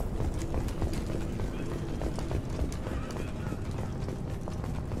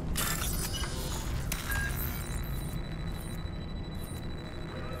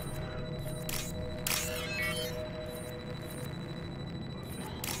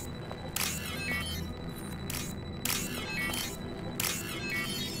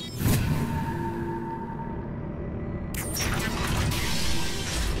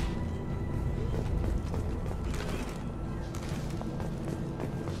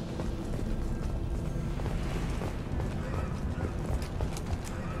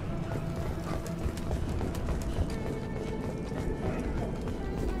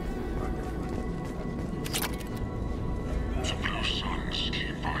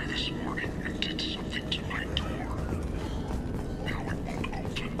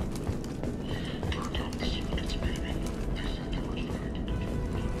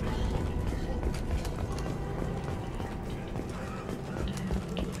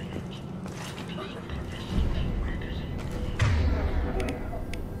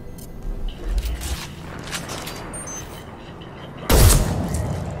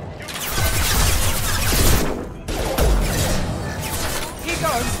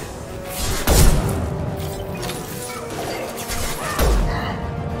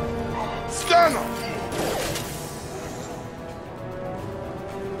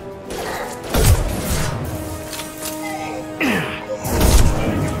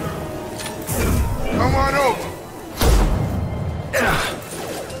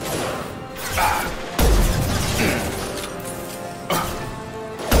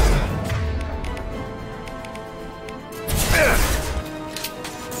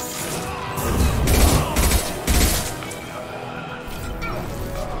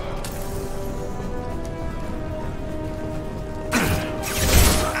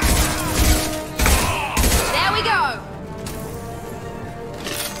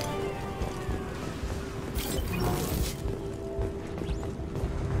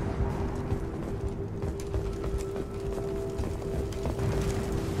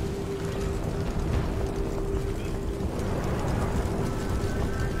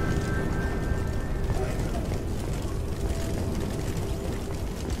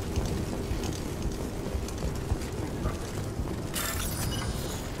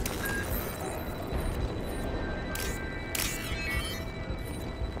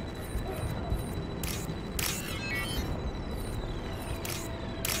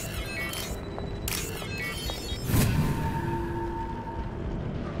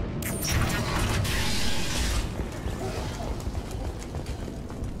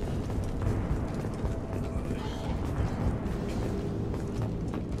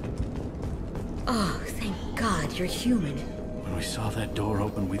 Oh, thank God you're human. When we saw that door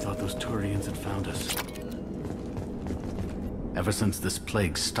open, we thought those Turians had found us. Ever since this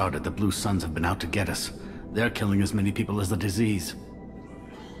plague started, the Blue Suns have been out to get us. They're killing as many people as the disease.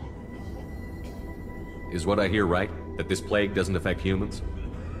 Is what I hear right? That this plague doesn't affect humans?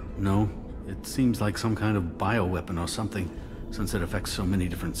 No. It seems like some kind of bioweapon or something, since it affects so many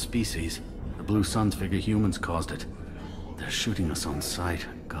different species. The Blue Suns figure humans caused it. They're shooting us on sight.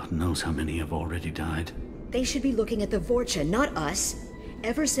 God knows how many have already died. They should be looking at the Vorcha, not us.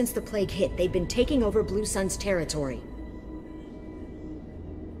 Ever since the plague hit, they've been taking over Blue Sun's territory.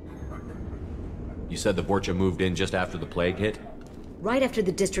 You said the Vorcha moved in just after the plague hit? Right after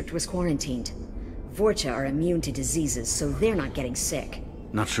the district was quarantined. Vorcha are immune to diseases, so they're not getting sick.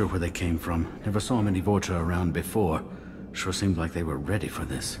 Not sure where they came from. Never saw many Vorcha around before. Sure seemed like they were ready for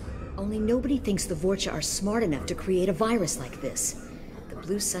this. Only nobody thinks the Vorcha are smart enough to create a virus like this. The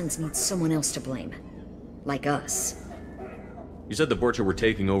Blue Suns need someone else to blame. Like us. You said the Vorcha were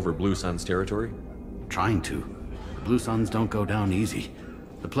taking over Blue Sun's territory? Trying to. The Blue Suns don't go down easy.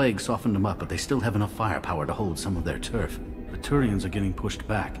 The plague softened them up, but they still have enough firepower to hold some of their turf. The Turians are getting pushed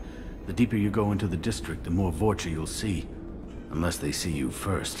back. The deeper you go into the district, the more Vorcha you'll see. Unless they see you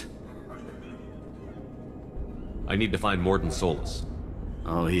first. I need to find Morden Solus.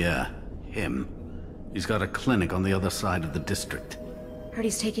 Oh yeah, him. He's got a clinic on the other side of the district. Heard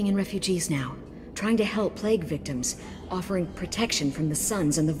he's taking in refugees now, trying to help plague victims, offering protection from the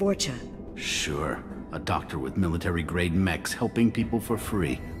Suns and the Vorcha. Sure. A doctor with military-grade mechs helping people for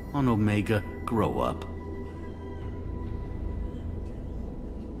free. On Omega, grow up.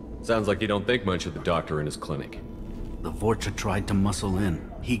 Sounds like you don't think much of the doctor in his clinic. The Vorcha tried to muscle in.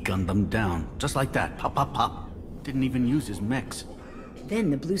 He gunned them down. Just like that. Pop, pop, pop. Didn't even use his mechs. Then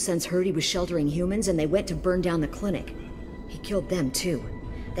the Blue Suns heard he was sheltering humans and they went to burn down the clinic. He killed them too.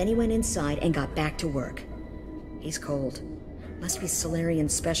 Then he went inside and got back to work. He's cold. Must be Solarian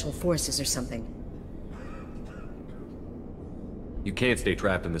Special Forces or something. You can't stay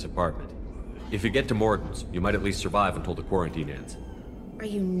trapped in this apartment. If you get to Morden's, you might at least survive until the quarantine ends. Are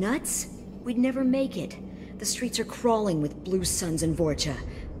you nuts? We'd never make it. The streets are crawling with Blue Suns and Vorcha.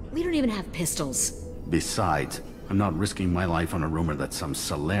 We don't even have pistols. Besides, I'm not risking my life on a rumor that some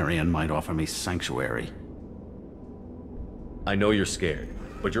Solarian might offer me sanctuary. I know you're scared,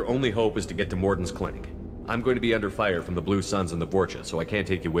 but your only hope is to get to Morden's clinic. I'm going to be under fire from the Blue Suns and the Vorcha, so I can't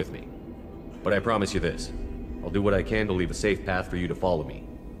take you with me. But I promise you this. I'll do what I can to leave a safe path for you to follow me.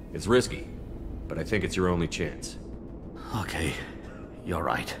 It's risky, but I think it's your only chance. Okay, you're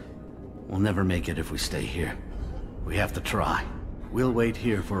right. We'll never make it if we stay here. We have to try. We'll wait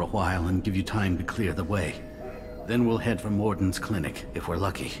here for a while and give you time to clear the way. Then we'll head for Morden's clinic, if we're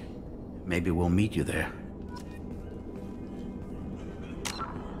lucky. Maybe we'll meet you there.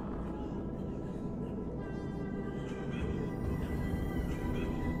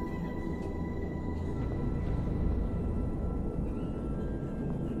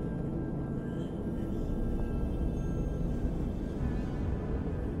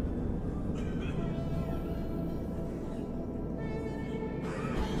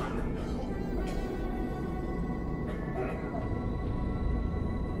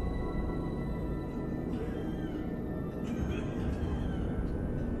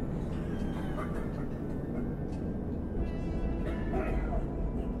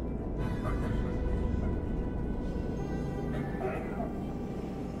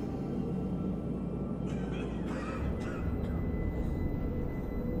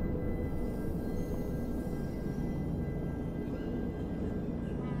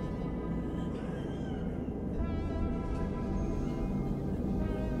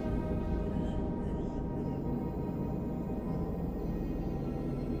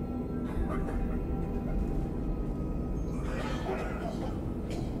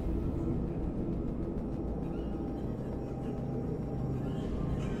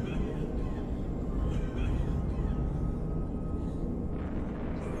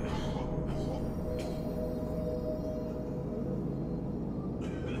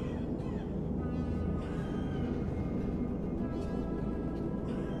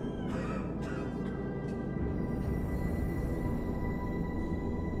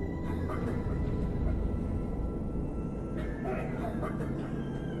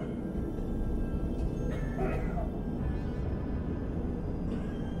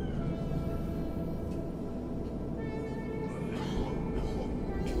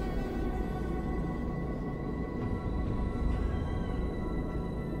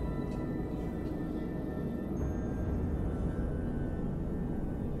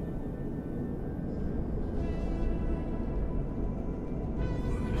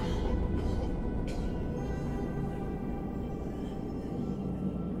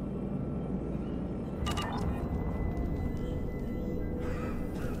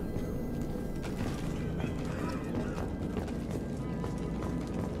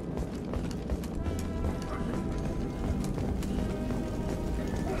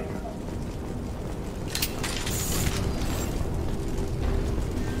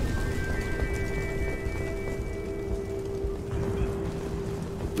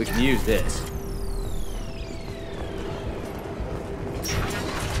 We can use this.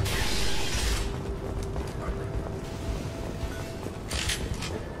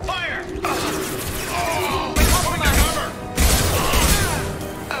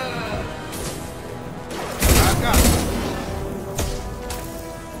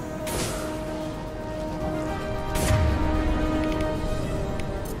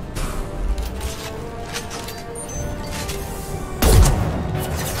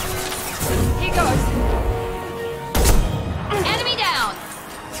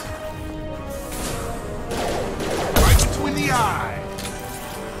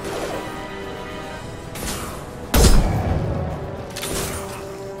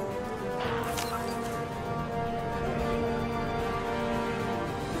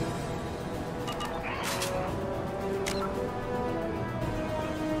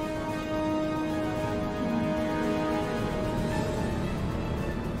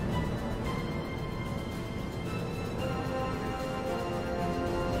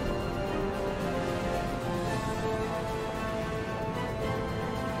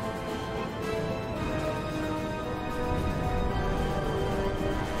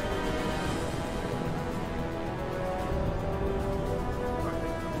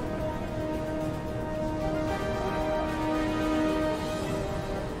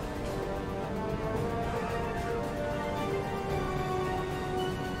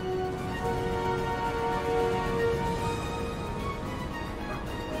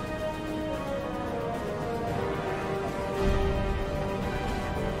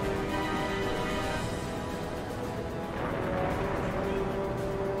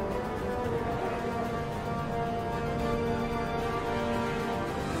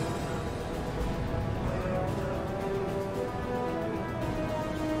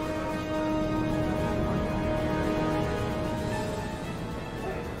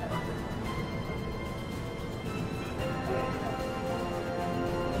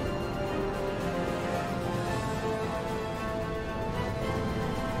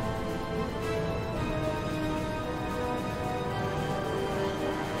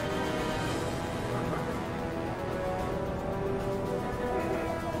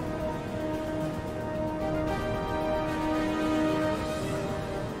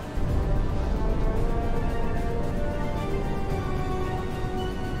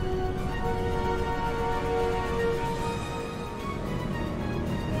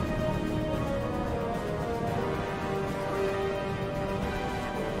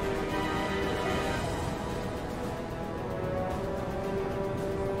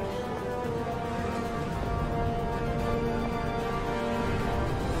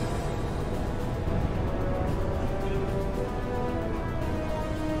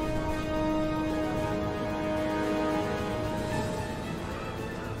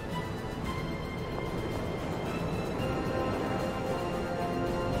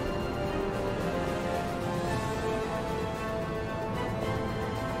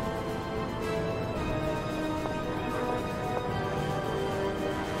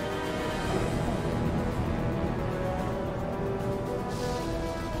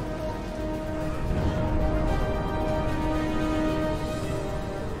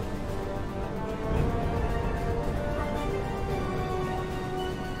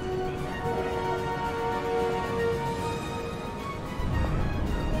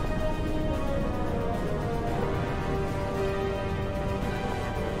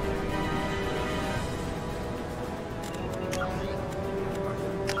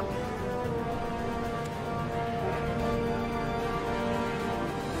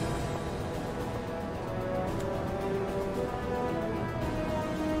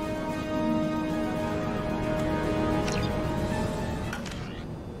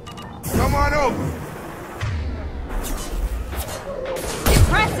 Come on over.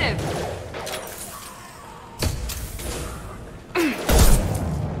 Impressive!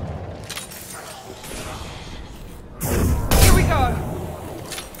 Here we go!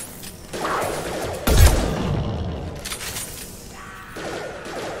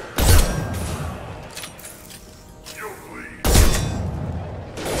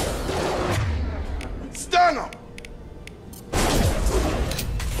 Stun him!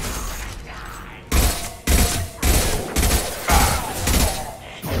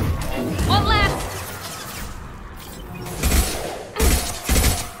 One left!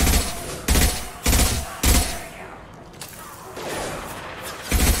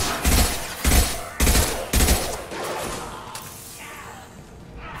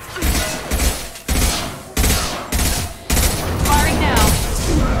 Firing now.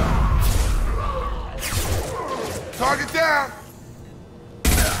 Target down!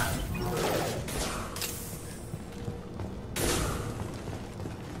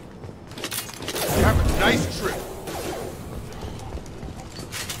 Have a nice trip.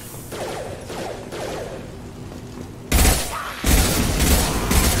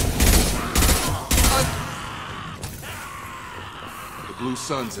 The Blue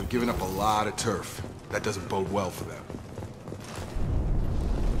Suns have given up a lot of turf. That doesn't bode well for them.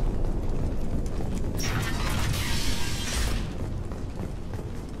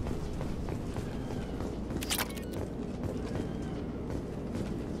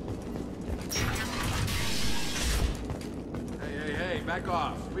 Hey, back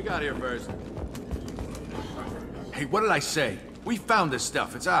off. We got here first. Hey, what did I say? We found this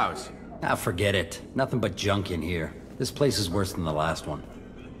stuff. It's ours. Ah, forget it. Nothing but junk in here. This place is worse than the last one.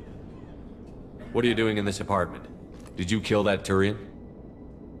 What are you doing in this apartment? Did you kill that Turian?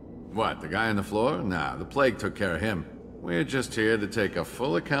 What, the guy on the floor? Nah, the plague took care of him. We're just here to take a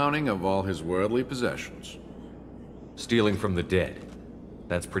full accounting of all his worldly possessions. Stealing from the dead.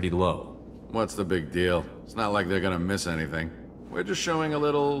 That's pretty low. What's the big deal? It's not like they're gonna miss anything. We're just showing a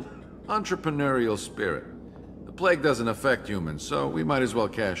little entrepreneurial spirit. The plague doesn't affect humans, so we might as well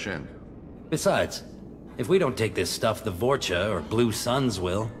cash in. Besides, if we don't take this stuff, the Vorcha or Blue Suns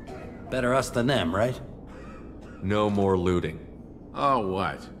will. Better us than them, right? No more looting. Oh,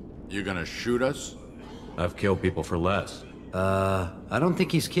 what? You gonna shoot us? I've killed people for less. I don't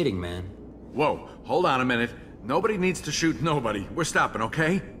think he's kidding, man. Whoa, hold on a minute. Nobody needs to shoot nobody. We're stopping,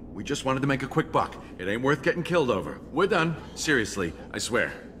 okay? We just wanted to make a quick buck. It ain't worth getting killed over. We're done. Seriously, I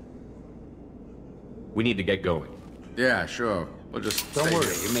swear. We need to get going. Yeah, sure. We'll just Don't stay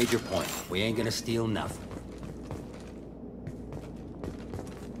worry, here. you made your point. We ain't gonna steal nothing.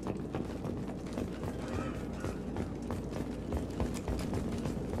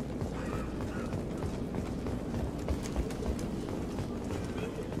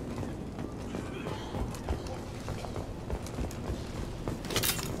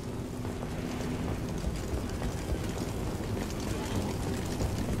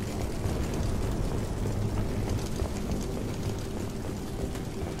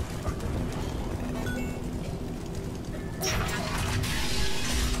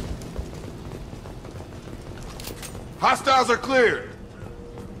 Hostiles are cleared.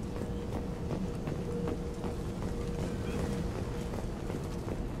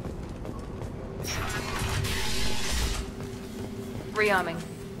 Rearming.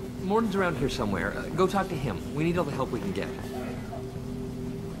 Morton's around here somewhere. Go talk to him. We need all the help we can get.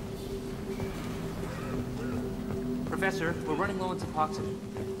 Professor, we're running low on Suboxone.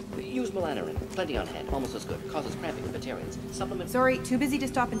 Use melanorin. Plenty on hand. Almost as good. Causes cramping with vegetarians. Supplement. Sorry, too busy to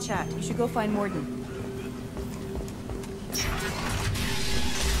stop and chat. You should go find Morden.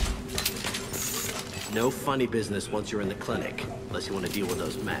 No funny business once you're in the clinic, unless you want to deal with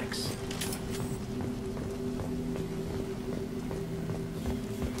those mechs.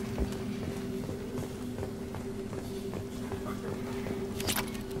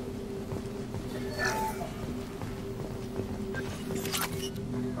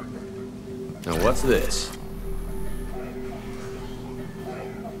 Now what's this?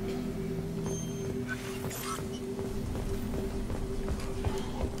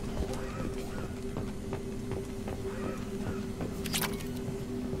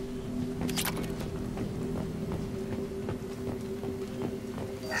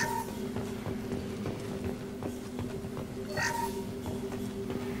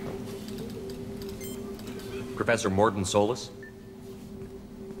 Professor Morton Solus?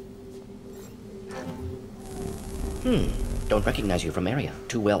 Don't recognize you from area.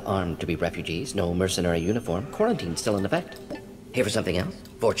 Too well armed to be refugees, no mercenary uniform, quarantine still in effect. Here for something else?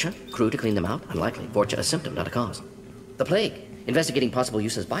 Vorcha? Crew to clean them out? Unlikely. Vorcha a symptom, not a cause. The plague. Investigating possible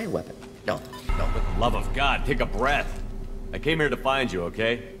use as bioweapon. No. For the love of God, take a breath. I came here to find you,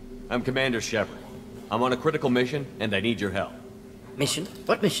 okay? I'm Commander Shepard. I'm on a critical mission, and I need your help. Mission?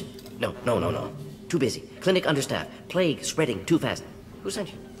 What mission? No. Too busy. Clinic understaffed. Plague spreading too fast. Who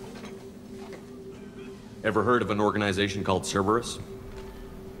sent you? Ever heard of an organization called Cerberus?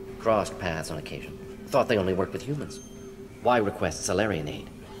 Crossed paths on occasion. Thought they only worked with humans. Why request Salarian aid?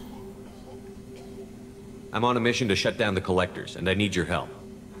 I'm on a mission to shut down the Collectors, and I need your help.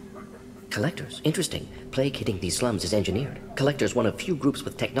 Collectors? Interesting. Plague hitting these slums is engineered. Collectors one of few groups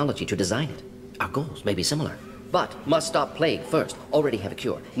with technology to design it. Our goals may be similar. But must stop Plague first. Already have a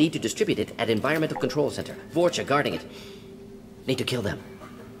cure. Need to distribute it at Environmental Control Center. Vorcha guarding it. Need to kill them.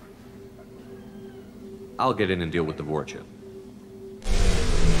 I'll get in and deal with the Vorcha.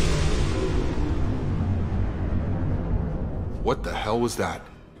 What the hell was that?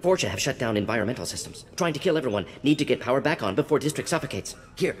 Vorcha have shut down environmental systems. Trying to kill everyone. Need to get power back on before District suffocates.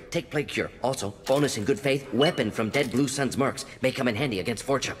 Here, take Plague Cure. Also, bonus in good faith, weapon from dead Blue Sun's mercs. May come in handy against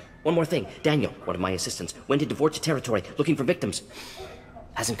Vorcha. One more thing. Daniel, one of my assistants, went into Vorcha territory looking for victims.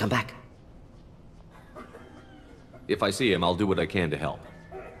 Hasn't come back. If I see him, I'll do what I can to help.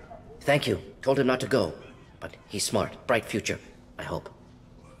 Thank you. Told him not to go. But he's smart. Bright future. I hope.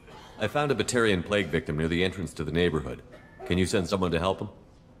 I found a Batarian plague victim near the entrance to the neighborhood. Can you send someone to help him?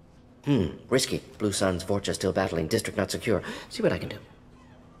 Risky. Blue Sun's Vorcha still battling. District not secure. See what I can do.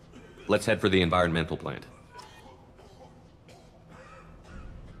 Let's head for the environmental plant.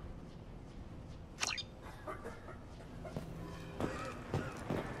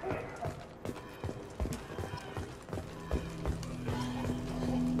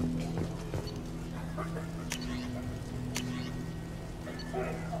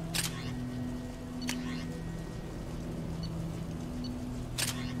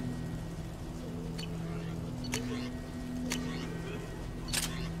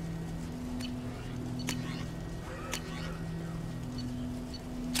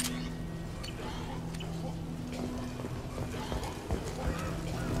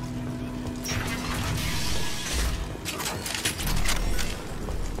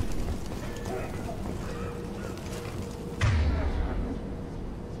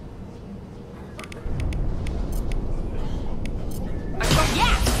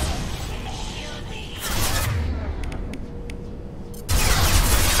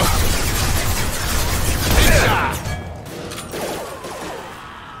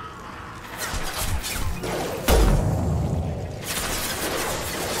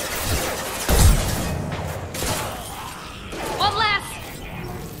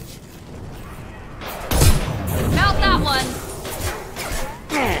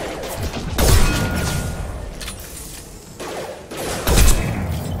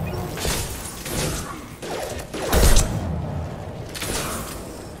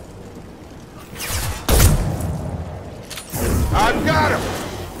 I've got him!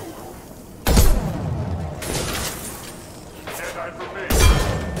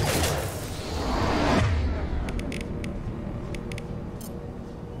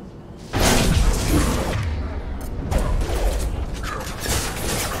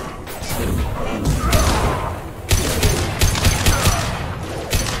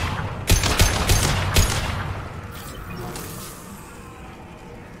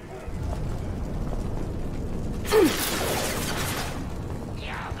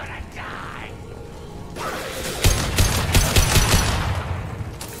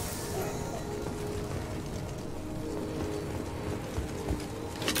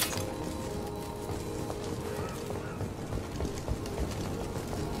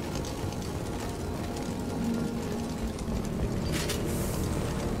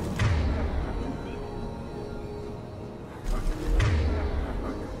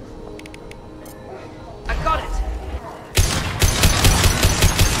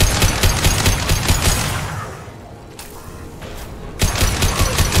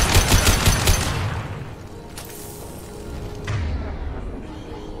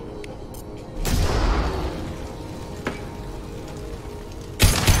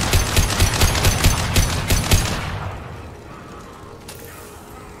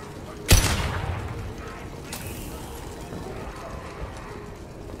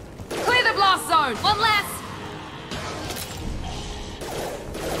 zone. One less.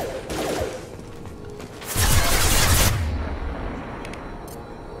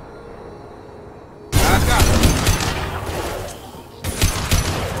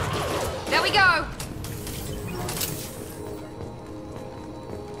 There we go.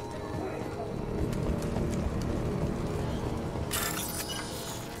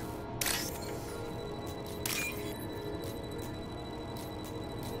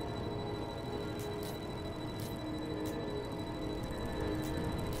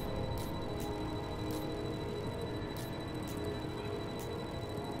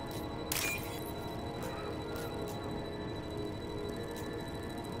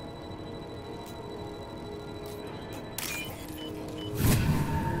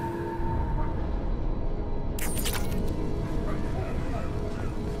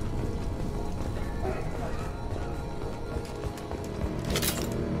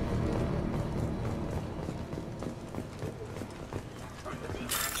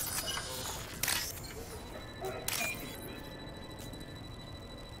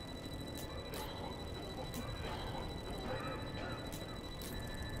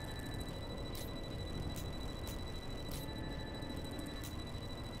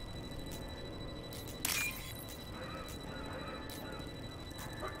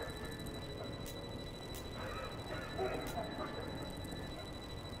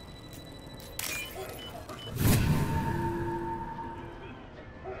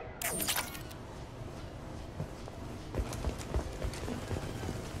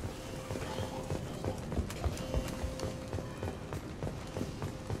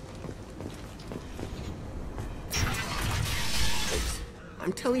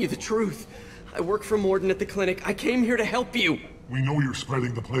 I'm telling you the truth. I work for Morden at the clinic. I came here to help you. We know you're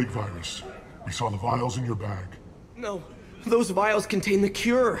spreading the plague virus. We saw the vials in your bag. No, those vials contain the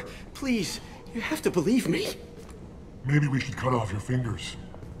cure. Please, you have to believe me. Maybe we should cut off your fingers.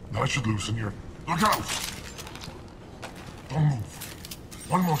 That should loosen your... Look out! Don't move.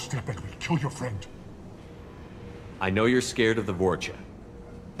 One more step and we'll kill your friend. I know you're scared of the Vorcha,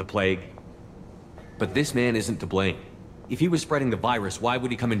 the plague, but this man isn't to blame. If he was spreading the virus, why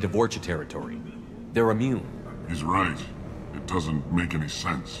would he come into Vorcha territory? They're immune. He's right. It doesn't make any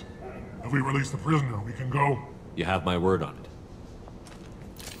sense. If we release the prisoner, we can go. You have my word on it.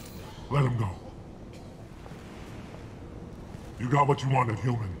 Let him go. You got what you wanted,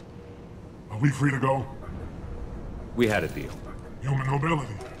 human. Are we free to go? We had a deal. Human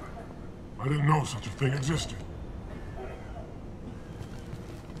nobility. I didn't know such a thing existed.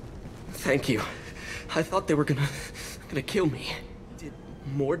 Thank you. I thought they were gonna kill me. Did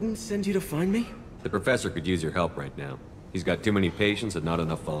Morden send you to find me? The professor could use your help right now. He's got too many patients and not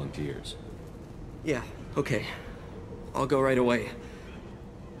enough volunteers. Yeah, okay. I'll go right away.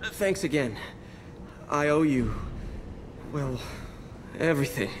 Thanks again. I owe you... well,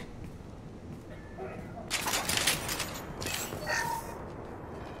 everything.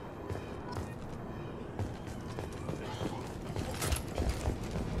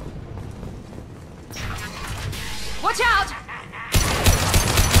 Watch out!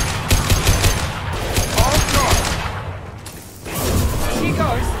 Here he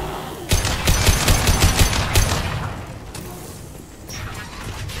goes.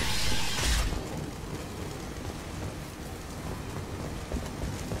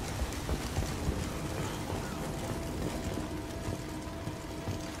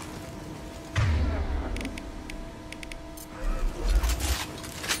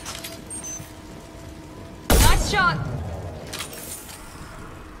 Nice shot.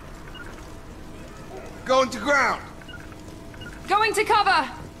 Going to ground. Going to cover.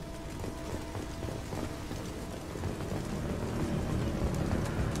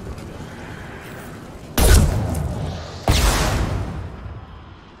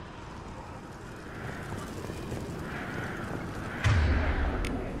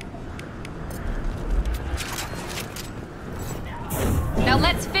 Now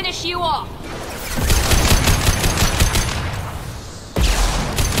let's finish you off.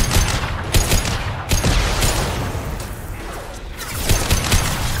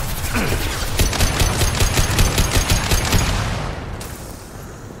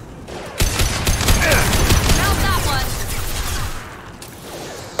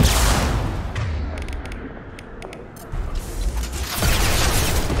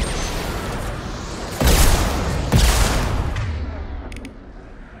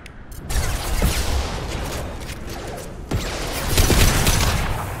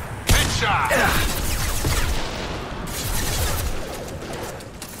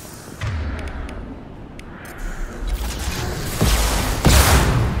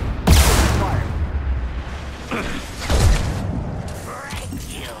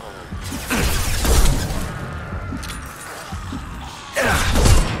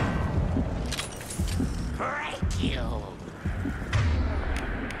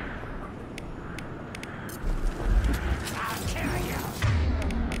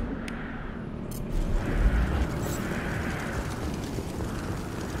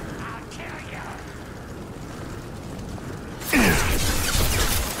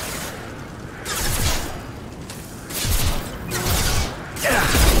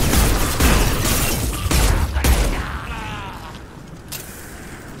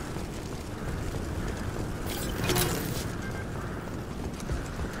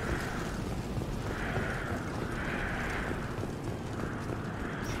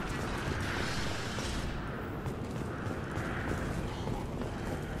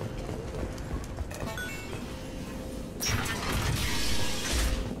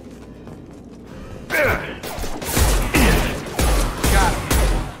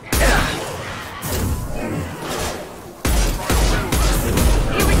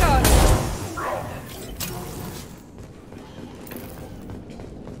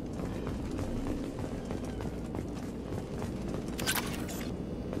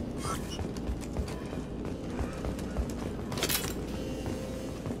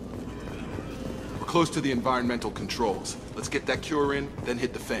 Close to the environmental controls. Let's get that cure in, then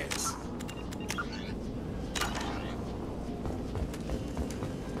hit the fans.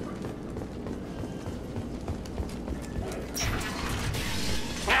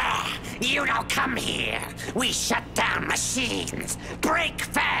 You don't come here. We shut down machines, break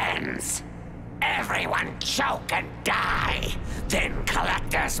fans. Everyone choke and die. Then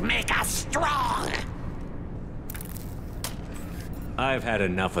collectors make us strong. I've had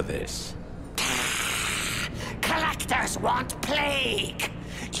enough of this. Collectors want plague.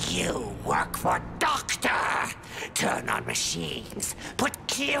 You work for Doctor. Turn on machines. Put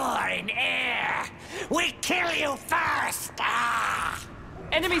cure in air. We kill you first.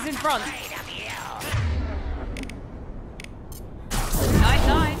 Enemies in front. Night,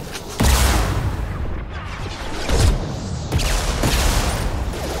 night.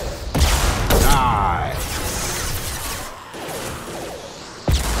 Die.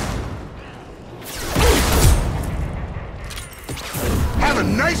 Have a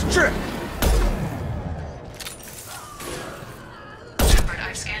nice trip. Shepard,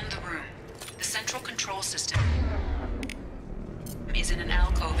 I've scanned the room. The central control system is in an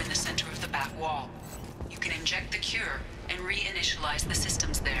alcove in the center of the back wall. You can inject the cure and reinitialize the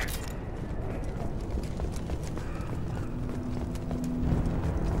systems there.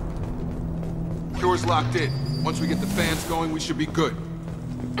 Cure's locked in. Once we get the fans going, we should be good.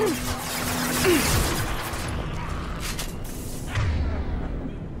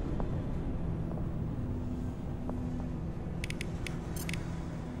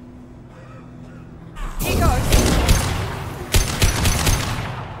 He goes.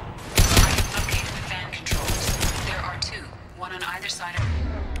 Located the fan controls. There are two, one on either side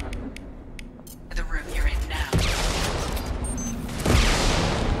of the room you're in now.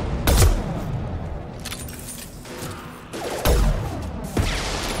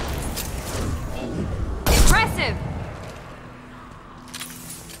 Impressive!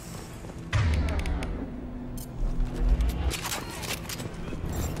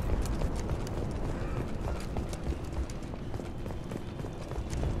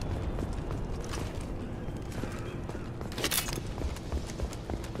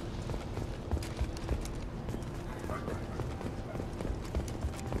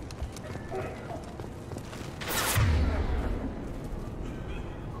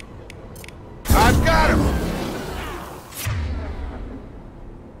 I've got him!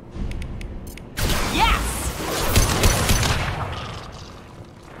 Yes!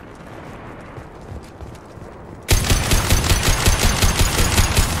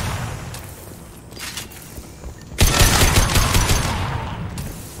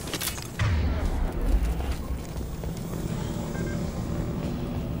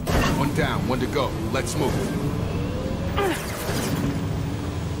 One down, one to go. Let's move.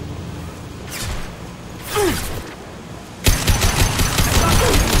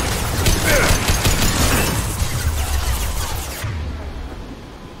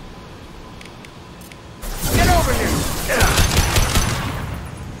 Get over here!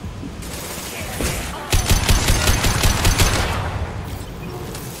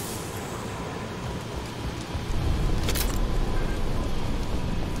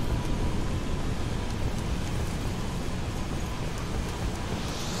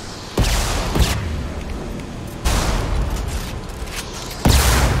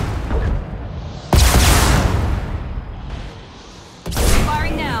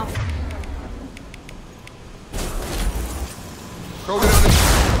 Firing now. Throw it on the...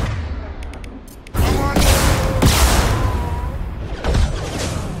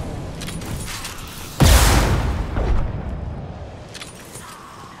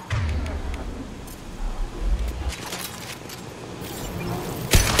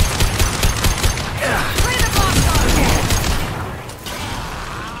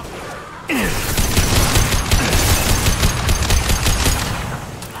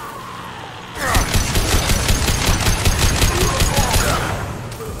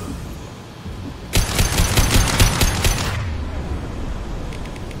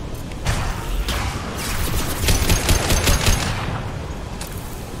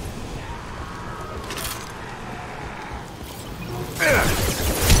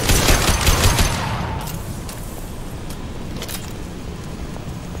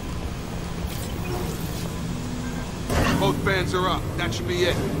 Both fans are up. That should be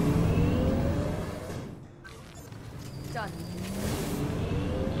it. Done.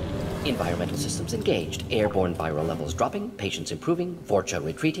 Environmental systems engaged. Airborne viral levels dropping. Patients improving. Vorcha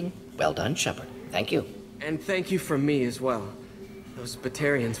retreating. Well done, Shepard. Thank you. And thank you from me as well. Those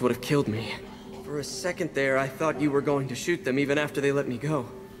Batarians would have killed me. For a second there, I thought you were going to shoot them even after they let me go.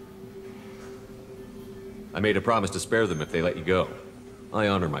 I made a promise to spare them if they let you go. I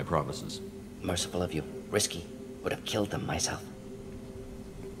honor my promises. Merciful of you. Risky. Would have killed them myself.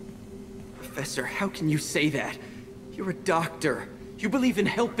 Professor, how can you say that? You're a doctor. You believe in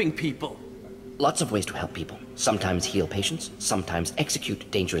helping people. Lots of ways to help people. Sometimes heal patients, sometimes execute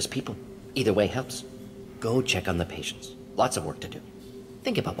dangerous people. Either way helps. Go check on the patients. Lots of work to do.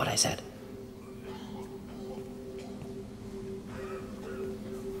 Think about what I said.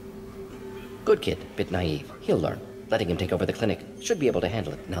 Good kid, bit naive. He'll learn. Letting him take over the clinic should be able to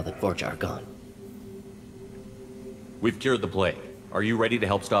handle it now that Vorcha are gone. We've cured the plague. Are you ready to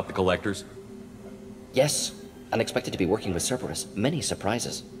help stop the collectors? Yes. Unexpected to be working with Cerberus. Many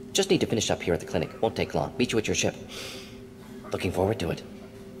surprises. Just need to finish up here at the clinic. Won't take long. Meet you at your ship. Looking forward to it.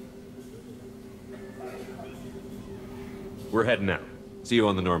 We're heading out. See you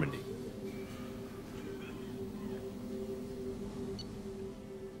on the Normandy.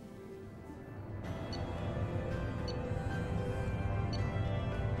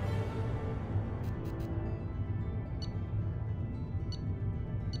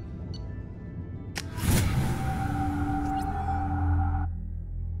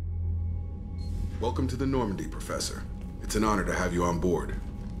 Welcome to the Normandy, Professor. It's an honor to have you on board.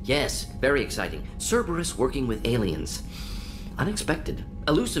 Yes, very exciting. Cerberus working with aliens. Unexpected.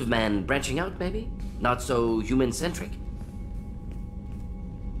 Elusive man branching out, maybe? Not so human-centric.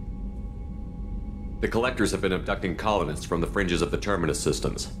 The collectors have been abducting colonists from the fringes of the Terminus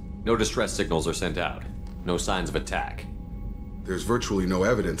systems. No distress signals are sent out. No signs of attack. There's virtually no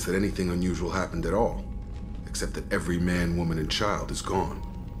evidence that anything unusual happened at all. Except that every man, woman, and child is gone.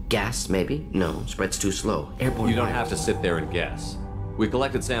 Gas, maybe? No, spreads too slow. Airborne You don't virus. have to sit there and guess. We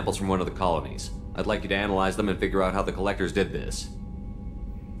collected samples from one of the colonies. I'd like you to analyze them and figure out how the collectors did this.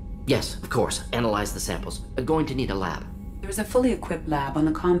 Yes, of course. Analyze the samples. Going to need a lab. There's a fully equipped lab on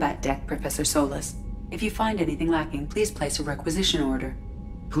the combat deck, Professor Solis. If you find anything lacking, please place a requisition order.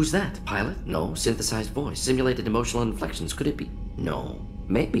 Who's that? Pilot? No. Synthesized voice. Simulated emotional inflections. Could it be? No.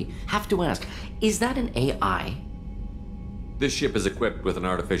 Maybe. Have to ask. Is that an AI? This ship is equipped with an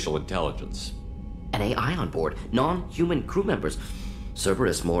artificial intelligence. An AI on board? Non-human crew members?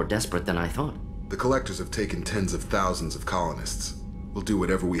 Cerberus more desperate than I thought. The collectors have taken tens of thousands of colonists. We'll do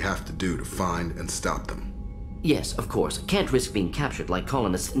whatever we have to do to find and stop them. Yes, of course. Can't risk being captured like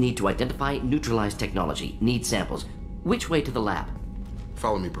colonists. Need to identify, neutralize technology. Need samples. Which way to the lab?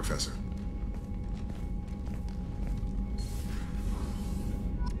 Follow me, Professor.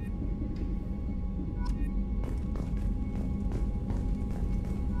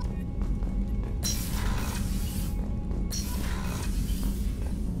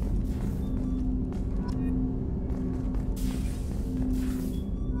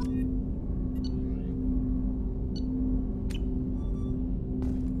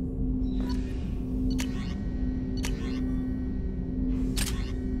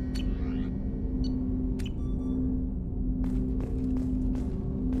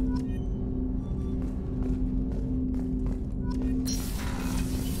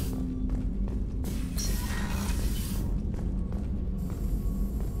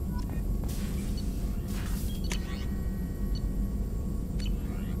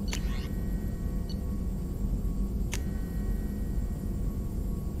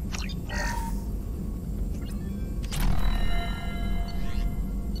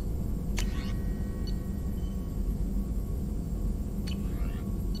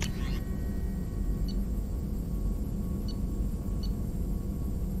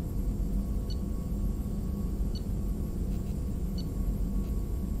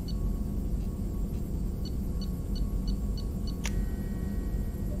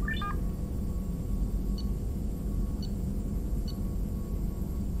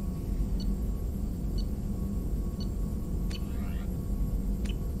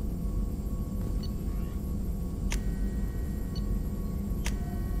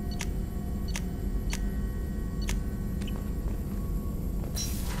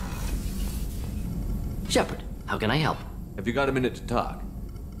 Shepard, how can I help? Have you got a minute to talk?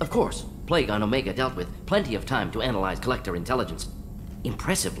 Of course. Plague on Omega dealt with. Plenty of time to analyze collector intelligence.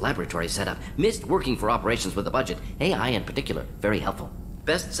 Impressive laboratory setup. Missed working for operations with a budget. AI in particular. Very helpful.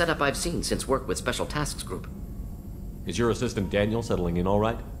 Best setup I've seen since work with Special Tasks Group. Is your assistant Daniel settling in all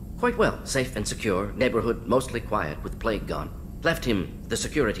right? Quite well. Safe and secure. Neighborhood mostly quiet with Plague gone. Left him the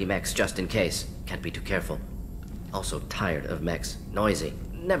security mechs just in case. Can't be too careful. Also tired of mechs. Noisy.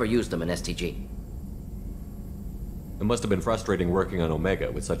 Never used them in STG. It must have been frustrating working on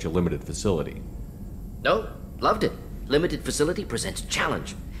Omega with such a limited facility. No, loved it. Limited facility presents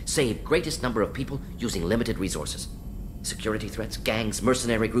challenge. Save greatest number of people using limited resources. Security threats, gangs,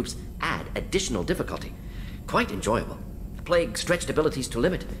 mercenary groups add additional difficulty. Quite enjoyable. Plague stretched abilities to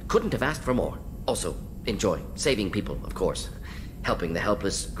limit. Couldn't have asked for more. Also, enjoy. Saving people, of course. Helping the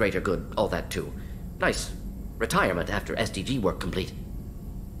helpless, greater good, all that too. Nice. Retirement after SDG work complete.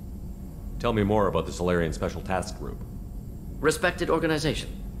 Tell me more about the Solarian Special Task Group. Respected organization.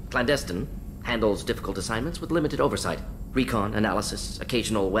 Clandestine handles difficult assignments with limited oversight. Recon, analysis,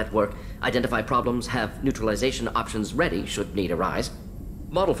 occasional wet work, identify problems, have neutralization options ready should need arise.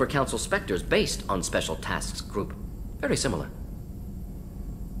 Model for Council Spectres based on Special Tasks Group. Very similar.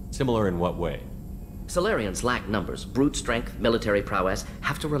 Similar in what way? Solarians lack numbers, brute strength, military prowess,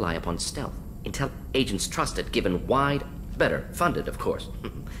 have to rely upon stealth. Intel agents trusted, given wide, better funded, of course.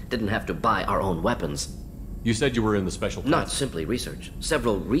 Didn't have to buy our own weapons. You said you were in the Special Not simply research.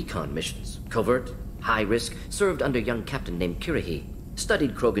 Several recon missions. Covert, high risk, served under a young captain named Kirihi.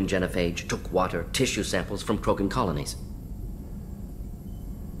 Studied Krogan genophage, took water, tissue samples from Krogan colonies.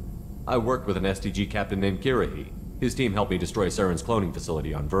 I worked with an STG captain named Kirihi. His team helped me destroy Saren's cloning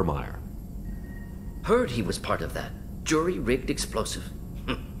facility on Vermeer. Heard he was part of that. Jury-rigged explosive.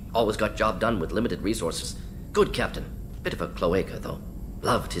 Always got job done with limited resources. Good captain. Bit of a cloaca, though.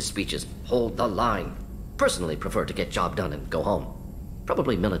 Loved his speeches. Hold the line. Personally prefer to get job done and go home.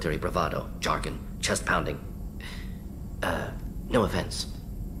 Probably military bravado, jargon, chest pounding. No offense.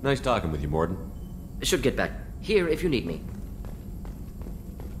 Nice talking with you, Morden. Should get back here if you need me.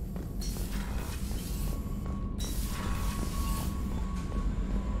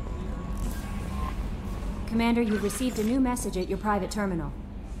 Commander, you've received a new message at your private terminal.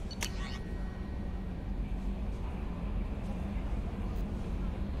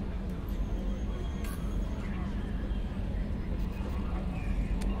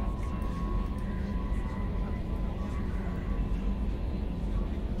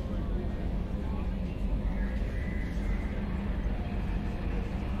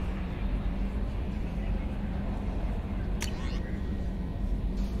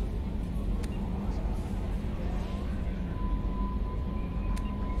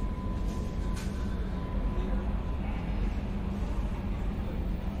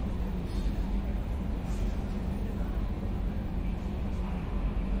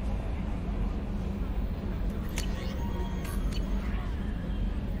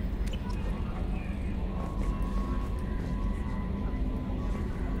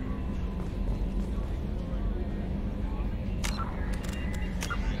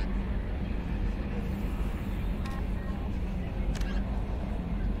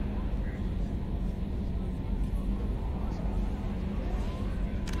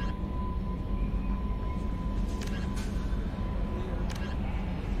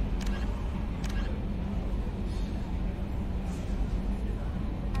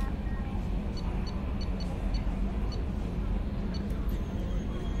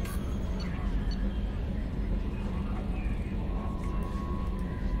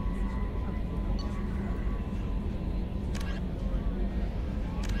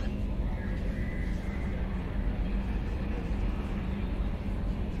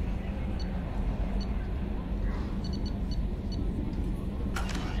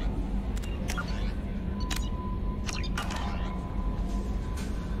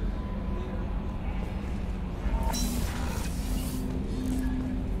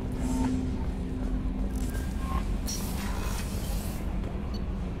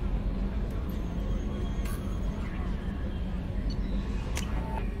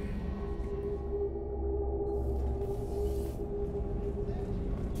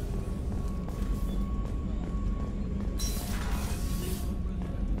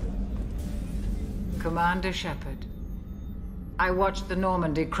 Commander Shepard, I watched the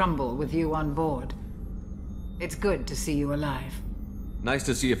Normandy crumble with you on board. It's good to see you alive. Nice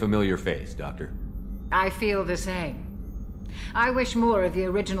to see a familiar face, Doctor. I feel the same. I wish more of the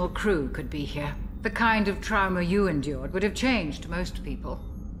original crew could be here. The kind of trauma you endured would have changed most people.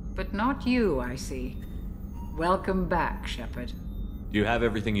 But not you, I see. Welcome back, Shepard. Do you have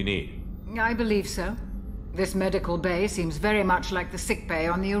everything you need? I believe so. This medical bay seems very much like the sick bay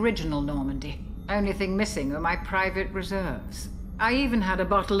on the original Normandy. Only thing missing are my private reserves. I even had a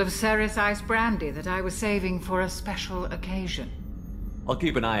bottle of Ceres Ice Brandy that I was saving for a special occasion. I'll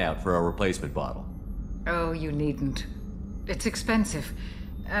keep an eye out for a replacement bottle. Oh, you needn't. It's expensive,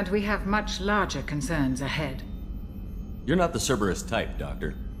 and we have much larger concerns ahead. You're not the Cerberus type,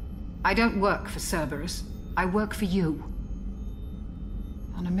 Doctor. I don't work for Cerberus. I work for you.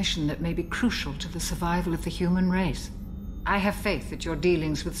 On a mission that may be crucial to the survival of the human race. I have faith that your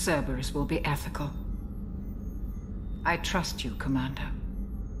dealings with Cerberus will be ethical. I trust you, Commander.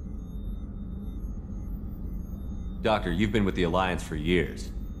 Doctor, you've been with the Alliance for years.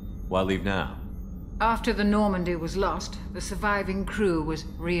 Why leave now? After the Normandy was lost, the surviving crew was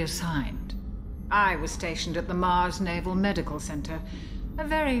reassigned. I was stationed at the Mars Naval Medical Center. A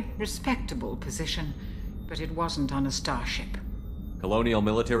very respectable position, but it wasn't on a starship. Colonial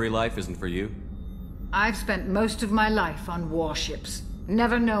military life isn't for you? I've spent most of my life on warships.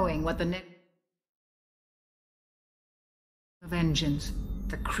 never knowing what the next of engines,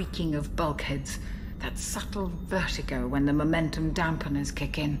 the creaking of bulkheads, that subtle vertigo when the momentum dampeners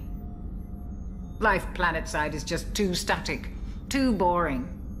kick in. Life planetside is just too static, too boring.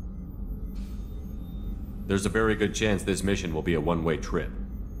 There's a very good chance this mission will be a one-way trip.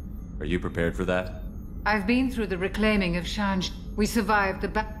 Are you prepared for that? I've been through the reclaiming of Shanj. We survived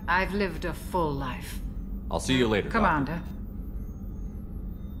the I've lived a full life. I'll see you later, Commander. Doctor.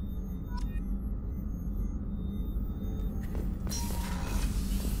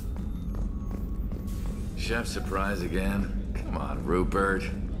 Chef surprise again? Come on, Rupert.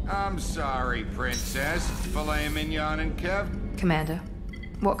 I'm sorry, Princess. Filet mignon and Kev? Commander,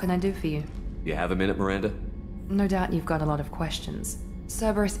 what can I do for you? You have a minute, Miranda? No doubt you've got a lot of questions.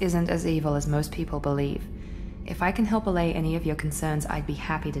 Cerberus isn't as evil as most people believe. If I can help allay any of your concerns, I'd be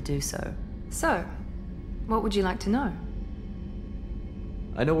happy to do so. So, what would you like to know?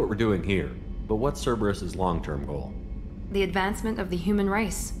 I know what we're doing here, but what's Cerberus's long-term goal? The advancement of the human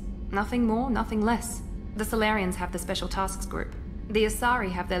race. Nothing more, nothing less. The Solarians have the Special Tasks Group. The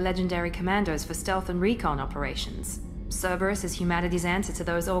Asari have their legendary commandos for stealth and recon operations. Cerberus is humanity's answer to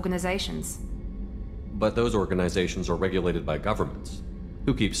those organizations. But those organizations are regulated by governments.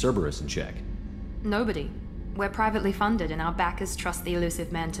 Who keeps Cerberus in check? Nobody. We're privately funded and our backers trust the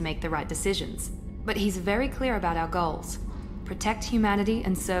elusive man to make the right decisions. But he's very clear about our goals. Protect humanity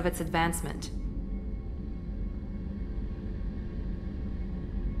and serve its advancement.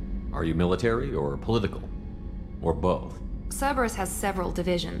 Are you military or political? Or both? Cerberus has several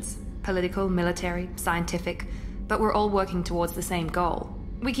divisions. Political, military, scientific, but we're all working towards the same goal.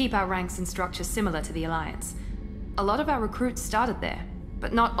 We keep our ranks and structure similar to the Alliance. A lot of our recruits started there,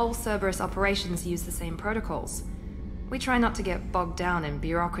 but not all Cerberus operations use the same protocols. We try not to get bogged down in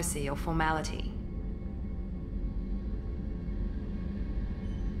bureaucracy or formality.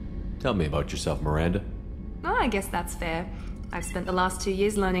 Tell me about yourself, Miranda. Oh, I guess that's fair. I've spent the last 2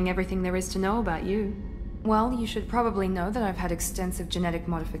 years learning everything there is to know about you. Well, you should probably know that I've had extensive genetic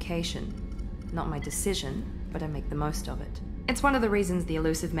modification. Not my decision, but I make the most of it. It's one of the reasons the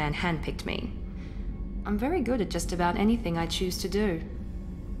elusive man handpicked me. I'm very good at just about anything I choose to do.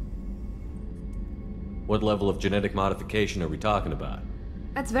 What level of genetic modification are we talking about?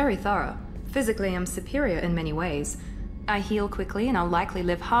 That's very thorough. Physically, I'm superior in many ways. I heal quickly, and I'll likely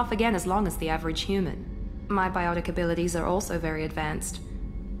live half again as long as the average human. My biotic abilities are also very advanced.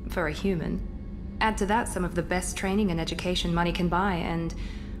 For a human. Add to that some of the best training and education money can buy, and,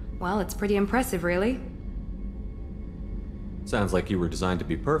 well, it's pretty impressive, really. Sounds like you were designed to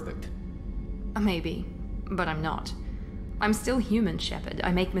be perfect. Maybe, but I'm not. I'm still human, Shepard.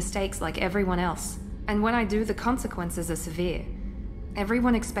 I make mistakes like everyone else. And when I do, the consequences are severe.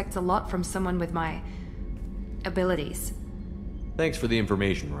 Everyone expects a lot from someone with my abilities. Thanks for the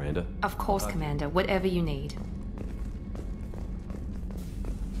information, Miranda. Of course, Commander. Whatever you need.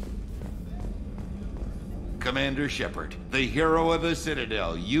 Commander Shepard, the hero of the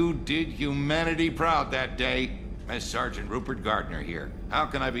Citadel. You did humanity proud that day. Master Sergeant Rupert Gardner here. How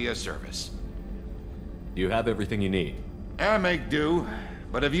can I be of service? You have everything you need. I make do.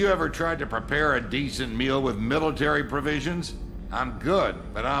 But have you ever tried to prepare a decent meal with military provisions? I'm good,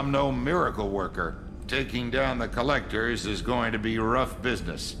 but I'm no miracle worker. Taking down the collectors is going to be rough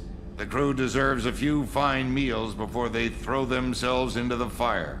business. The crew deserves a few fine meals before they throw themselves into the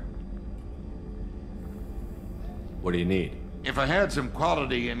fire. What do you need? If I had some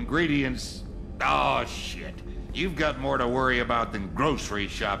quality ingredients... Oh, shit. You've got more to worry about than grocery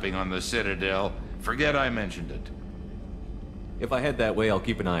shopping on the Citadel. Forget I mentioned it. If I head that way, I'll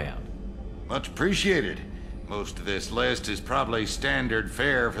keep an eye out. Much appreciated. Most of this list is probably standard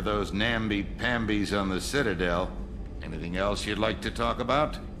fare for those namby-pambies on the Citadel. Anything else you'd like to talk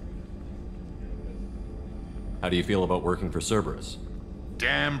about? How do you feel about working for Cerberus?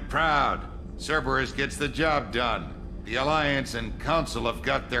 Damn proud. Cerberus gets the job done. The Alliance and Council have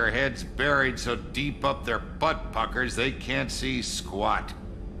got their heads buried so deep up their butt puckers they can't see squat.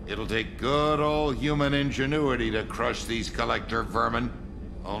 It'll take good old human ingenuity to crush these collector vermin.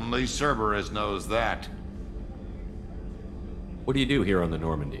 Only Cerberus knows that. What do you do here on the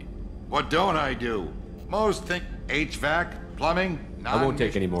Normandy? What don't I do? Most think HVAC, plumbing, I won't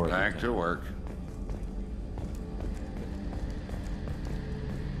take any more. Back to work.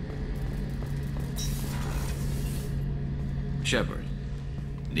 Shepard,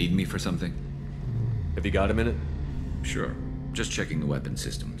 need me for something? Have you got a minute? Sure. Just checking the weapon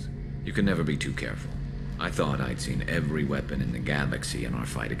systems. You can never be too careful. I thought I'd seen every weapon in the galaxy in our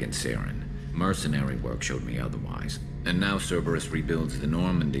fight against Saren. Mercenary work showed me otherwise. And now Cerberus rebuilds the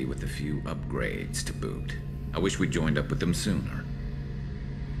Normandy with a few upgrades to boot. I wish we'd joined up with them sooner.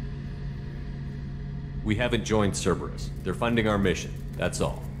 We haven't joined Cerberus. They're funding our mission, that's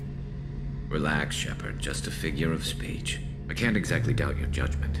all. Relax, Shepard. Just a figure of speech. I can't exactly doubt your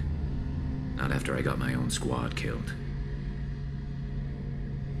judgment. Not after I got my own squad killed.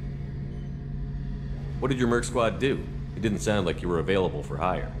 What did your merc squad do? It didn't sound like you were available for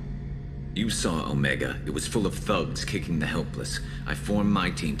hire. You saw Omega. It was full of thugs kicking the helpless. I formed my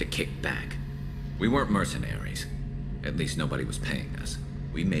team to kick back. We weren't mercenaries. At least nobody was paying us.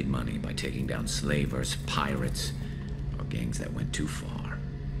 We made money by taking down slavers, pirates, or gangs that went too far.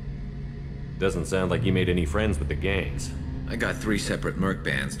 Doesn't sound like you made any friends with the gangs. I got 3 separate merc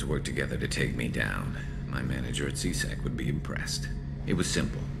bands to work together to take me down. My manager at CSEC would be impressed. It was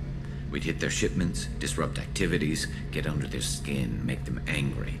simple. We'd hit their shipments, disrupt activities, get under their skin, make them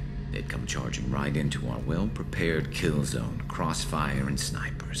angry. They'd come charging right into our well-prepared kill zone, crossfire and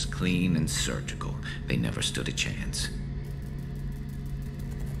snipers, clean and surgical. They never stood a chance.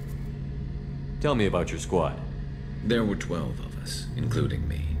 Tell me about your squad. There were 12 of us, including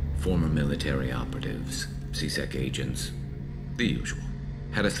me. Former military operatives, CSEC agents, the usual.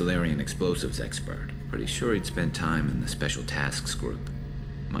 Had a Solarian explosives expert. Pretty sure he'd spent time in the Special Tasks group.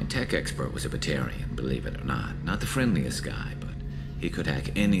 My tech expert was a Batarian, believe it or not. Not the friendliest guy, but he could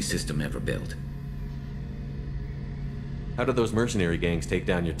hack any system ever built. How did those mercenary gangs take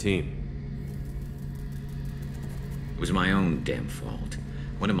down your team? It was my own damn fault.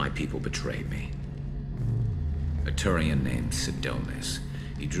 One of my people betrayed me. A Turian named Sidonis.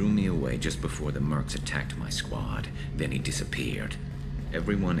 He drew me away just before the mercs attacked my squad. Then he disappeared.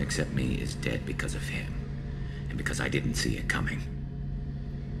 Everyone except me is dead because of him. And because I didn't see it coming.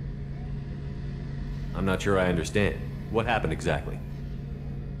 I'm not sure I understand. What happened exactly?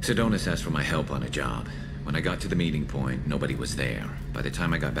 Sidonis asked for my help on a job. When I got to the meeting point, nobody was there. By the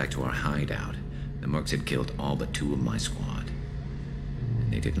time I got back to our hideout, the mercs had killed all but 2 of my squad.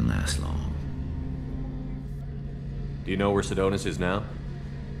 And they didn't last long. Do you know where Sidonis is now?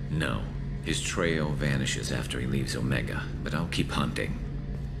 No. His trail vanishes after he leaves Omega, but I'll keep hunting.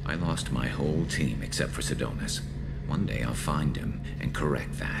 I lost my whole team except for Sidonis. One day I'll find him and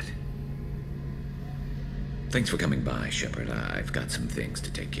correct that. Thanks for coming by, Shepard. I've got some things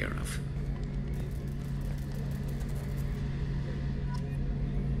to take care of.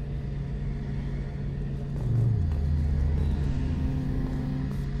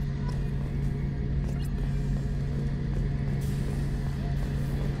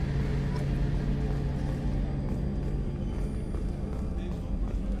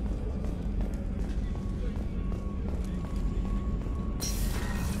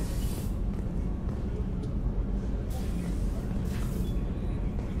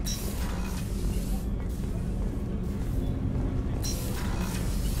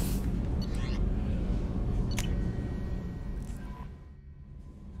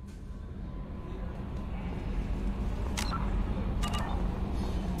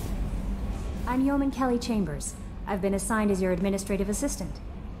 I'm Yeoman Kelly Chambers. I've been assigned as your administrative assistant.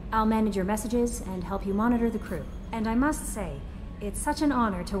 I'll manage your messages and help you monitor the crew. And I must say, it's such an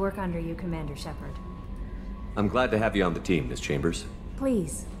honor to work under you, Commander Shepard. I'm glad to have you on the team, Miss Chambers.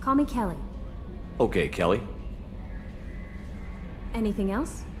 Please, call me Kelly. Okay, Kelly. Anything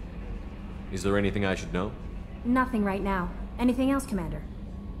else? Is there anything I should know? Nothing right now. Anything else, Commander?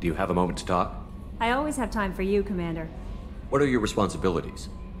 Do you have a moment to talk? I always have time for you, Commander. What are your responsibilities?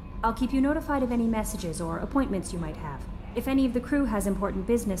 I'll keep you notified of any messages or appointments you might have. If any of the crew has important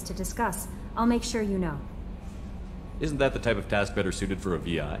business to discuss, I'll make sure you know. Isn't that the type of task better suited for a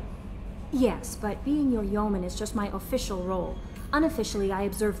VI? Yes, but being your yeoman is just my official role. Unofficially, I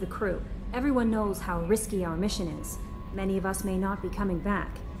observe the crew. Everyone knows how risky our mission is. Many of us may not be coming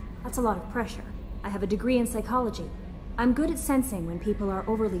back. That's a lot of pressure. I have a degree in psychology. I'm good at sensing when people are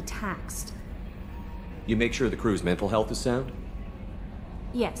overly taxed. You make sure the crew's mental health is sound?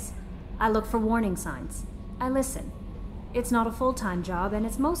 Yes. I look for warning signs. I listen. It's not a full-time job, and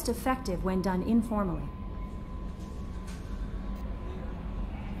it's most effective when done informally.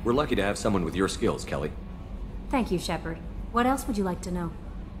 We're lucky to have someone with your skills, Kelly. Thank you, Shepard. What else would you like to know?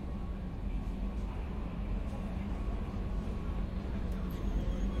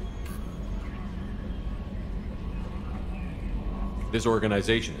 This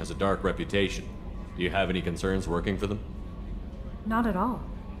organization has a dark reputation. Do you have any concerns working for them? Not at all.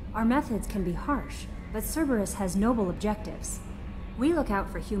 Our methods can be harsh, but Cerberus has noble objectives. We look out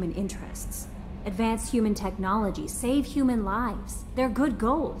for human interests. Advance human technology, save human lives. They're good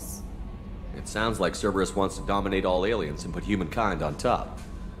goals. It sounds like Cerberus wants to dominate all aliens and put humankind on top.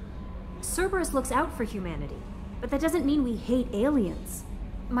 Cerberus looks out for humanity, but that doesn't mean we hate aliens.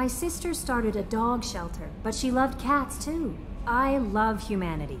 My sister started a dog shelter, but she loved cats too. I love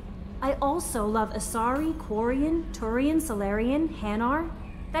humanity. I also love Asari, Quarian, Turian, Solarian, Hanar.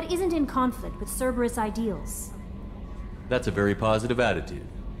 That isn't in conflict with Cerberus ideals. That's a very positive attitude.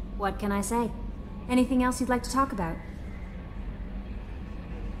 What can I say? Anything else you'd like to talk about?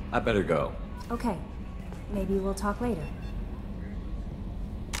 I better go. Okay. Maybe we'll talk later.